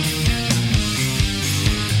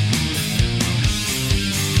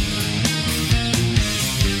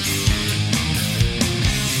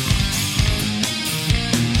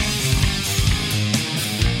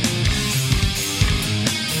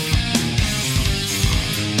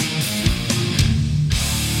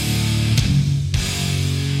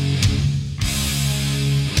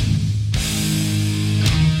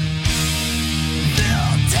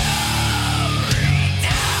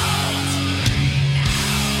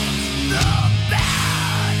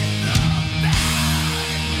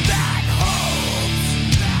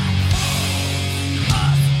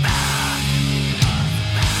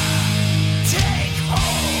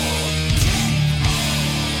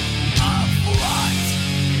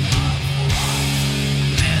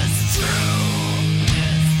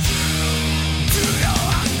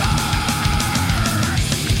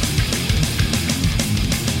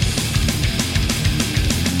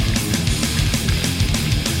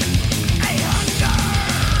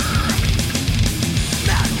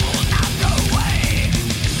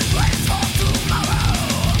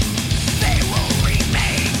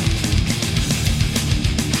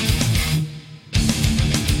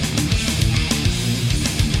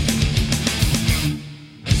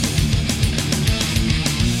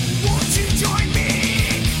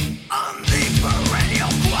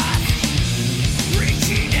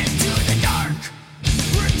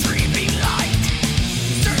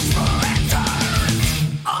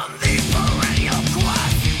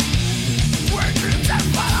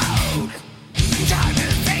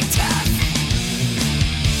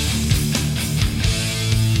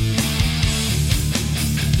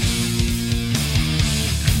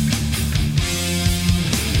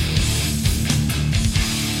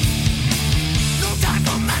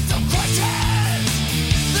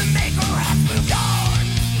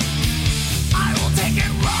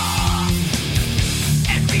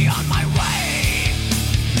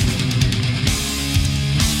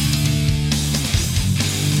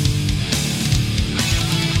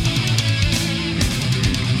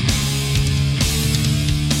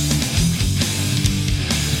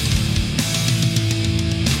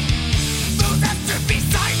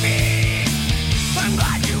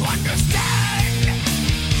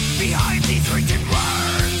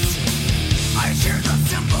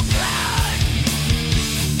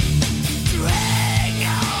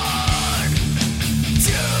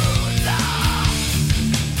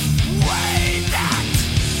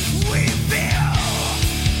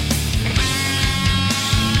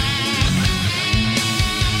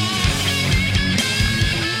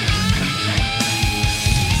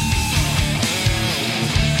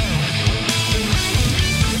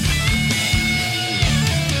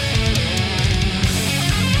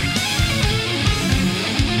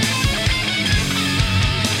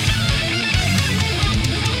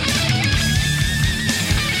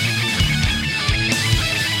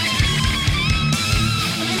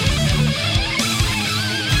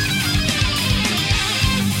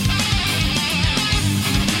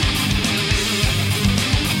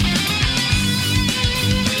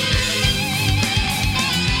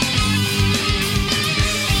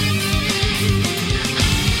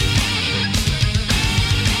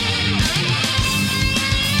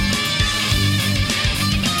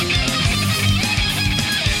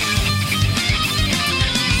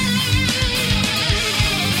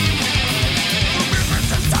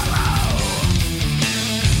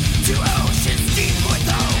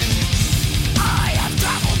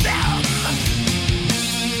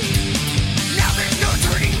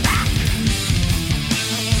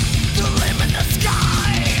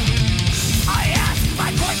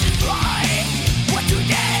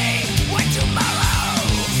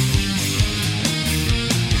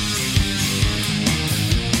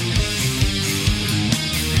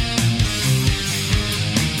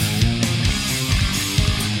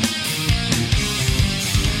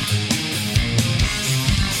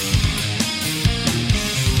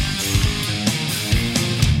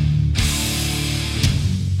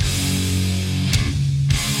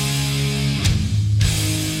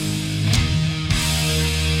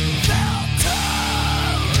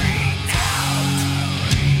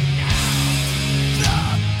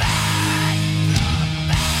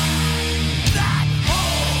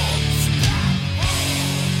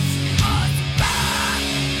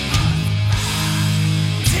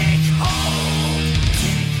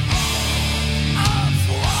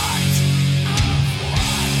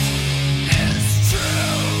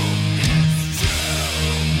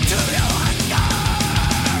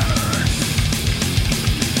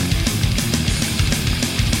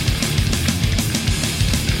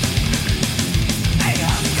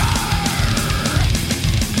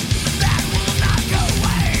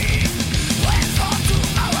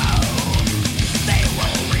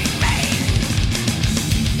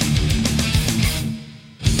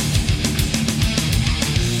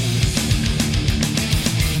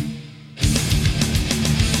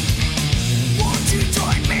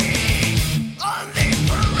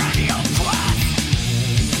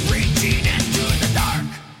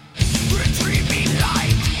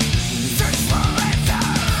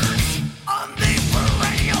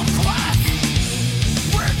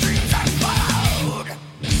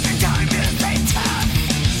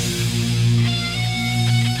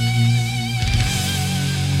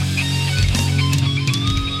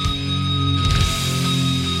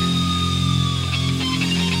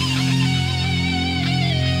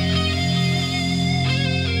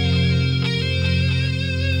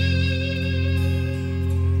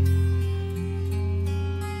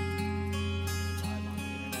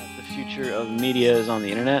 future of media is on the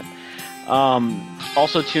internet.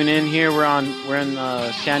 Also tune in here. We're in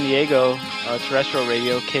San Diego, terrestrial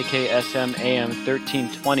radio, KKSM AM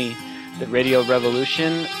 1320, the Radio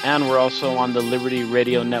Revolution, and we're also on the Liberty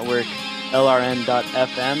Radio Network,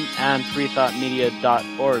 LRN.FM, and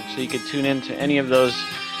freethoughtmedia.org. So you could tune in to any of those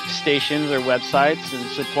stations or websites and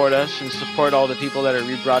support us and support all the people that are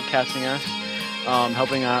rebroadcasting us,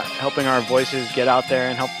 helping our voices get out there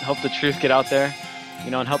and help the truth get out there,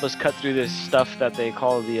 and help us cut through this stuff that they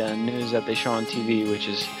call the news that they show on TV, which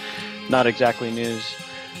is not exactly news.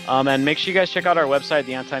 And make sure you guys check out our website,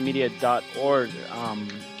 theantimedia.org.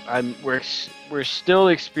 We're still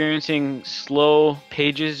experiencing slow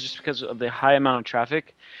pages just because of the high amount of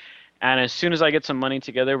traffic. And as soon as I get some money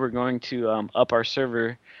together, we're going to up our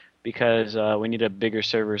server because we need a bigger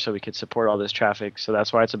server so we could support all this traffic. So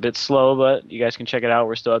that's why it's a bit slow, but you guys can check it out.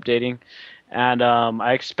 We're still updating. And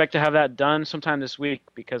I expect to have that done sometime this week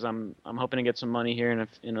because I'm hoping to get some money here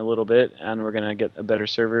in a little bit, and we're gonna get a better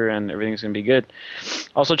server and everything's gonna be good.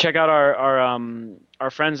 Also check out our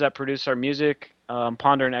friends that produce our music,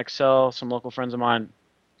 Ponder and Excel, some local friends of mine.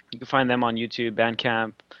 You can find them on YouTube,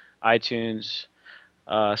 Bandcamp, iTunes,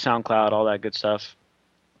 SoundCloud, all that good stuff.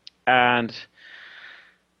 And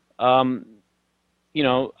I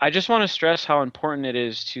just want to stress how important it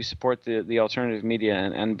is to support the alternative media,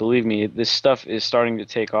 and believe me, this stuff is starting to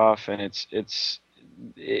take off, and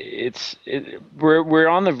we're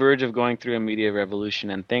on the verge of going through a media revolution,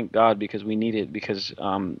 and thank God, because we need it, because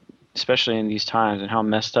especially in these times and how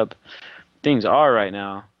messed up things are right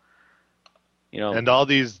now. And all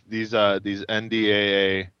these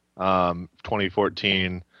NDAA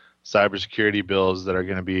 2014 cybersecurity bills that are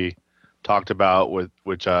going to be talked about,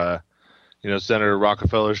 which Senator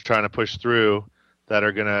Rockefeller's trying to push through, that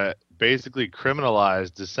are going to basically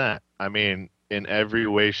criminalize dissent. I mean, in every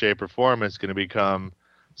way, shape, or form, it's going to become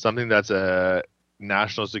something that's a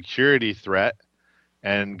national security threat.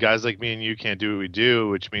 And guys like me and you can't do what we do,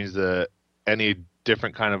 which means that any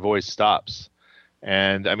different kind of voice stops.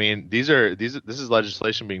 And I mean, this is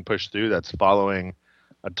legislation being pushed through that's following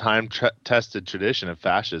a time-tested tradition of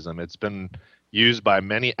fascism. It's been used by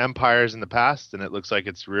many empires in the past, and it looks like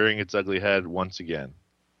it's rearing its ugly head once again.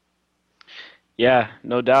 Yeah,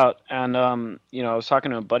 no doubt. And I was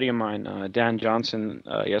talking to a buddy of mine, Dan Johnson,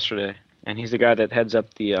 yesterday, and he's the guy that heads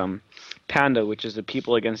up the PANDA, which is the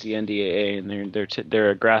People Against the NDAA, and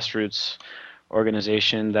they're a grassroots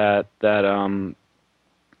organization that they're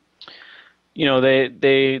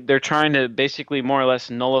trying to basically more or less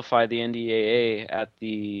nullify the NDAA at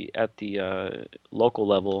the local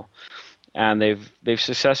level. And they've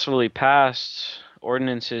successfully passed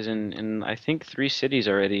ordinances in I think 3 cities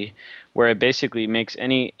already, where it basically makes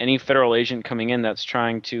any federal agent coming in that's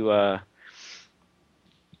trying to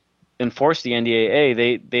enforce the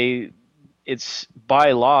NDAA, it's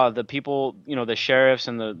by law, the people, the sheriffs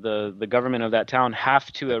and the government of that town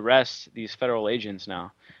have to arrest these federal agents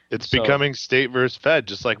now. It's becoming state versus fed,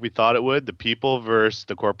 just like we thought it would. The people versus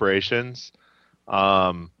the corporations.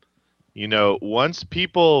 Once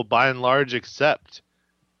people, by and large, accept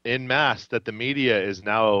en masse that the media is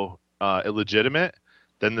now illegitimate,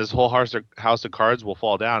 then this whole house of cards will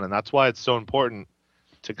fall down. And that's why it's so important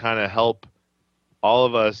to kind of help all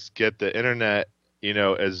of us get the internet,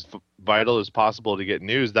 as vital as possible to get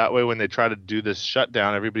news. That way, when they try to do this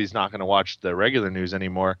shutdown, everybody's not going to watch the regular news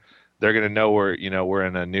anymore. They're going to know we're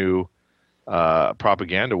in a new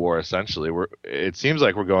propaganda war, essentially. It seems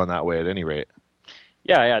like we're going that way at any rate.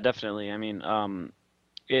 Yeah, definitely. I mean,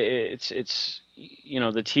 it's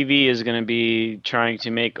the TV is going to be trying to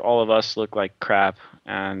make all of us look like crap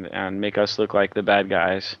and make us look like the bad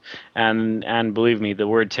guys. And believe me, the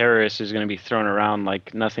word terrorist is going to be thrown around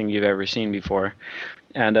like nothing you've ever seen before.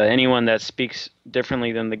 And anyone that speaks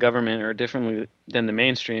differently than the government or differently than the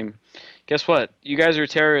mainstream, guess what? You guys are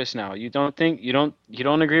terrorists now. You don't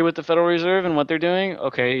agree with the Federal Reserve and what they're doing?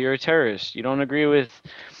 Okay, you're a terrorist. You don't agree with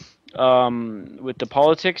the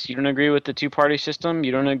politics, you don't agree with the two-party system,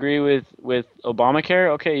 you don't agree with Obamacare,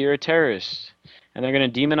 okay, you're a terrorist. And they're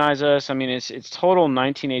going to demonize us. I mean, it's total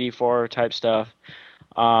 1984 type stuff.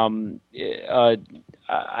 I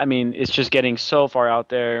mean, it's just getting so far out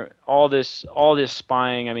there. All this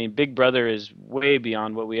spying. I mean, Big Brother is way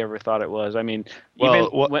beyond what we ever thought it was. I mean,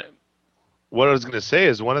 what I was going to say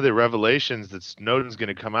is one of the revelations that Snowden's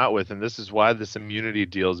going to come out with, and this is why this immunity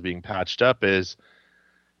deal is being patched up, is,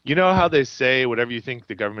 you know how they say whatever you think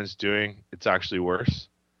the government's doing, it's actually worse?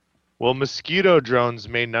 Well, mosquito drones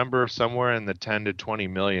may number somewhere in the 10 to 20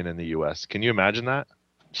 million in the U.S. Can you imagine that?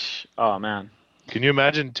 Oh, man. Can you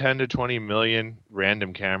imagine 10 to 20 million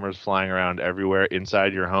random cameras flying around everywhere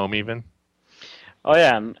inside your home even? Oh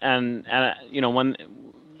yeah, and when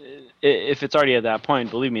if it's already at that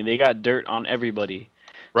point, believe me, they got dirt on everybody.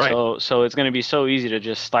 Right. So it's going to be so easy to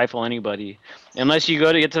just stifle anybody, unless you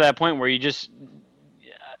get to that point where you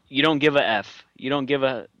don't give a f, you don't give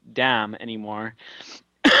a damn anymore,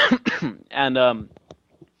 and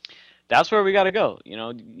that's where we got to go.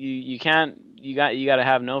 You got to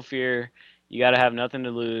have no fear, you got to have nothing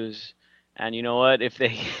to lose. And you know what? If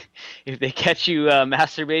they catch you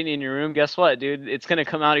masturbating in your room, guess what, dude? It's gonna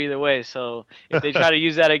come out either way. So if they try to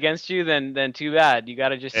use that against you, then too bad. You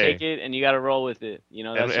gotta just take it and you gotta roll with it.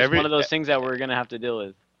 That's just one of those things that we're gonna have to deal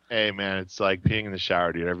with. Hey man, it's like peeing in the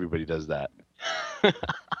shower, dude. Everybody does that.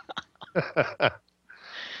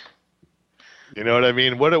 You know what I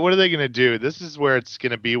mean? What are they gonna do? This is where it's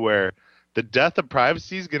gonna be where the death of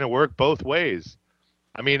privacy is gonna work both ways.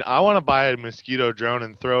 I mean, I want to buy a mosquito drone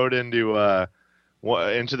and throw it into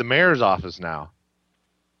the mayor's office now.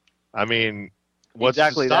 I mean, what's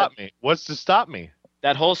to stop me? What's to stop me?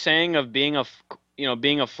 That whole saying of being a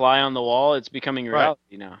fly on the wall, it's becoming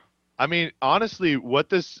reality now. I mean, honestly, what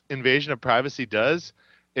this invasion of privacy does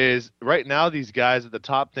is right now these guys at the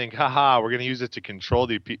top think, haha, we're going to use it to control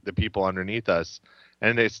the people underneath us.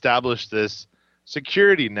 And they establish this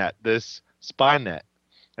security net, this spy net.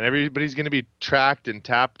 And everybody's going to be tracked and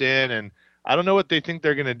tapped in, and I don't know what they think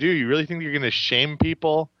they're going to do. You really think you're going to shame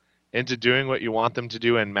people into doing what you want them to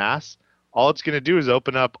do en masse? All it's going to do is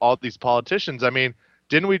open up all these politicians. I mean,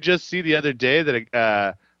 didn't we just see the other day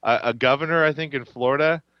that a governor, I think in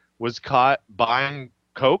Florida, was caught buying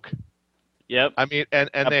coke? Yep. I mean, and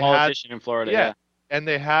a they politician in Florida. Yeah. And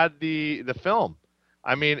they had the film.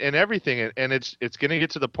 I mean, and everything, and it's going to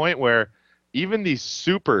get to the point where even these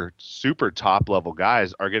super, super top level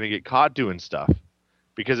guys are going to get caught doing stuff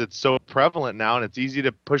because it's so prevalent now and it's easy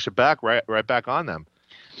to push it back right back on them.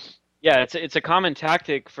 Yeah, it's a common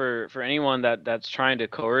tactic for anyone that's trying to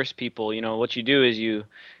coerce people. What you do is you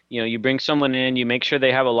bring someone in, you make sure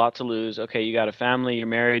they have a lot to lose. Okay, you got a family, you're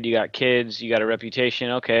married, you got kids, you got a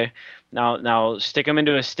reputation. Okay, now stick them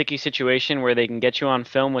into a sticky situation where they can get you on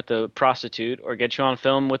film with the prostitute, or get you on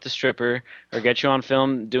film with the stripper, or get you on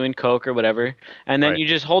film doing coke or whatever, and then you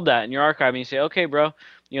just hold that in your archive and you say, okay, bro,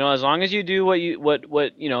 as long as you do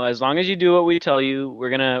as long as you do what we tell you, we're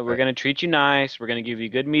gonna treat you nice, we're gonna give you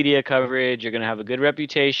good media coverage, you're gonna have a good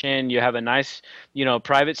reputation, you have a nice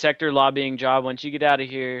private sector lobbying job once you get out of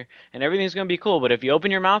here, and everything's gonna be cool. But if you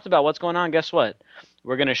open your mouth about what's going on, guess what?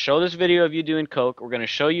 We're going to show this video of you doing coke. We're going to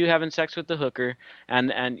show you having sex with the hooker, and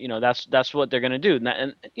that's what they're going to do.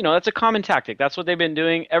 And that's a common tactic. That's what they've been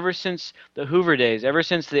doing ever since the Hoover days, ever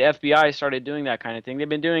since the FBI started doing that kind of thing. They've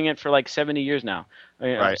been doing it for like 70 years now,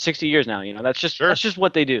 60 years now. That's just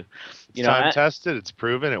what they do. It's time tested. It's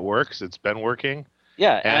proven. It works. It's been working.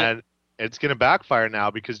 Yeah, and it's going to backfire now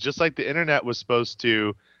because just like the internet was supposed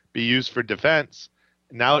to be used for defense,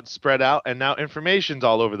 now it's spread out, and now information's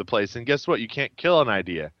all over the place. And guess what? You can't kill an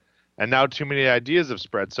idea. And now too many ideas have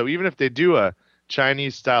spread. So even if they do a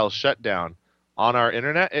Chinese-style shutdown on our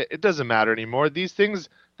internet, it doesn't matter anymore. These things,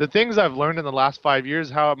 the things I've learned in the last 5 years,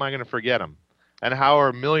 how am I going to forget them? And how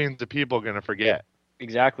are millions of people going to forget?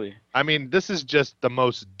 Exactly. I mean, this is just the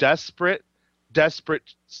most desperate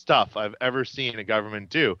stuff I've ever seen a government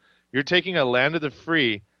do. You're taking a land of the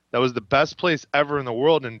free that was the best place ever in the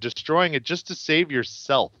world and destroying it just to save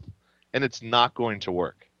yourself. And it's not going to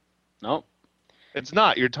work. Nope. It's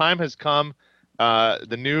not. Your time has come.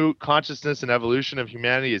 The new consciousness and evolution of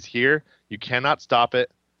humanity is here. You cannot stop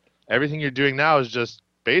it. Everything you're doing now is just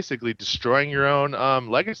basically destroying your own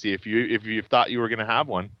legacy if you thought you were going to have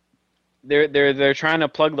one. They're trying to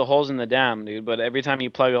plug the holes in the dam, dude, but every time you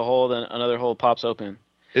plug a hole, then another hole pops open.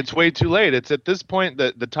 It's way too late. It's at this point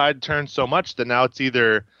that the tide turns so much that now it's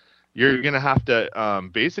either you're going to have to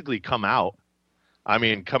basically come out. I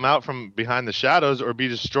mean, come out from behind the shadows or be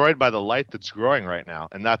destroyed by the light that's growing right now,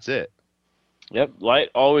 and that's it. Yep, light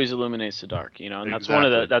always illuminates the dark, and that's Exactly. one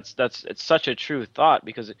of the it's such a true thought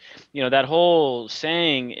because that whole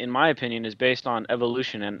saying, in my opinion, is based on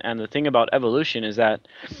evolution, and the thing about evolution is that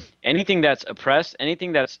anything that's oppressed,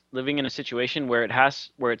 anything that's living in a situation where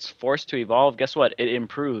it's forced to evolve, guess what? It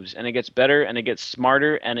improves and it gets better and it gets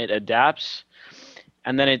smarter and it adapts,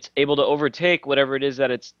 and then it's able to overtake whatever it is that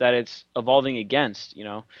it's evolving against,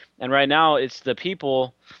 And right now it's the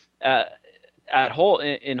people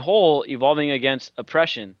in whole evolving against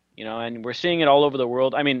oppression, and we're seeing it all over the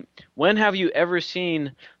world. I mean, when have you ever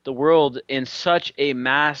seen the world in such a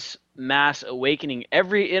mass awakening?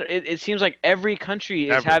 It seems like every country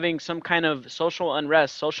is having some kind of social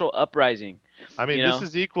unrest, social uprising. I mean, this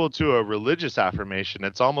is equal to a religious affirmation.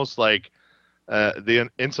 It's almost like the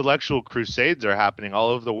intellectual crusades are happening all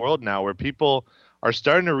over the world now, where people are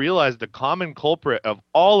starting to realize the common culprit of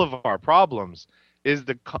all of our problems is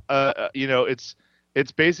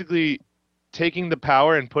it's basically taking the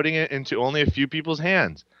power and putting it into only a few people's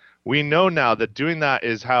hands. We know now that doing that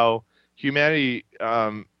is how humanity,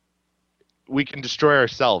 we can destroy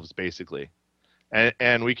ourselves, basically.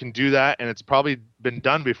 And we can do that, and it's probably been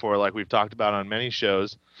done before, like we've talked about on many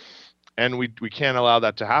shows, and we can't allow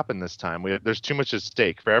that to happen this time. There's too much at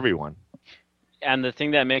stake for everyone. And the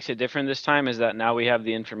thing that makes it different this time is that now we have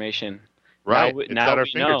the information. Right, it's at our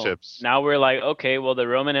fingertips. Now we're like, okay, well, the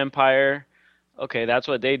Roman Empire, okay, that's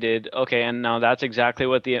what they did. Okay, and now that's exactly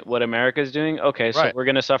what America's doing. Okay, so we're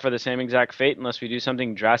going to suffer the same exact fate unless we do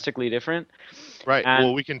something drastically different. Right.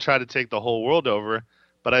 Well, we can try to take the whole world over,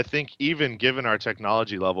 but I think even given our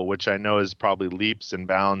technology level, which I know is probably leaps and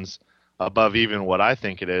bounds above even what I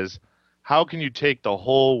think it is, how can you take the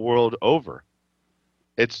whole world over?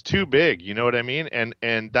 It's too big, you know what I mean?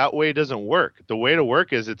 And that way doesn't work. The way to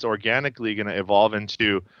work is it's organically going to evolve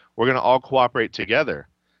into we're going to all cooperate together.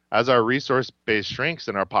 As our resource base shrinks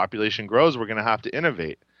and our population grows, we're going to have to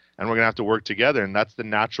innovate and we're going to have to work together. And that's the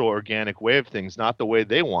natural organic way of things, not the way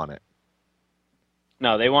they want it.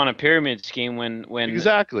 No, they want a pyramid scheme when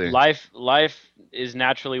exactly life is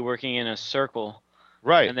naturally working in a circle.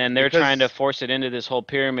 Right. And then they're trying to force it into this whole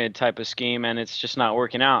pyramid type of scheme, and it's just not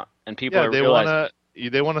working out. And people are realizing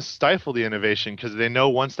they want to stifle the innovation because they know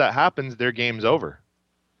once that happens, their game's over.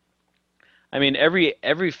 I mean,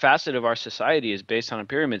 every facet of our society is based on a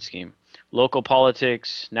pyramid scheme. Local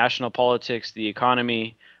politics, national politics, the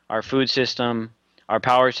economy, our food system, our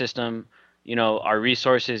power system, our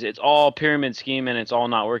resources. It's all pyramid scheme, and it's all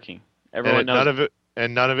not working. Everyone knows.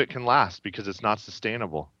 None of it can last because it's not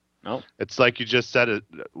sustainable. No. It's like you just said it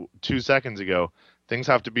 2 seconds ago. Things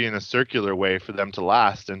have to be in a circular way for them to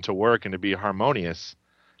last and to work and to be harmonious.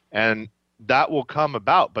 And that will come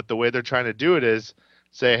about. But the way they're trying to do it is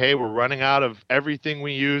say, hey, we're running out of everything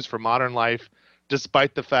we use for modern life,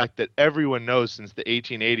 despite the fact that everyone knows since the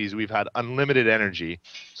 1880s we've had unlimited energy.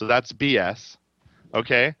 So that's BS.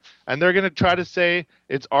 Okay? And they're going to try to say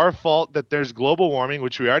it's our fault that there's global warming,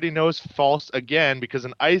 which we already know is false again because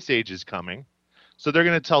an ice age is coming. So they're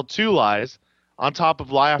going to tell two lies on top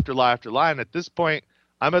of lie after lie after lie. And at this point,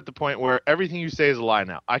 I'm at the point where everything you say is a lie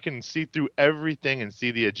now. I can see through everything and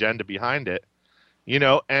see the agenda behind it,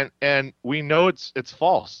 and we know it's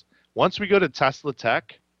false. Once we go to Tesla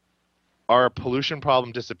Tech, our pollution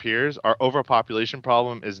problem disappears. Our overpopulation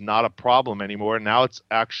problem is not a problem anymore. Now it's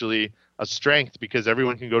actually a strength because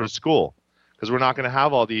everyone can go to school because we're not going to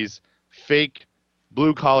have all these fake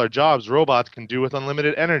blue-collar jobs robots can do with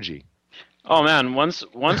unlimited energy. Oh man, once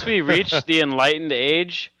we reach the enlightened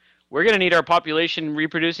age, we're going to need our population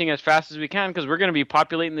reproducing as fast as we can because we're going to be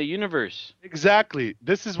populating the universe. Exactly.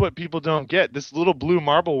 This is what people don't get. This little blue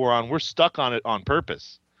marble we're on, we're stuck on it on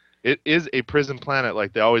purpose. It is a prison planet,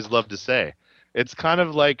 like they always love to say. It's kind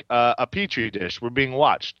of like a petri dish. We're being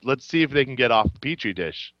watched. Let's see if they can get off the petri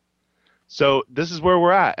dish. So this is where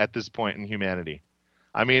we're at this point in humanity.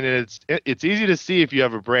 I mean, it's easy to see if you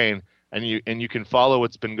have a brain and you can follow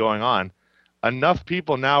what's been going on. Enough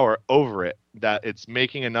people now are over it that it's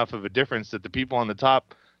making enough of a difference that the people on the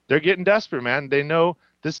top, they're getting desperate, man. They know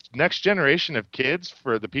this next generation of kids,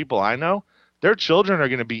 for the people I know, their children are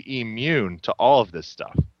going to be immune to all of this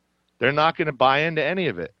stuff. They're not going to buy into any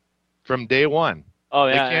of it from day one. Oh,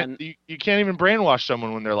 yeah. You can't even brainwash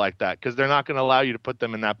someone when they're like that because they're not going to allow you to put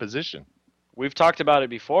them in that position. We've talked about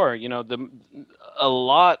it before.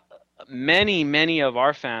 Many of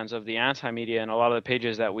our fans of the anti-media and a lot of the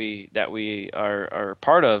pages that we are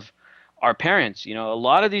part of are parents. A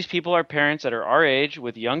lot of these people are parents that are our age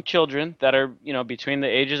with young children that are, between the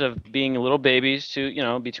ages of being little babies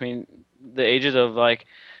to, between the ages of like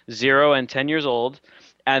 0 and 10 years old.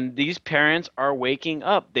 And these parents are waking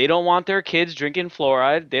up. They don't want their kids drinking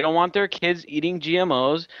fluoride. They don't want their kids eating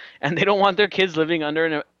GMOs. And they don't want their kids living under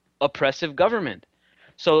an oppressive government.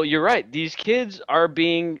 So you're right. These kids are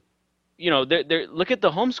being, they're look at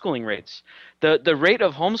the homeschooling rates. The rate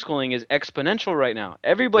of homeschooling is exponential right now.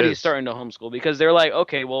 Everybody's starting to homeschool because they're like,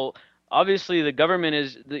 okay, well, obviously the government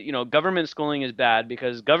is, government schooling is bad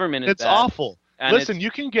because government is bad. It's awful. Listen,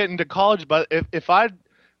 you can get into college, but if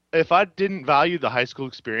I didn't value the high school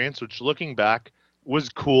experience, which looking back was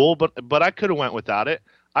cool, but I could have went without it.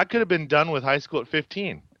 I could have been done with high school at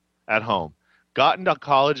 15 at home. Got into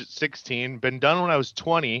college at 16, been done when I was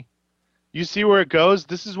 20. You see where it goes?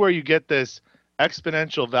 This is where you get this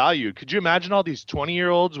exponential value. Could you imagine all these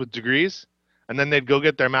 20-year-olds with degrees? And then they'd go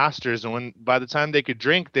get their masters, and by the time they could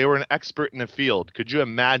drink, they were an expert in the field. Could you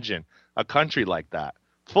imagine a country like that,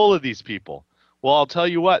 full of these people? Well, I'll tell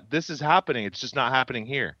you what, this is happening. It's just not happening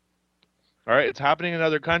here. All right, it's happening in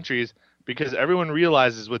other countries because everyone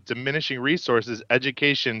realizes with diminishing resources,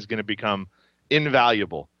 education is going to become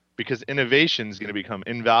invaluable because innovation is going to become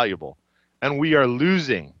invaluable. And we are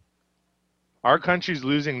losing. Our country's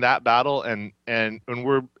losing that battle, and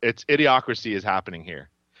it's idiocracy is happening here.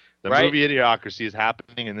 The movie Idiocracy is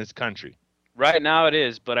happening in this country. Right now it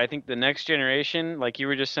is, but I think the next generation, like you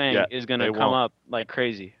were just saying, is going to come up like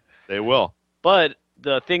crazy. They will. But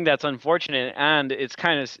the thing that's unfortunate, and it's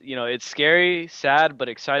kind of, it's scary, sad, but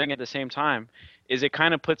exciting at the same time, is it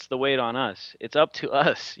kind of puts the weight on us. It's up to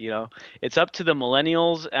us, It's up to the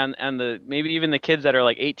millennials and maybe even the kids that are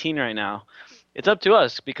like 18 right now. It's up to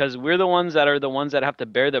us because we're the ones that have to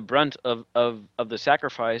bear the brunt of the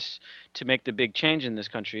sacrifice to make the big change in this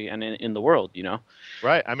country and in the world,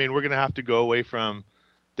 Right. I mean, we're going to have to go away from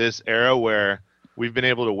this era where we've been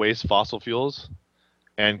able to waste fossil fuels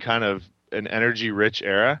and kind of an energy-rich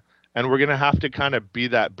era, and we're going to have to kind of be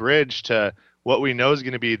that bridge to what we know is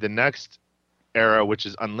going to be the next era, which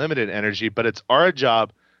is unlimited energy, but it's our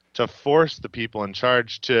job to force the people in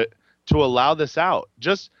charge to allow this out.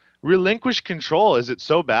 Just relinquish control. Is it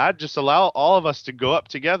so bad? Just allow all of us to go up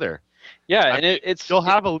together. Yeah, and you'll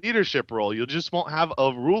have a leadership role. You just won't have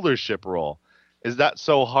a rulership role. Is that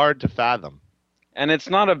so hard to fathom? And it's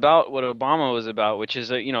not about what Obama was about, which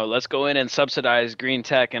is let's go in and subsidize green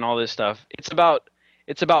tech and all this stuff. It's about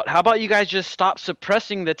how about you guys just stop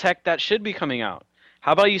suppressing the tech that should be coming out?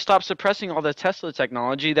 How about you stop suppressing all the Tesla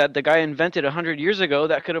technology that the guy invented 100 years ago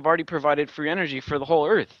that could have already provided free energy for the whole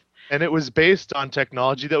earth? And it was based on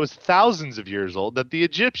technology that was thousands of years old that the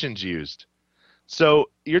Egyptians used. So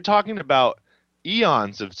you're talking about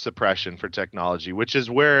eons of suppression for technology, which is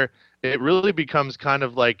where it really becomes kind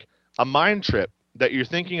of like a mind trip that you're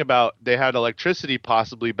thinking about. They had electricity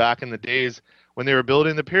possibly back in the days when they were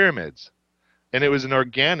building the pyramids. And it was an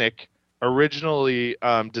organic, originally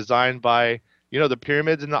designed by, the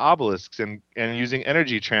pyramids and the obelisks and using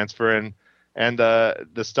energy transfer and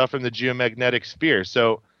the stuff from the geomagnetic sphere.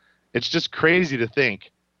 So it's just crazy to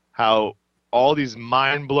think how all these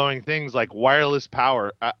mind-blowing things like wireless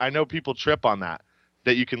power, I know people trip on that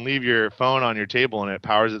you can leave your phone on your table and it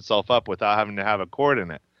powers itself up without having to have a cord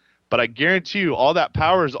in it. But I guarantee you all that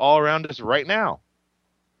power is all around us right now.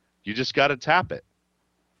 You just got to tap it.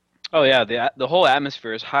 Oh, yeah. The whole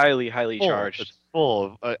atmosphere is highly, highly charged. It's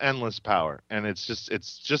full of endless power, and it's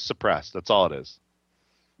just suppressed. That's all it is.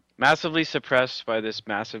 Massively suppressed by this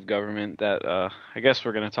massive government that I guess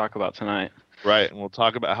we're going to talk about tonight. Right, and we'll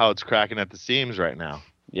talk about how it's cracking at the seams right now.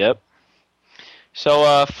 Yep.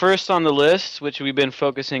 So first on the list, which we've been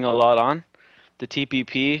focusing a lot on, the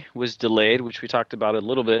TPP was delayed, which we talked about a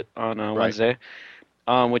little bit on Wednesday,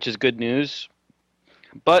 which is good news.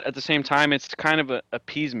 But at the same time, it's kind of an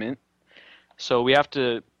appeasement. So we have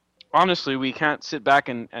to, honestly, we can't sit back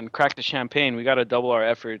and crack the champagne. We got to double our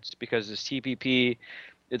efforts because this TPP,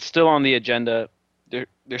 it's still on the agenda.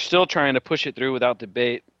 They're still trying to push it through without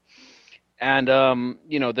debate. And,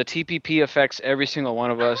 the TPP affects every single one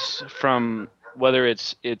of us, from whether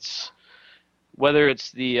it's the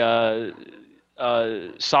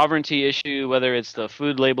sovereignty issue, whether it's the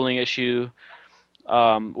food labeling issue,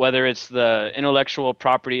 whether it's the intellectual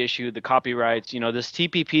property issue, the copyrights. This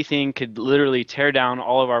TPP thing could literally tear down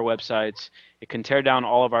all of our websites. It can tear down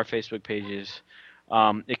all of our Facebook pages.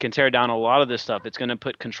 It can tear down a lot of this stuff. It's going to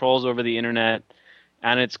put controls over the internet,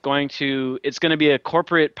 and it's going to be a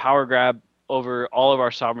corporate power grab over all of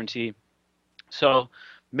our sovereignty. So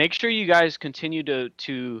make sure you guys continue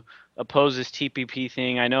to oppose this TPP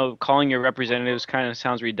thing. I know calling your representatives kind of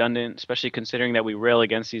sounds redundant, especially considering that we rail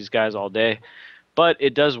against these guys all day, but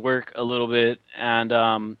it does work a little bit.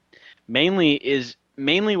 And mainly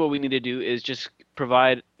what we need to do is just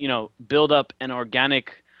provide, build up an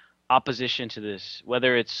organic opposition to this.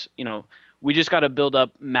 Whether it's, we just got to build up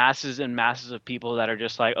masses and masses of people that are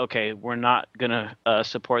just like, okay, we're not gonna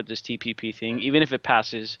support this TPP thing, even if it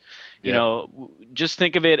passes. Just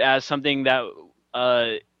think of it as something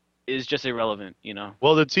that is just irrelevant.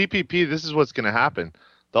 Well, the TPP, this is what's going to happen.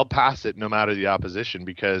 They'll pass it no matter the opposition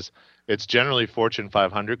because it's generally Fortune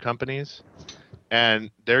 500 companies, and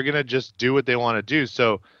they're going to just do what they want to do.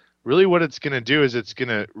 So really what it's going to do is it's going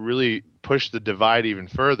to really push the divide even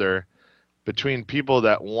further between people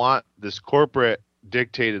that want this corporate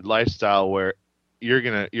dictated lifestyle where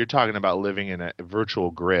you're talking about living in a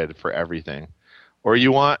virtual grid for everything, or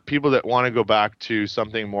you want people that want to go back to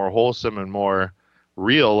something more wholesome and more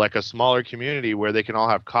real, like a smaller community where they can all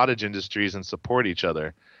have cottage industries and support each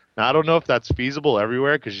other. Now, I don't know if that's feasible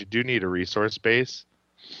everywhere because you do need a resource base,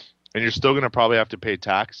 and you're still going to probably have to pay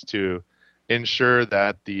tax to ensure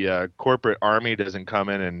that the corporate army doesn't come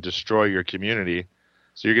in and destroy your community.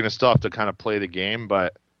 So you're going to still have to kind of play the game.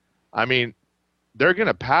 But, I mean, they're going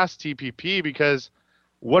to pass TPP because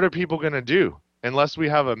what are people going to do? Unless we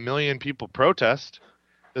have 1 million people protest.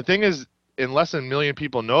 The thing is, unless 1 million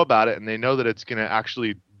people know about it and they know that it's going to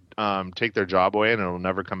actually take their job away and it'll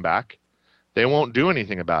never come back, they won't do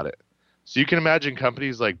anything about it. So you can imagine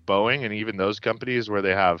companies like Boeing and even those companies where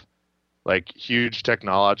they have like huge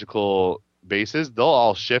technological bases, they'll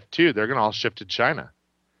all shift too. They're going to all shift to China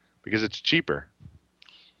because it's cheaper.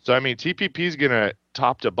 So, I mean, TPP is going to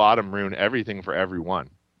top to bottom ruin everything for everyone.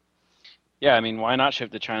 Yeah, I mean, why not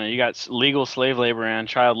shift to China? You got legal slave labor and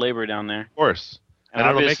child labor down there. Of course. And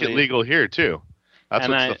it'll make it legal here too. That's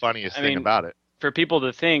what's the funniest thing about it. For people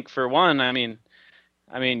to think, for one, I mean,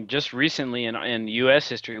 just recently in U.S.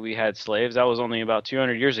 history, we had slaves. That was only about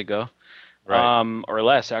 200 years ago. Right. Or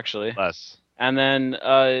less, actually. Less. And then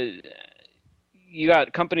you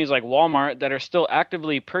got companies like Walmart that are still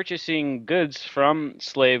actively purchasing goods from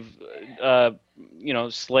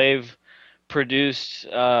slave-produced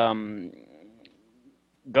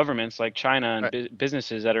governments like China and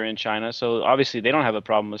businesses that are in China. So obviously they don't have a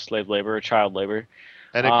problem with slave labor or child labor.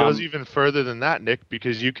 And it goes even further than that, Nick,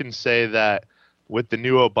 because you can say that with the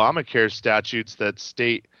new Obamacare statutes that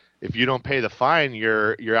state if you don't pay the fine,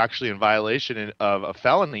 you're actually in violation of a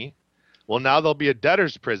felony. Well, now there'll be a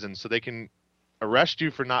debtor's prison, so they can arrest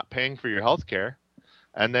you for not paying for your health care.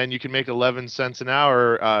 And then you can make 11 cents an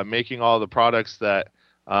hour making all the products that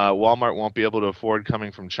Walmart won't be able to afford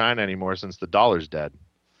coming from China anymore since the dollar's dead.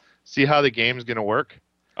 See how the game's going to work?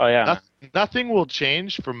 Oh, yeah. Nothing will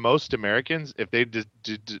change for most Americans if they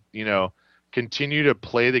continue to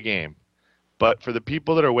play the game. But for the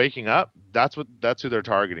people that are waking up, that's who they're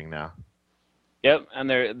targeting now. Yep, and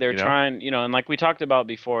they're trying, and like we talked about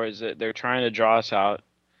before, is that they're trying to draw us out.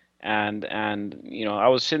 And I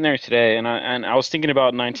was sitting there today, and I was thinking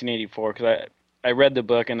about 1984 because I read the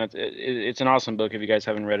book, and it's an awesome book if you guys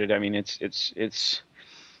haven't read it. I mean, it's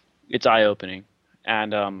eye-opening.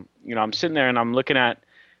 And I'm sitting there and I'm looking at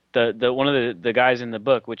the one of the guys in the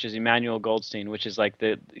book, which is Emmanuel Goldstein, which is like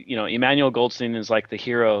Emmanuel Goldstein is like the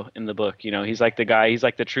hero in the book. He's like the guy, he's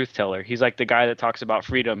like the truth teller. He's like the guy that talks about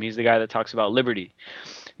freedom. He's the guy that talks about liberty.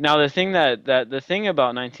 Now the thing about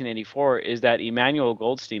 1984 is that Emmanuel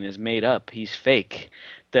Goldstein is made up. He's fake.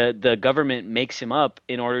 The government makes him up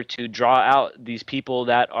in order to draw out these people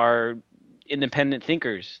that are independent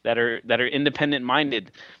thinkers, that are independent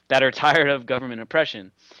minded, that are tired of government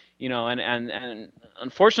oppression. And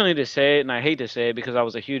unfortunately to say it, and I hate to say it because I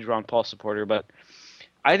was a huge Ron Paul supporter, but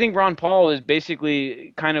I think Ron Paul is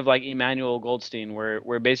basically kind of like Emmanuel Goldstein,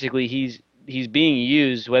 where basically he's being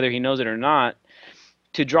used, whether he knows it or not,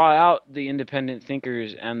 to draw out the independent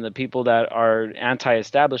thinkers and the people that are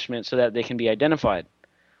anti-establishment so that they can be identified.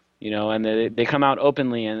 And they come out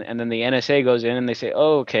openly, and then the NSA goes in and they say,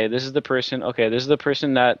 oh, okay, this is the person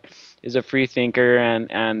that is a free thinker,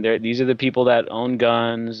 and these are the people that own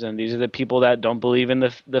guns, and these are the people that don't believe in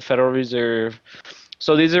the Federal Reserve.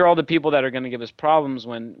 So these are all the people that are going to give us problems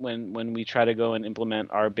when we try to go and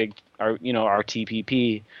implement our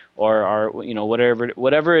TPP or our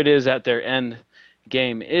whatever it is that their end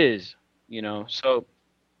game is. So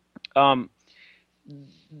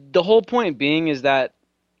the whole point being is that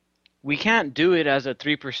we can't do it as a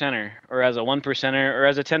 3%er or as a 1%er or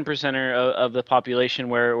as a 10%er of the population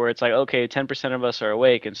where it's like, okay, 10% of us are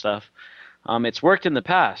awake and stuff. It's worked in the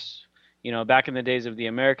past. Back in the days of the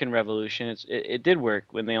American Revolution, it did work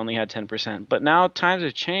when they only had 10%. But now times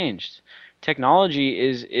have changed. Technology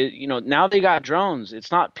is now they got drones. It's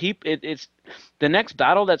not people. It's the next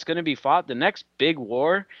battle that's going to be fought. The next big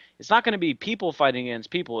war. It's not going to be people fighting against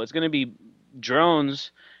people. It's going to be drones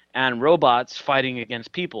and robots fighting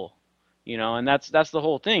against people. And that's the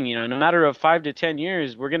whole thing. In a matter of 5 to 10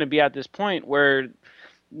 years, we're going to be at this point where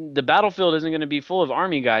the battlefield isn't going to be full of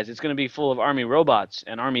army guys. It's going to be full of army robots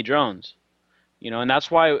and army drones. And that's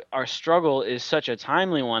why our struggle is such a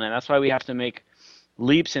timely one, and that's why we have to make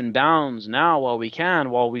leaps and bounds now while we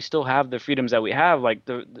still have the freedoms that we have, like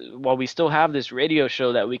while we still have this radio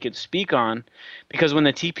show that we could speak on, because when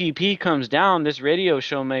the TPP comes down, this radio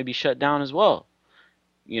show may be shut down as well.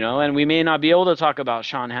 And we may not be able to talk about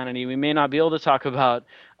Sean Hannity. We may not be able to talk about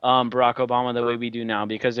Barack Obama the way we do now,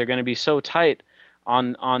 because they're going to be so tight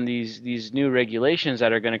on these new regulations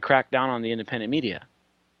that are going to crack down on the independent media.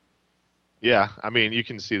 Yeah, I mean, you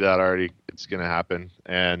can see that already. It's going to happen.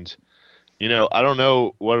 And, I don't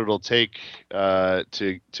know what it'll take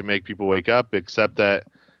to make people wake up, except that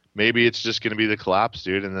maybe it's just going to be the collapse,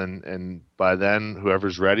 dude. And by then,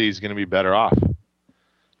 whoever's ready is going to be better off.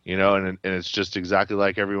 And it's just exactly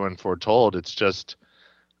like everyone foretold. It's just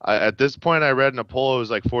At this point, I read in a poll it was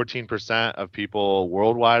like 14% of people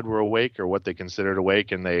worldwide were awake, or what they considered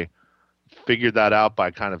awake, and they figured that out by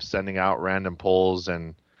kind of sending out random polls,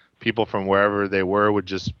 and people from wherever they were would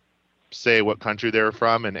just say what country they were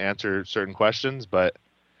from and answer certain questions. But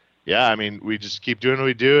yeah, I mean, we just keep doing what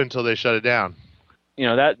we do until they shut it down. You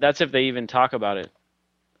know, that's if they even talk about it.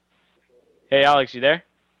 Hey, Alex, you there?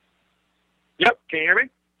 Yep. Can you hear me?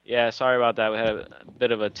 Yeah, sorry about that. We had a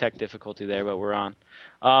bit of a tech difficulty there, but we're on.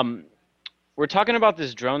 We're talking about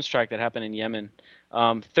this drone strike that happened in Yemen.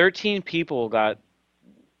 13 people got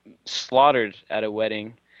slaughtered at a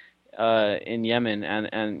wedding in Yemen,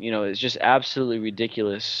 and you know, it's just absolutely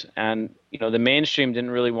ridiculous. And you know, the mainstream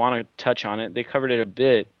didn't really want to touch on it. They covered it a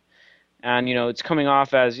bit, and you know, it's coming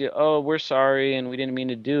off as, oh, we're sorry and we didn't mean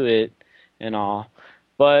to do it and all.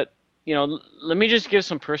 But you know, let me just give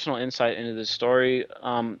some personal insight into this story.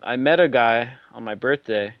 I met a guy on my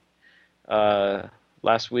birthday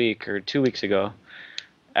last week or 2 weeks ago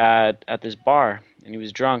at this bar, and he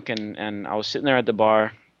was drunk, and I was sitting there at the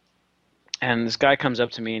bar, and this guy comes up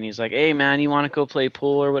to me and he's like, "Hey man, you want to go play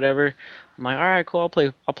pool or whatever?" I'm like, "All right, cool. I'll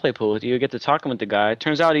play pool with you." I get to talking with the guy. It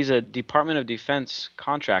turns out he's a Department of Defense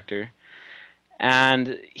contractor,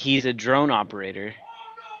 and he's a drone operator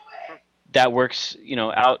that works, you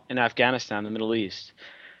know, out in Afghanistan, the Middle East.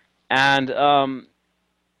 And I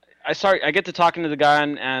get to talking to the guy,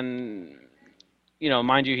 and you know,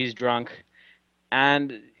 mind you, he's drunk,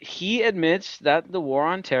 and he admits that the war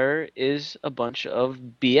on terror is a bunch of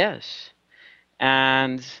BS.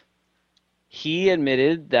 And he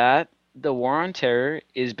admitted that the war on terror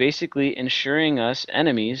is basically ensuring us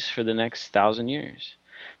enemies for the next 1,000 years.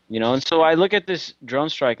 You know, and so I look at this drone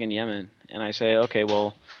strike in Yemen, and I say, okay,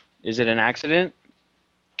 well, is it an accident?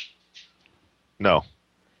 No.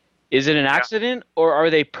 Is it an accident, or are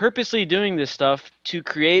they purposely doing this stuff to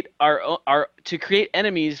create to create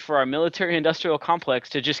enemies for our military-industrial complex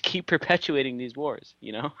to just keep perpetuating these wars?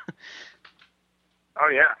 You know. Oh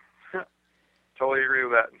yeah, totally agree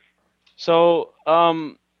with that. So,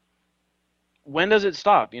 when does it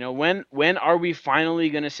stop? You know, when are we finally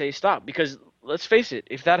going to say stop? Because let's face it,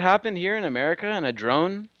 if that happened here in America and a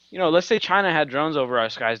drone, you know, let's say China had drones over our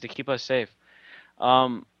skies to keep us safe,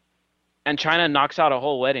 and China knocks out a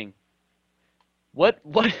whole wedding. What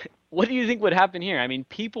do you think would happen here? I mean,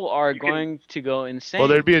 people are going to go insane. Well,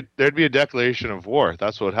 there'd be a declaration of war.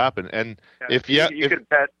 That's what would happen. And yeah, if could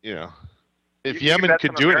bet, you know, if Yemen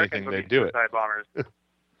could do anything, they'd do it. Bombers.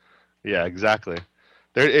 Yeah, exactly.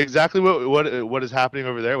 They're exactly what is happening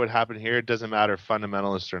over there would happen here. It doesn't matter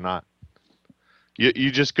fundamentalist or not.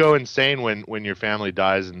 You just go insane when your family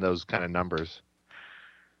dies in those kind of numbers.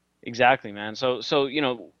 Exactly, man. So you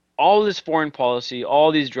know, all this foreign policy,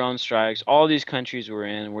 all these drone strikes, all these countries we're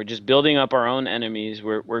in, we're just building up our own enemies.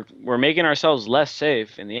 We're making ourselves less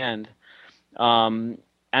safe in the end, and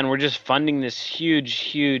we're just funding this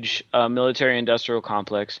huge military-industrial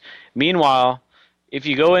complex. Meanwhile, if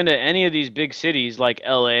you go into any of these big cities like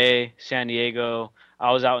L.A., San Diego,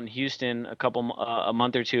 I was out in Houston a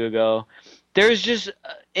month or two ago. There's just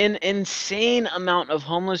an insane amount of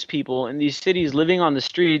homeless people in these cities living on the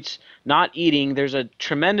streets, not eating. There's a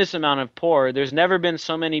tremendous amount of poor. There's never been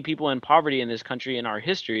so many people in poverty in this country in our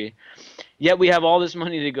history. Yet we have all this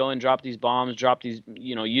money to go and drop these bombs,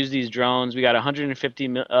 use these drones. We got 150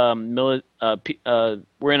 we're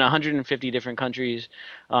in 150 different countries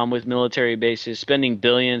with military bases, spending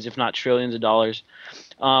billions, if not trillions of dollars.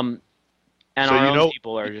 And so our own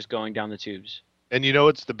people are just going down the tubes. And you know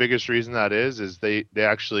what's the biggest reason that is they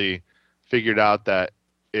actually figured out that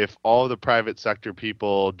if all the private sector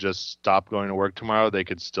people just stopped going to work tomorrow, they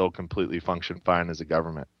could still completely function fine as a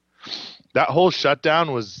government. That whole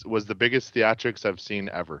shutdown was the biggest theatrics I've seen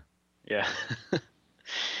ever. Yeah.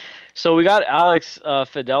 So we got Alex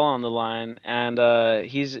Fidel on the line, and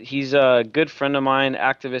he's a good friend of mine,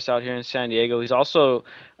 activist out here in San Diego. He's also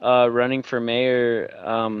running for mayor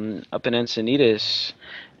up in Encinitas.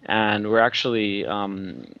 And we're actually,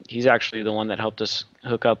 he's actually the one that helped us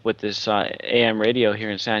hook up with this AM radio here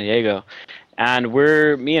in San Diego. And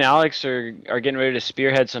me and Alex are getting ready to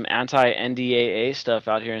spearhead some anti-NDAA stuff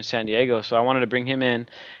out here in San Diego. So I wanted to bring him in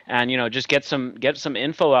and, you know, just get some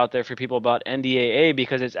info out there for people about NDAA,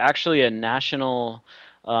 because it's actually a national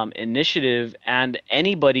initiative, and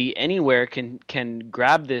anybody anywhere can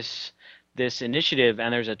grab this initiative,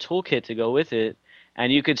 and there's a toolkit to go with it.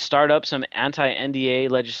 And you could start up some anti-NDAA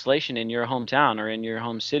legislation in your hometown or in your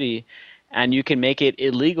home city, and you can make it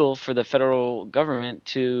illegal for the federal government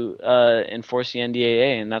to enforce the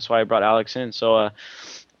NDAA, and that's why I brought Alex in. So you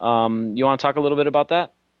want to talk a little bit about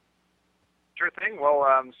that? Sure thing. Well,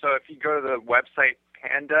 so if you go to the website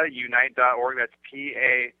pandaunite.org. That's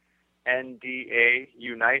PANDA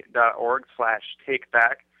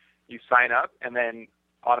unite.org/takeback. You sign up, and then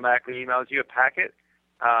automatically emails you a packet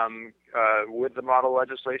with the model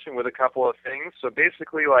legislation with a couple of things. So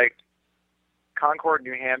basically, like Concord,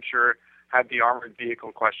 New Hampshire had the armored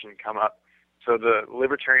vehicle question come up. So the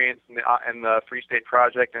Libertarians and the Free State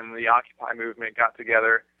Project and the Occupy movement got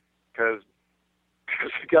together because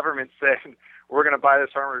the government said, we're going to buy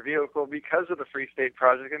this armored vehicle because of the Free State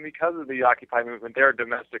Project and because of the Occupy movement. They're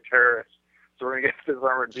domestic terrorists, so we're going to get this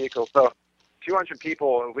armored vehicle. So 200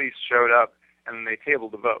 people at least showed up, and they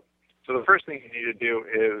tabled the vote. So the first thing you need to do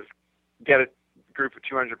is get a group of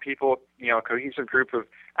 200 people, a cohesive group of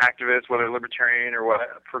activists, whether libertarian or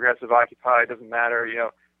what, progressive, Occupy, doesn't matter,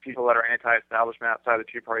 people that are anti-establishment outside the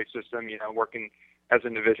two-party system, working as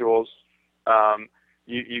individuals.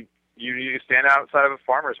 You stand outside of a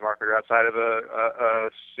farmer's market or outside of a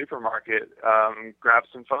supermarket, grab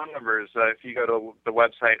some phone numbers. If you go to the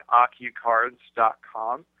website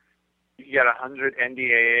occucards.com, you can get 100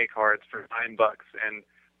 NDAA cards for $9,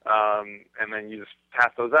 and then you just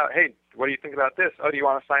pass those out. Hey, what do you think about this? Oh, do you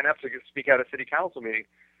want to sign up to speak at a city council meeting?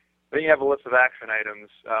 Then you have a list of action items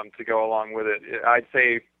to go along with it. I'd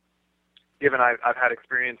say, given I've had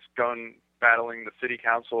experience battling the city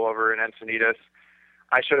council over in Encinitas,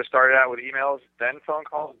 I should have started out with emails, then phone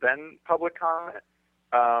calls, then public comment.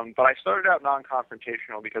 But I started out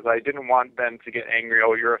non-confrontational because I didn't want them to get angry.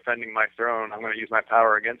 Oh, you're offending my throne. I'm going to use my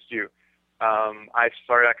power against you. I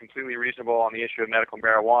started out completely reasonable on the issue of medical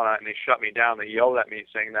marijuana, and they shut me down. They yelled at me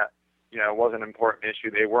saying that, it wasn't an important issue.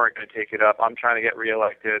 They weren't going to take it up. I'm trying to get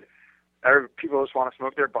reelected. People just want to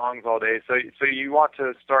smoke their bongs all day. So you want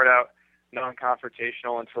to start out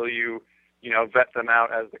non-confrontational until you vet them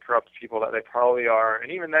out as the corrupt people that they probably are.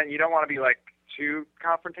 And even then, you don't want to be too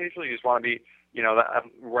confrontational. You just want to be, that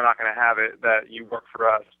we're not going to have it, that you work for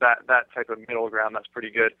us. That type of middle ground, that's pretty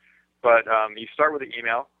good. But you start with the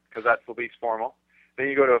email because that's the least formal. Then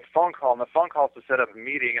you go to a phone call, and the phone call is to set up a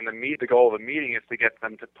meeting. And the goal of the meeting is to get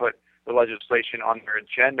them to put the legislation on their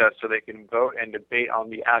agenda so they can vote and debate on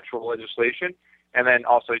the actual legislation. And then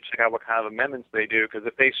also check out what kind of amendments they do, because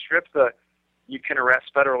if they strip you can arrest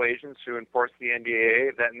federal agents who enforce the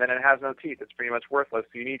NDAA, then it has no teeth. It's pretty much worthless.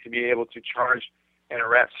 So you need to be able to charge and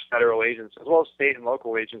arrest federal agents as well as state and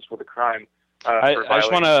local agents with a crime. I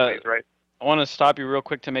just want to stop you real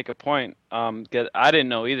quick to make a point. I didn't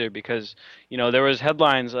know either because there was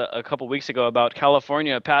headlines a couple weeks ago about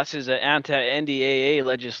California passes an anti-NDAA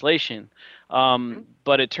legislation.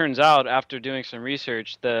 But it turns out, after doing some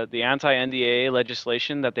research, the anti-NDAA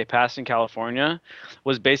legislation that they passed in California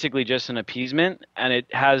was basically just an appeasement, and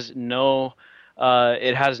it has no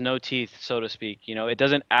teeth, so to speak. It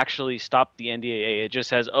doesn't actually stop the NDAA. It just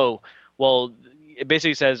says, it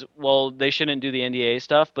basically says, they shouldn't do the NDAA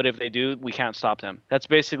stuff, but if they do, we can't stop them. That's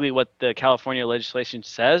basically what the California legislation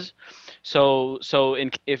says. So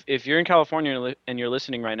if you're in California and you're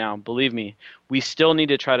listening right now, believe me, we still need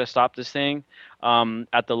to try to stop this thing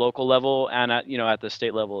at the local level and at the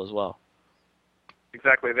state level as well.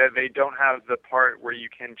 Exactly. They don't have the part where you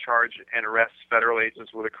can charge and arrest federal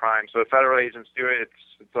agents with a crime. So if federal agents do it,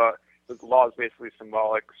 the law is basically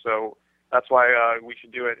symbolic. So that's why we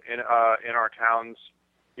should do it in our towns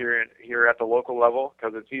here at the local level,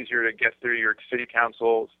 because it's easier to get through your city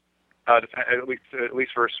councils, at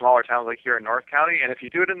least for smaller towns like here in North County. And if you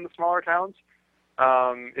do it in the smaller towns,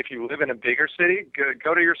 if you live in a bigger city,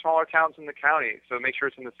 go to your smaller towns in the county. So make sure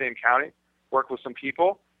it's in the same county. Work with some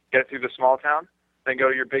people, get it through the small town, then go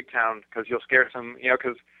to your big town, because you'll scare some.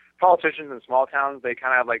 Because politicians in small towns, they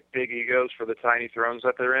kind of have big egos for the tiny thrones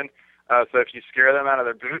that they're in. So if you scare them out of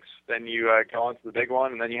their boots, then you go on to the big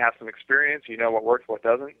one, and then you have some experience. You know what works, what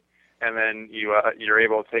doesn't, and then you're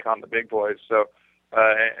able to take on the big boys. So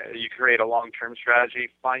you create a long-term strategy.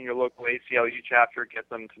 Find your local ACLU chapter, get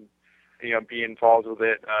them to be involved with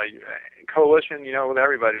it. Coalition, with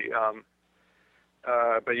everybody.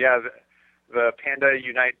 But yeah, the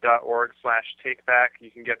pandaunite.org/takeback.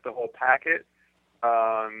 You can get the whole packet.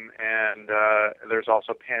 And there's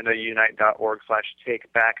also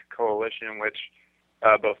pandaunite.org/takeback coalition, which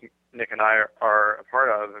both Nick and I are a part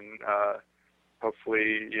of, and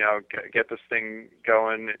hopefully, get this thing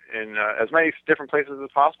going in as many different places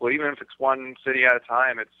as possible. Even if it's one city at a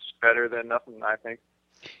time, it's better than nothing, I think.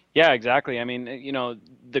 Yeah, exactly. I mean,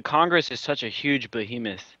 the Congress is such a huge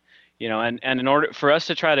behemoth. And in order for us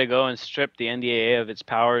to try to go and strip the NDAA of its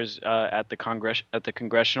powers at the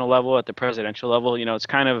congressional level, at the presidential level, it's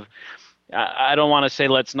kind of, I don't want to say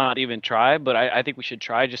let's not even try, but I think we should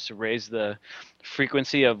try just to raise the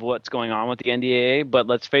frequency of what's going on with the NDAA. But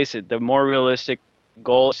let's face it, the more realistic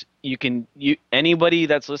goals. Anybody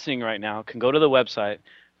that's listening right now can go to the website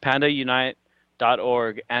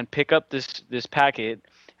pandaunite.org and pick up this packet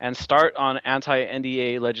and start on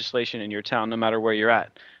anti-NDAA legislation in your town, no matter where you're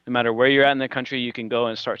at. No matter where you're at in the country, you can go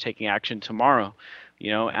and start taking action tomorrow.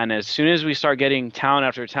 And as soon as we start getting town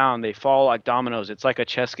after town, they fall like dominoes. It's like a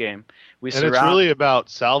chess game. It's really about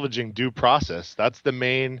salvaging due process. That's the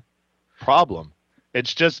main problem.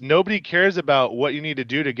 It's just nobody cares about what you need to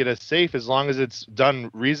do to get us safe as long as it's done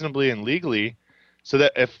reasonably and legally, so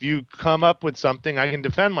that if you come up with something, I can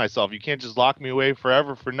defend myself. You can't just lock me away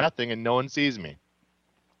forever for nothing and no one sees me.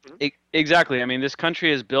 Exactly. I mean, this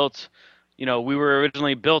country is built, we were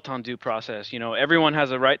originally built on due process. Everyone has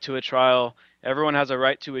a right to a trial. Everyone has a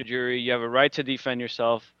right to a jury. You have a right to defend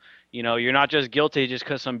yourself. You're not just guilty just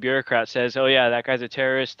because some bureaucrat says, oh, yeah, that guy's a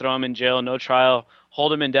terrorist, throw him in jail, no trial,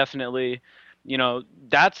 hold him indefinitely.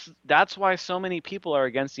 That's why so many people are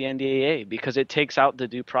against the NDAA, because it takes out the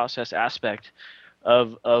due process aspect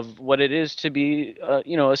of what it is to be,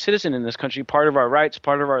 a citizen in this country. Part of our rights,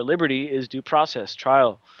 part of our liberty is due process,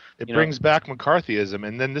 trial. It brings back McCarthyism,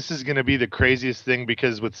 and then this is going to be the craziest thing,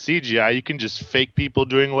 because with CGI, you can just fake people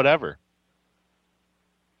doing whatever.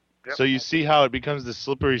 Yep. So you see how it becomes the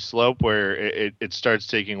slippery slope where it starts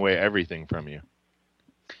taking away everything from you.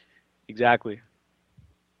 Exactly.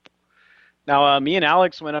 Now, me and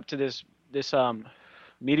Alex went up to this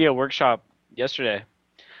media workshop yesterday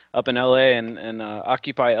up in LA, and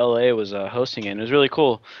Occupy LA was hosting it. And it was really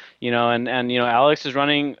cool, and Alex is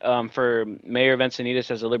running for Mayor of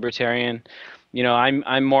Encinitas as a libertarian.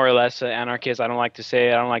 I'm more or less an anarchist. I don't like to say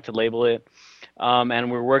it. I don't like to label it.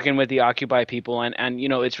 And we're working with the Occupy people, and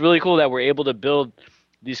it's really cool that we're able to build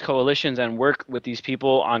these coalitions and work with these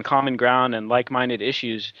people on common ground and like-minded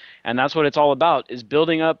issues. And that's what it's all about, is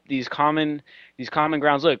building up these common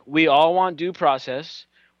grounds. Look, we all want due process.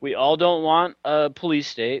 We all don't want a police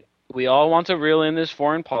state. We all want to reel in this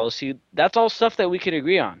foreign policy. That's all stuff that we could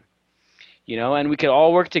agree on, and we could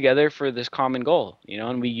all work together for this common goal,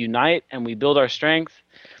 and we unite and we build our strength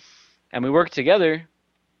and we work together.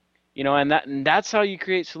 And that's how you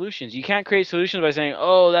create solutions. You can't create solutions by saying,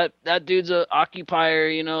 oh, that dude's a occupier,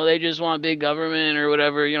 they just want big government or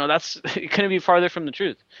whatever. That's going to be farther from the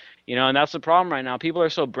truth. And that's the problem right now. People are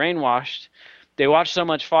so brainwashed. They watch so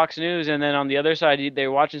much Fox News, and then on the other side,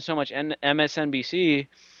 they're watching so much MSNBC,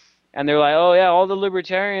 and they're like, oh, yeah, all the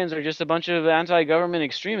libertarians are just a bunch of anti-government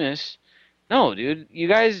extremists. No, dude, you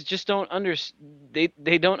guys just don't understand.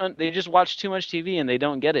 They just watch too much TV, and they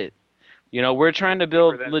don't get it. We're trying to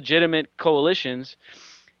build legitimate coalitions,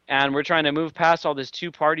 and we're trying to move past all this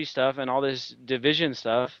two-party stuff and all this division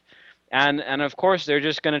stuff. And of course, they're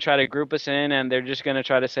just going to try to group us in, and they're just going to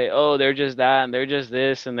try to say, oh, they're just that, and they're just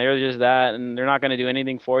this, and they're just that, and they're not going to do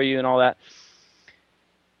anything for you and all that.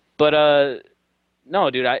 But no,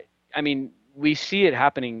 dude, I mean, we see it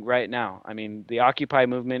happening right now. I mean, the Occupy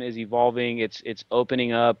movement is evolving. It's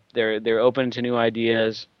opening up. They're open to new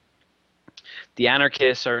ideas. The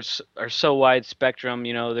anarchists are so wide spectrum,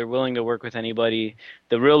 they're willing to work with anybody.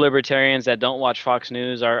 The real libertarians that don't watch Fox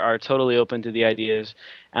News are totally open to the ideas.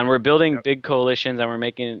 And we're building big coalitions, and we're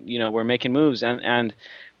making moves. And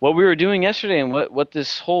what we were doing yesterday, and what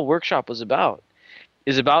this whole workshop was about,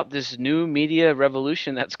 is about this new media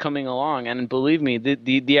revolution that's coming along. And believe me,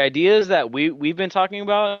 the ideas that we've been talking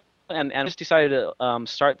about, and just decided to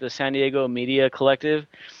start the San Diego Media Collective.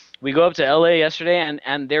 We go up to LA yesterday,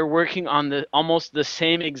 and they're working on almost the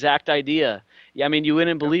same exact idea. Yeah, I mean, you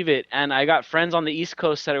wouldn't believe it. And I got friends on the East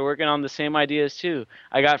Coast that are working on the same ideas too.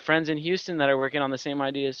 I got friends in Houston that are working on the same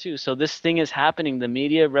ideas too. So this thing is happening. The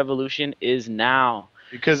media revolution is now.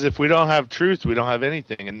 Because if we don't have truth, we don't have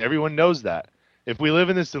anything, and everyone knows that. If we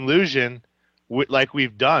live in this illusion, like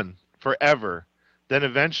we've done forever, then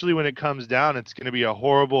eventually when it comes down, it's going to be a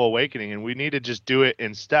horrible awakening, and we need to just do it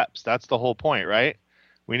in steps. That's the whole point, right?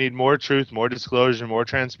 We need more truth, more disclosure, more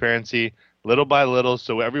transparency, little by little,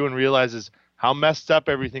 so everyone realizes how messed up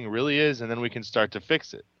everything really is, and then we can start to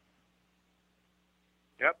fix it.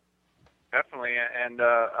 Yep, definitely. And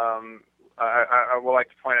I would like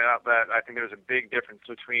to point out that I think there's a big difference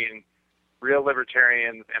between real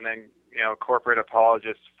libertarians and then corporate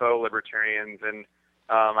apologists, faux libertarians, and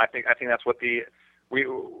I think that's what I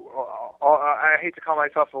hate to call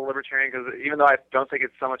myself a libertarian, because even though I don't think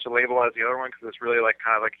it's so much a label as the other one, because it's really like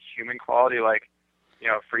kind of like human quality, like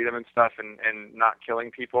freedom and stuff, and not killing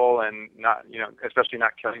people, and not especially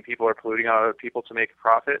not killing people or polluting other people to make a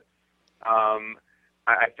profit.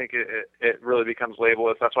 I think it really becomes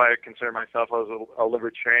labelist. That's why I consider myself as a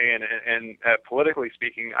libertarian. And politically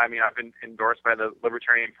speaking, I mean, I've been endorsed by the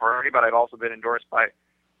Libertarian Party, but I've also been endorsed by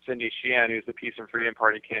Cindy Sheehan, who's the Peace and Freedom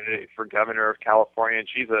Party candidate for governor of California, and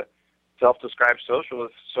she's a self-described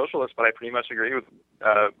socialist, but I pretty much agree with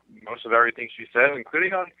most of everything she said,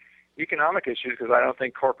 including on economic issues, because I don't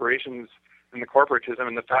think corporations and the corporatism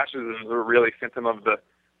and the fascism is a really symptom of the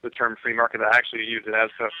term free market that I actually use it as.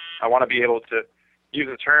 So I want to be able to use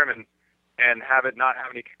the term and have it not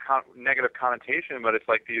have any negative connotation, but it's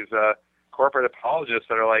like these corporate apologists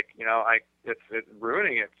that are like, it's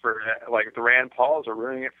ruining it for, like the Rand Pauls are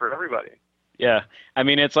ruining it for everybody. Yeah, I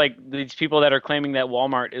mean, it's like these people that are claiming that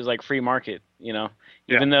Walmart is like free market,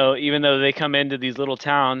 even though they come into these little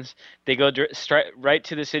towns, they go right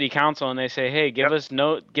to the city council and they say, hey, give us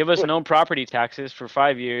no property taxes for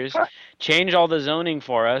 5 years, change all the zoning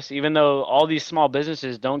for us, even though all these small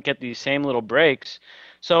businesses don't get these same little breaks.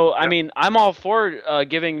 So, I mean, I'm all for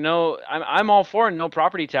I'm all for no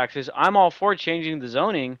property taxes. I'm all for changing the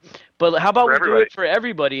zoning, but how about we do it for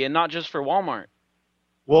everybody and not just for Walmart?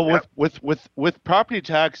 Well, with property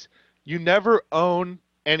tax, you never own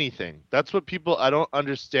anything. That's what I don't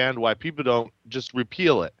understand why people don't just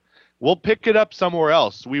repeal it. We'll pick it up somewhere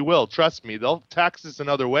else. We will, trust me. They'll tax us in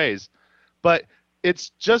other ways. But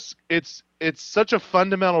it's such a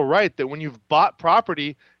fundamental right that when you've bought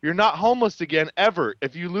property, you're not homeless again ever.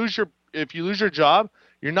 If you lose your job,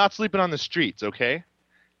 you're not sleeping on the streets, okay?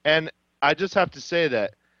 And I just have to say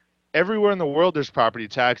that everywhere in the world there's property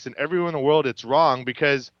tax, and everywhere in the world it's wrong,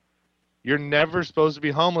 because you're never supposed to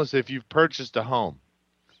be homeless if you've purchased a home.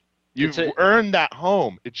 You've earned that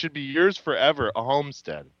home. It should be yours forever, a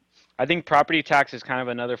homestead. I think property tax is kind of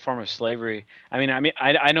another form of slavery.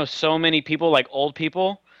 I know so many people, like old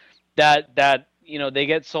people, that they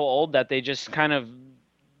get so old that they just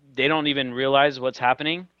they don't even realize what's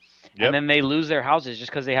happening. Yep. And then they lose their houses just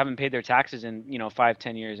because they haven't paid their taxes in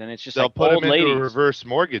 5-10 years, and it's just they'll like put old them into ladies. Reverse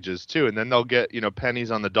mortgages too, and then they'll get pennies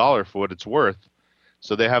on the dollar for what it's worth,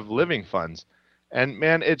 so they have living funds. And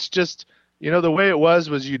man, it's just the way it was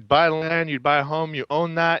you'd buy land, you'd buy a home, you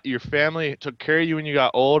own that, your family took care of you when you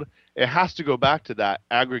got old. It has to go back to that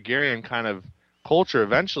agrarian kind of culture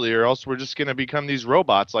eventually, or else we're just going to become these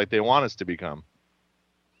robots like they want us to become.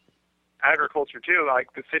 Agriculture too,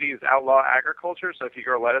 like the cities outlaw agriculture, so if you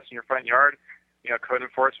grow lettuce in your front yard, code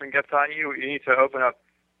enforcement gets on you. You need to open up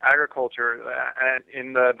agriculture, and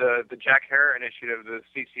in the Jack Herer initiative, the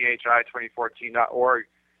CCHI2014.org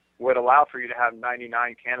would allow for you to have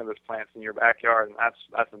 99 cannabis plants in your backyard, and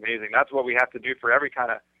that's amazing. That's what we have to do for every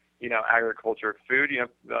kind of agriculture. Food,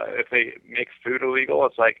 if they make food illegal,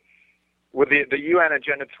 it's like with the UN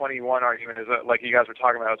Agenda 21 argument is like you guys were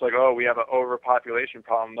talking about. It's like, we have an overpopulation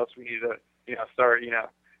problem. Thus, we need to start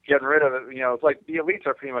getting rid of it. It's like the elites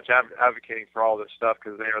are pretty much advocating for all this stuff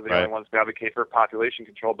because they are the only ones who advocate for population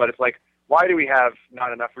control. But it's like, why do we have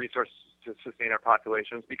not enough resources to sustain our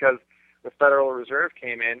populations? Because the Federal Reserve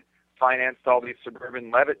came in, financed all these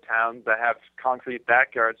suburban Levitt towns that have concrete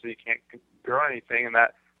backyards so you can't grow anything, and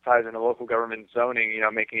that ties into local government zoning,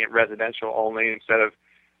 making it residential only instead of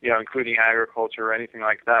including agriculture or anything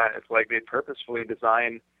like that. It's like they purposefully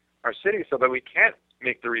design our cities so that we can't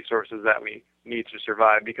make the resources that we need to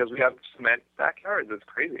survive because we have cement backyards. It's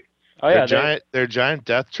crazy. Oh yeah, they're giant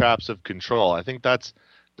death traps of control. I think that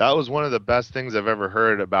was one of the best things I've ever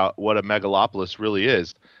heard about what a megalopolis really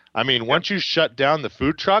is. I mean, once you shut down the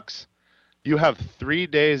food trucks, you have 3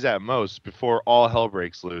 days at most before all hell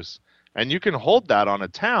breaks loose. And you can hold that on a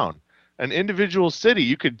town, an individual city.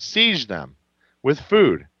 You could siege them with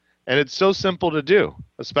food. And it's so simple to do,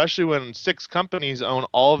 especially when 6 companies own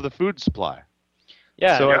all of the food supply.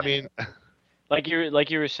 Yeah. So, I mean, like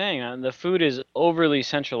you were saying, the food is overly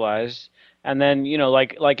centralized. And then,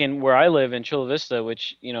 like in where I live in Chula Vista,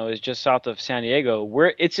 which, is just south of San Diego,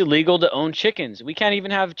 where it's illegal to own chickens. We can't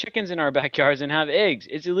even have chickens in our backyards and have eggs.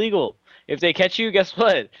 It's illegal. If they catch you, guess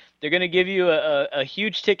what? They're going to give you a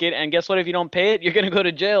huge ticket. And guess what? If you don't pay it, you're going to go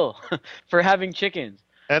to jail for having chickens.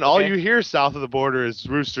 And all you hear south of the border is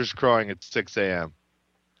roosters crowing at 6 a.m.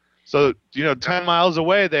 So, 10 miles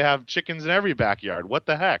away, they have chickens in every backyard. What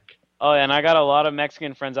the heck? Oh, and I got a lot of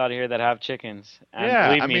Mexican friends out here that have chickens.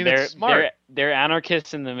 And believe me, it's smart. They're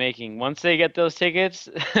anarchists in the making. Once they get those tickets,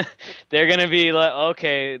 they're going to be like,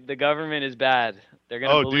 okay, the government is bad. They're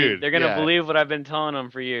going to believe what I've been telling them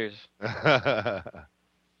for years.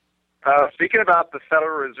 Speaking about the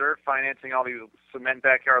Federal Reserve financing all these cement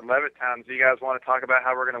backyard Levitt towns, do you guys want to talk about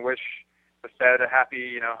how we're going to wish the Fed a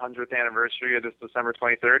happy 100th anniversary of this December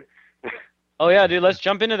 23rd? Oh yeah, dude, let's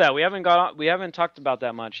jump into that. We haven't talked about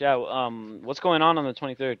that much. Yeah, what's going on the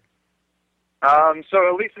 23rd? So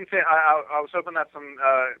at least I was hoping that some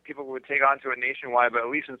people would take on to it nationwide, but at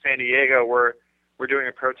least in San Diego, we're doing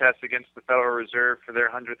a protest against the Federal Reserve for their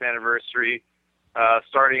 100th anniversary.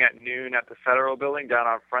 starting at noon at the Federal Building down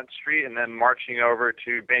on Front Street, and then marching over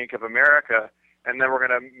to Bank of America. And then we're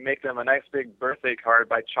going to make them a nice big birthday card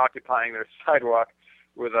by chockifying their sidewalk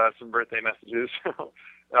with some birthday messages.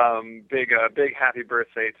 Big happy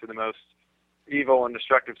birthday to the most evil and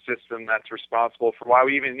destructive system that's responsible for why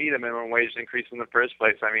we even need a minimum wage increase in the first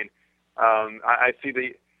place. I mean, I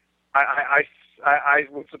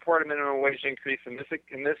would support a minimum wage increase in this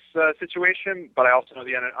situation, but I also know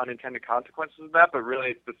the unintended consequences of that. But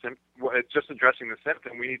really, it's just addressing the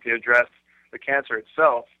symptom. We need to address the cancer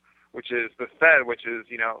itself, which is the Fed, which is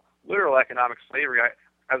literal economic slavery.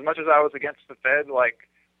 As much as I was against the Fed,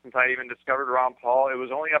 since I even discovered Ron Paul, it was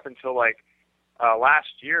only up until late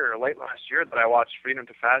last year, that I watched Freedom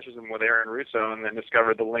to Fascism with Aaron Russo, and then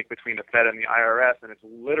discovered the link between the Fed and the IRS, and it's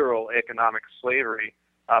literal economic slavery.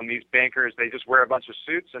 These bankers, they just wear a bunch of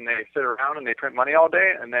suits and they sit around and they print money all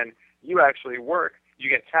day, and then you actually work, you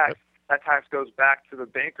get taxed. That tax goes back to the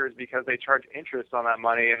bankers because they charge interest on that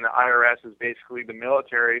money, and the IRS is basically the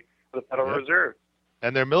military of the Federal Reserve.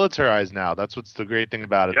 And they're militarized now. That's what's the great thing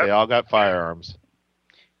about it. They all got firearms.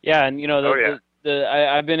 Yeah, and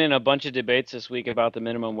I've been in a bunch of debates this week about the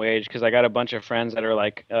minimum wage because I got a bunch of friends that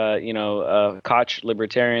are Koch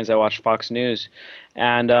libertarians that watch Fox News,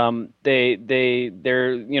 and they're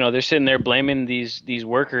sitting there blaming these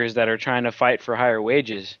workers that are trying to fight for higher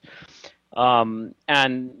wages. In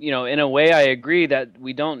a way, I agree that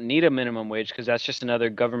we don't need a minimum wage because that's just another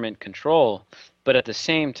government control. But at the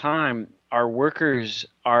same time, our workers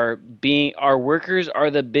are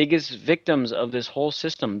the biggest victims of this whole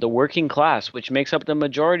system. The working class, which makes up the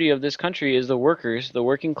majority of this country, is the workers. The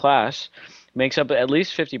working class makes up at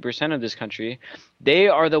least 50% of this country. They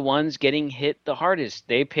are the ones getting hit the hardest.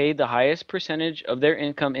 They pay the highest percentage of their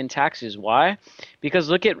income in taxes. Why? Because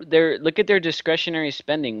look at their discretionary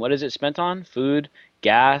spending. What is it spent on? Food,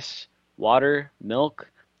 gas, water, milk,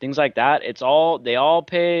 things like that. They all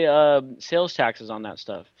pay sales taxes on that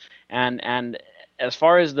stuff. And as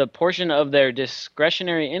far as the portion of their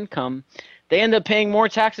discretionary income, they end up paying more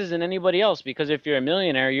taxes than anybody else, because if you're a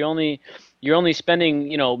millionaire, you're only spending,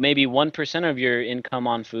 maybe 1% of your income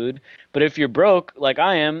on food. But if you're broke, like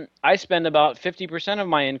I am, I spend about 50% of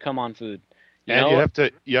my income on food. You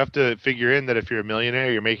have to figure in that if you're a millionaire,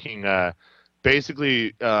 you're making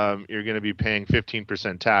Basically, you're going to be paying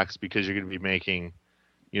 15% tax because you're going to be making,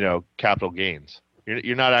 capital gains.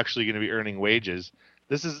 You're not actually going to be earning wages.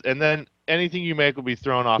 And then anything you make will be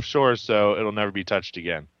thrown offshore, so it'll never be touched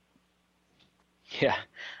again. Yeah,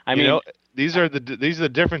 these are the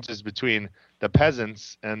differences between the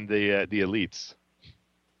peasants and the elites.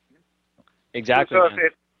 Exactly. So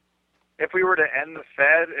if we were to end the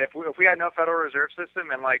Fed, if we had no Federal Reserve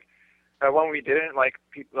System, and when we didn't,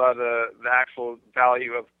 the actual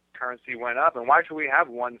value of currency went up, and why should we have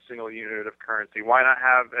one single unit of currency? Why not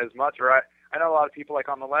have as much? Or I know a lot of people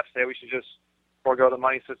on the left say we should just forego the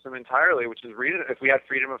money system entirely, which is reason. If we had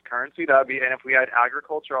freedom of currency, and if we had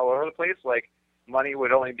agriculture all over the place, money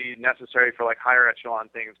would only be necessary for higher echelon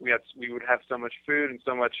things. We would have so much food and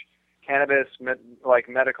so much cannabis,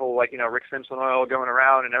 medical, Rick Simpson oil going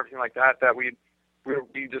around and everything like that we'd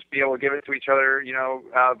just be able to give it to each other,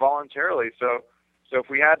 voluntarily. So if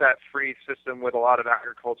we had that free system with a lot of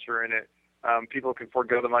agriculture in it, people could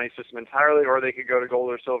forego the money system entirely, or they could go to gold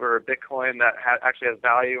or silver or Bitcoin that actually has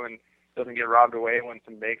value and doesn't get robbed away when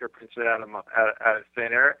some banker prints it out of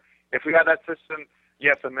thin air. If we had that system,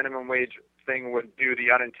 yes, a minimum wage thing would do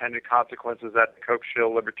the unintended consequences that the coke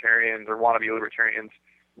shill libertarians or wannabe libertarians,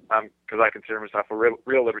 because I consider myself a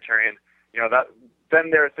real libertarian, then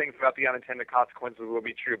there are things about the unintended consequences will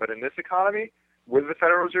be true. But in this economy, with the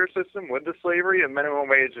Federal Reserve System, with the slavery, a minimum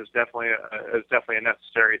wage is definitely a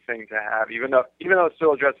necessary thing to have. Even though it's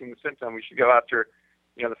still addressing the symptom, we should go after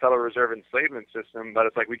the Federal Reserve enslavement system. But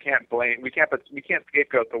it's we can't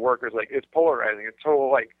scapegoat the workers. It's polarizing. It's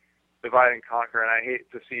total divide and conquer. And I hate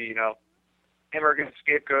to see immigrants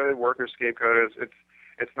scapegoated, workers scapegoated.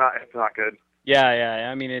 It's not good.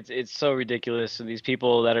 Yeah. It's so ridiculous. And these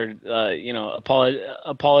people that are,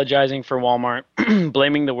 apologizing for Walmart,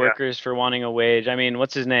 blaming the workers for wanting a wage.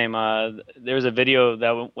 What's his name? There was a video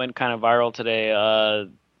that went kind of viral today.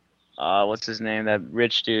 What's his name? That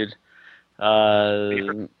rich dude.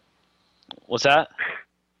 What's that?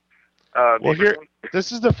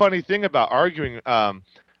 This is the funny thing about arguing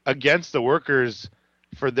against the workers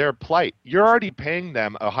for their plight. You're already paying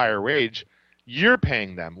them a higher wage. You're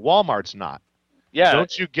paying them. Walmart's not. Yeah.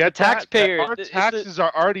 Don't you get taxpayer? Our taxes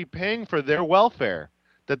are already paying for their welfare.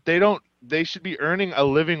 That they should be earning a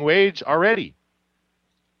living wage already.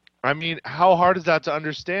 How hard is that to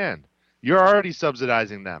understand? You're already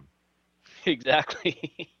subsidizing them.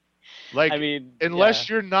 Exactly. Like, I mean, unless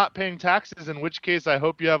you're not paying taxes, in which case I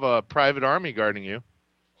hope you have a private army guarding you.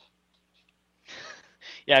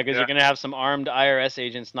 Yeah, because you're gonna have some armed IRS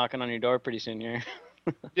agents knocking on your door pretty soon here.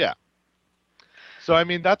 Yeah. So I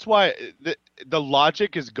mean, that's why the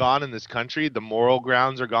logic is gone in this country. The moral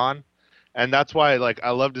grounds are gone, and that's why, like,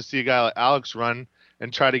 I love to see a guy like Alex run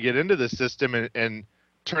and try to get into the system and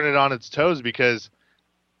turn it on its toes, because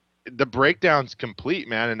the breakdown's complete,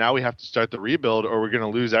 man. And now we have to start the rebuild, or we're gonna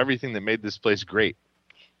lose everything that made this place great.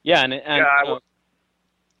 Yeah,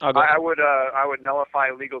 I would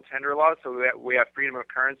nullify legal tender laws so that we have freedom of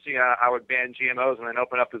currency. I would ban GMOs and then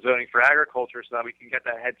open up the zoning for agriculture so that we can get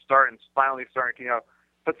that head start and finally start,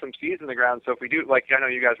 put some seeds in the ground. So if we do, like, I know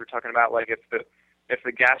you guys were talking about, like, if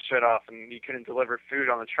the gas shut off and you couldn't deliver food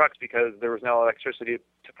on the trucks because there was no electricity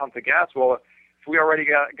to pump the gas, well, if we already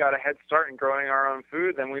got a head start in growing our own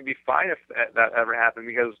food, then we'd be fine if that ever happened,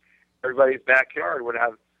 because everybody's backyard would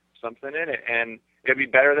have something in it. And it'd be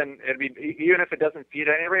even if it doesn't feed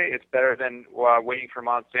at any rate, it's better than waiting for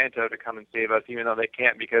Monsanto to come and save us, even though they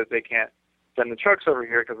can't, because they can't send the trucks over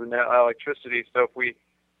here because of no electricity. So if we,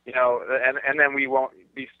 and then we won't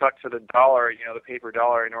be stuck to the dollar, the paper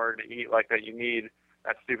dollar, in order to eat, like that. You need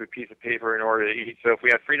that stupid piece of paper in order to eat. So if we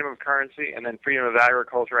have freedom of currency and then freedom of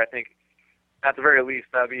agriculture, I think at the very least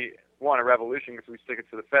that'd be a revolution, because we stick it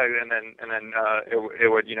to the Fed, and then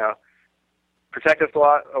it would protect us a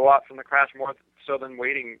lot from the crash, more so than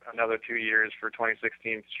waiting another 2 years for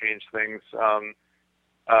 2016 to change things.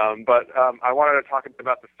 But I wanted to talk a bit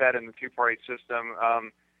about the Fed and the two-party system.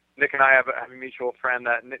 Nick and I have a mutual friend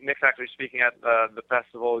that Nick's actually speaking at the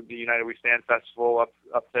festival, the United We Stand festival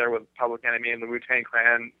up there with Public Enemy and the Wu-Tang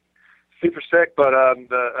Clan. Super sick, but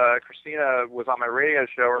Christina was on my radio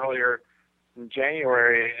show earlier in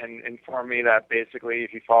January and informed me that basically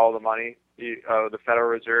if you follow the money, the Federal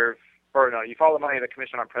Reserve, you follow the money of the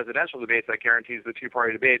Commission on Presidential Debates that guarantees the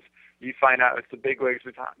two-party debates, you find out it's the bigwigs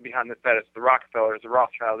behind the Fed. It's the Rockefellers, the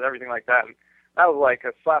Rothschilds, everything like that. And that was like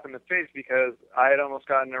a slap in the face, because I had almost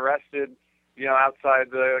gotten arrested,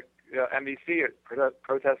 outside the NBC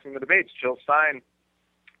protesting the debates. Jill Stein,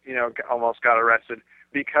 almost got arrested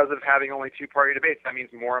because of having only two-party debates. That means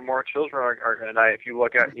more and more children are going to die. If you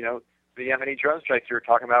look at, the Yemeni drone strikes you were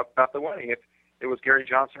talking about the wedding, if it was Gary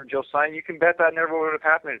Johnson or Jill Stein, you can bet that never would have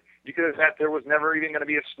happened. You could have bet there was never even going to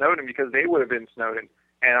be a Snowden, because they would have been Snowden.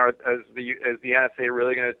 And is the NSA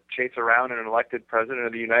really going to chase around an elected president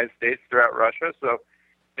of the United States throughout Russia? So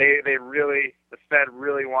the Fed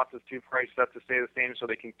really wants this two-party stuff to stay the same so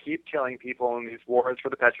they can keep killing people in these wars for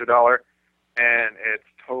the petrodollar. And it's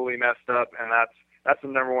totally messed up. And that's the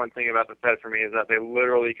number one thing about the Fed for me, is that they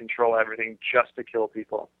literally control everything just to kill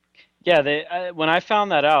people. Yeah, when I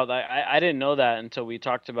found that out, I didn't know that until we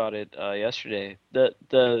talked about it yesterday.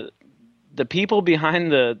 The people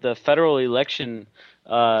behind the Federal Election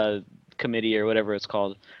Committee, or whatever it's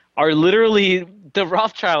called, are literally the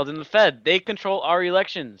Rothschilds and the Fed. They control our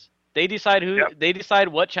elections. They decide They decide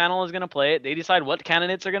what channel is going to play it. They decide what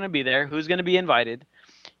candidates are going to be there, who's going to be invited.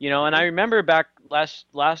 And I remember back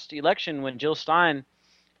last election when Jill Stein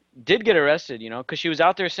did get arrested, because she was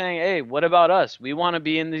out there saying, "Hey, what about us? We want to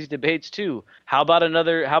be in these debates too. How about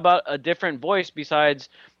a different voice besides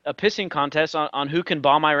a pissing contest on who can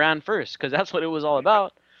bomb Iran first?" Because that's what it was all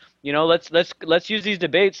about. Let's use these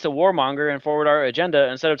debates to warmonger and forward our agenda,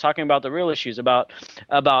 instead of talking about the real issues, about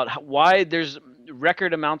why there's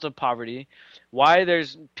record amounts of poverty, why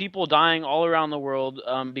there's people dying all around the world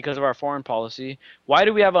because of our foreign policy. Why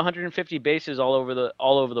do we have 150 bases all over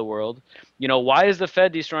the world? Why is the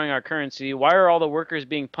Fed destroying our currency? Why are all the workers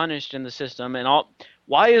being punished in the system? And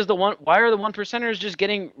why are the 1%ers just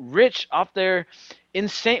getting rich off their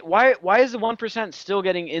insane? Why is the 1% still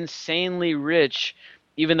getting insanely rich,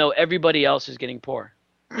 even though everybody else is getting poor?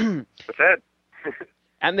 The Fed.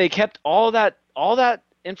 And they kept all that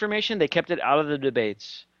information. They kept it out of the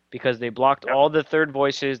debates, because they blocked all the third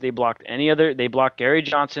voices. They blocked They blocked Gary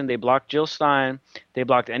Johnson. They blocked Jill Stein. They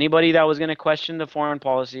blocked anybody that was going to question the foreign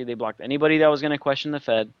policy. They blocked anybody that was going to question the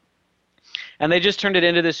Fed. And they just turned it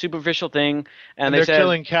into this superficial thing. And they're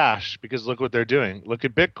killing cash, because look what they're doing. Look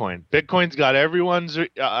at Bitcoin. Bitcoin's got everyone's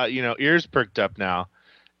ears perked up now,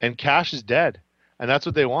 and cash is dead. And that's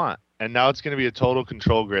what they want. And now it's going to be a total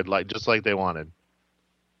control grid, just like they wanted.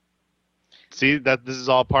 See, that this is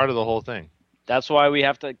all part of the whole thing. That's why we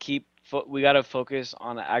have to we got to focus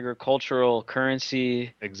on the agricultural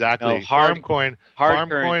currency. Exactly. Farmcoin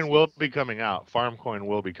will be coming out. Farmcoin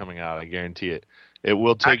will be coming out. I guarantee it. It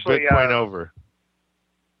will take Bitcoin over.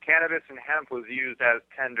 Cannabis and hemp was used as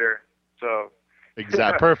tender, so.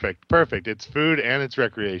 Perfect. It's food and it's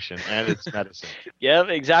recreation and it's medicine. Yeah,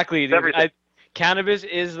 exactly. cannabis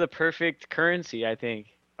is the perfect currency, I think.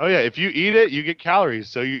 Oh yeah, if you eat it, you get calories,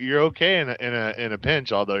 so you're okay in a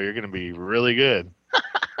pinch. Although you're going to be really good.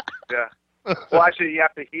 Yeah. Well, actually, you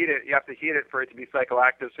have to heat it. You have to heat it for it to be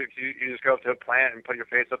psychoactive. So if you just go up to a plant and put your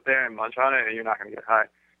face up there and munch on it, and you're not going to get high.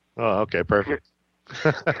 Oh, okay, perfect.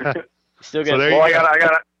 Still good. Well, I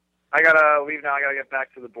gotta leave now. I gotta get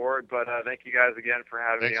back to the board. But thank you guys again for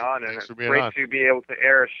having me on, and it's great to be able to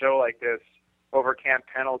air a show like this over Camp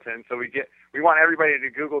Pendleton. So we want everybody to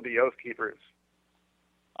Google the Oath Keepers.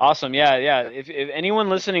 Awesome, yeah. If anyone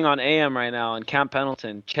listening on AM right now in Camp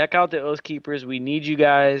Pendleton, check out the Oath Keepers. We need you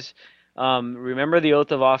guys. Remember the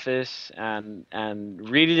oath of office and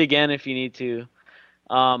read it again if you need to.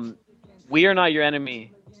 We are not your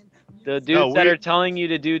enemy. The dudes that are telling you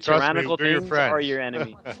to do tyrannical things are your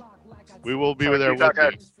enemy. We will be there with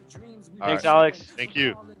you. Thanks, Alex. Thank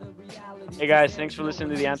you. Hey guys, thanks for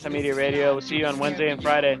listening to the Anti-Media Radio. We'll see you on Wednesday and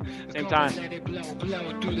Friday, same time.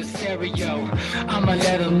 I'ma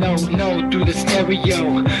let them know through the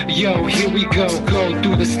stereo. Yo, here we go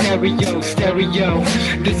through the stereo.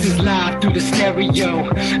 This is live through the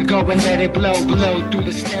stereo. Go and let it blow through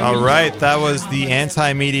the stereo. All right, that was the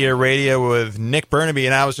Anti-Media Radio with Nick Burnaby,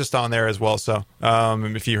 and I was just on there as well, so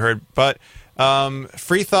if you heard. But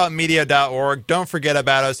freethoughtmedia.org, don't forget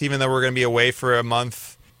about us, even though we're going to be away for a month.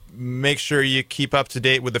 Make sure you keep up to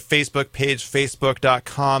date with the Facebook page,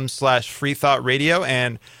 facebook.com/freethoughtradio.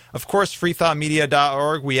 And, of course,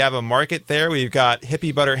 freethoughtmedia.org. We have a market there. We've got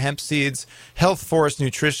Hippie Butter Hemp Seeds, Health Force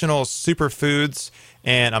Nutritional Superfoods,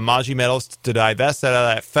 and Amaji Metals to divest out of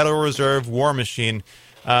that Federal Reserve war machine.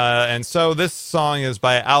 And so this song is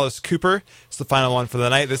by Alice Cooper. It's the final one for the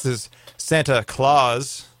night. This is Santa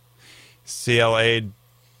Claus. Let me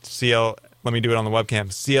do it on the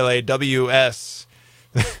webcam. CLAWS.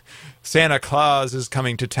 Santa Claus is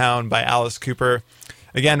Coming to Town by Alice Cooper.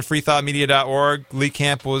 Again, freethoughtmedia.org. Lee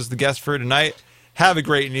Camp was the guest for tonight. Have a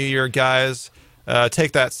great New Year, guys.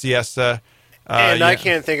 Take that siesta. And I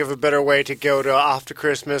can't think of a better way to go to Off to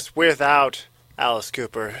Christmas without Alice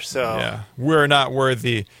Cooper. So yeah, we're not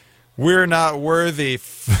worthy. We're not worthy.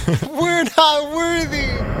 We're not worthy.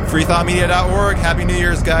 freethoughtmedia.org. Happy New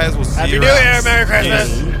Year's, guys. We'll see you Happy New Year. Merry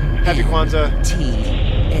Christmas. Happy Kwanzaa.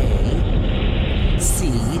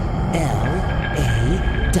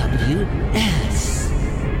 CLAWS.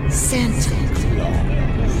 Santa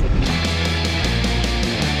Claus.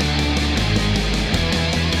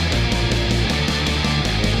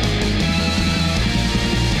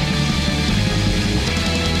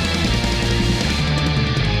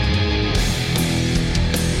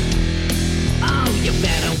 Oh, you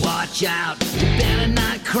better watch out. You better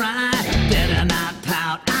not cry. Better not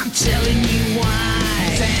pout. I'm telling you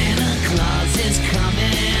why. Santa Claus is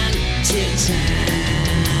coming to town.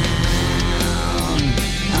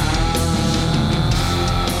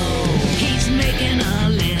 Oh, he's making a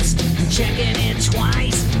list, checking it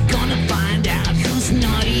twice. Gonna find out who's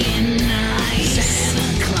naughty and nice.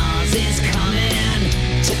 Santa Claus is coming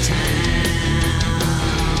to town.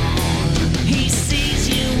 He sees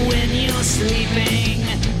you when you're sleeping.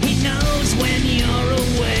 He knows when you're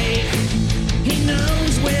awake. He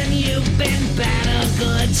knows when you've been bad or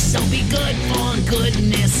good. So be good for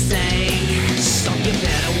goodness sake. So you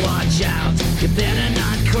better watch out. You better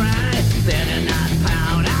not cry. Better not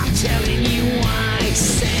pout. I'm telling you why.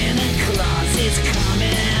 Santa Claus is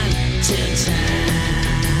coming to town.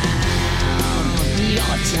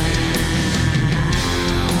 Your town.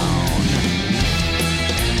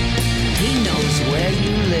 He knows where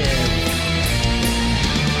you live.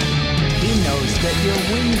 He knows that your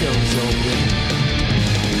window's open.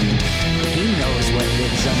 He knows what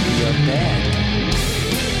lives under your bed.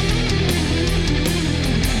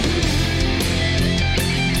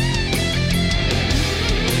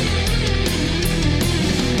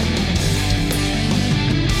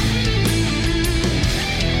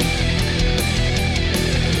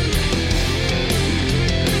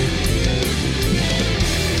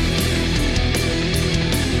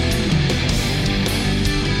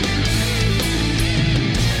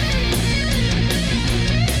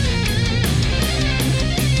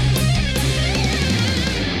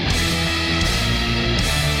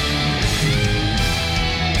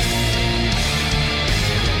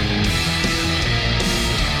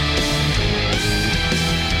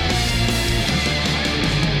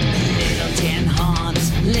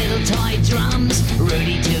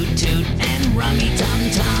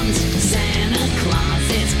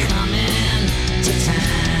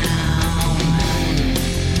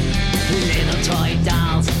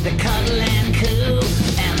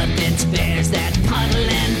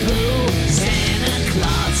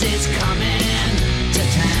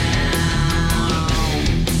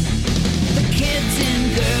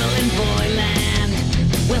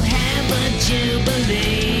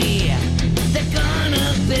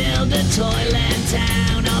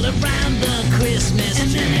 And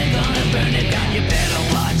then they're gonna burn it down. You better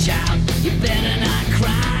watch out. You better not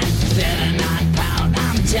cry. Better not pout.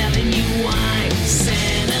 I'm telling you why.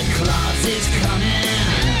 Santa Claus is coming.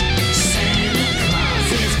 Santa Claus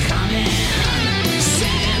is coming.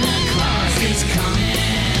 Santa Claus is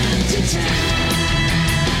coming to town.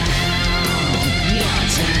 Your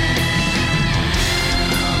town.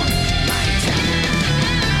 My town.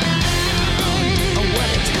 Oh, what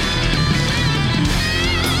a town.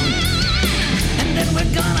 And then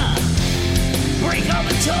we're gonna break all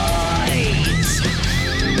the toys.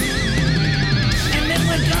 And then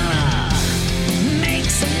we're gonna make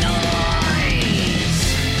some noise.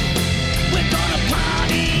 We're gonna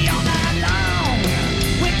party all night long.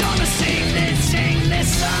 We're gonna sing this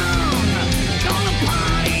song. Gonna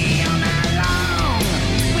party all night long.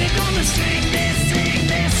 We're gonna sing this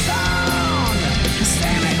song.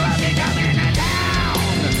 Santa Claus is coming to town.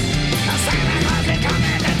 Santa Claus is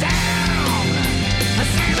coming to town.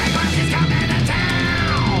 Santa Claus is coming to town.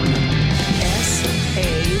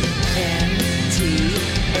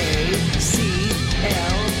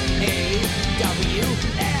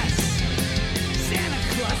 SANTACLAWS. Santa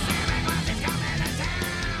Claus is coming to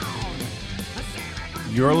town.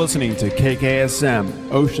 You're listening to KKSM,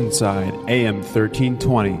 Oceanside, AM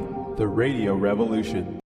 1320, the Radio Revolution.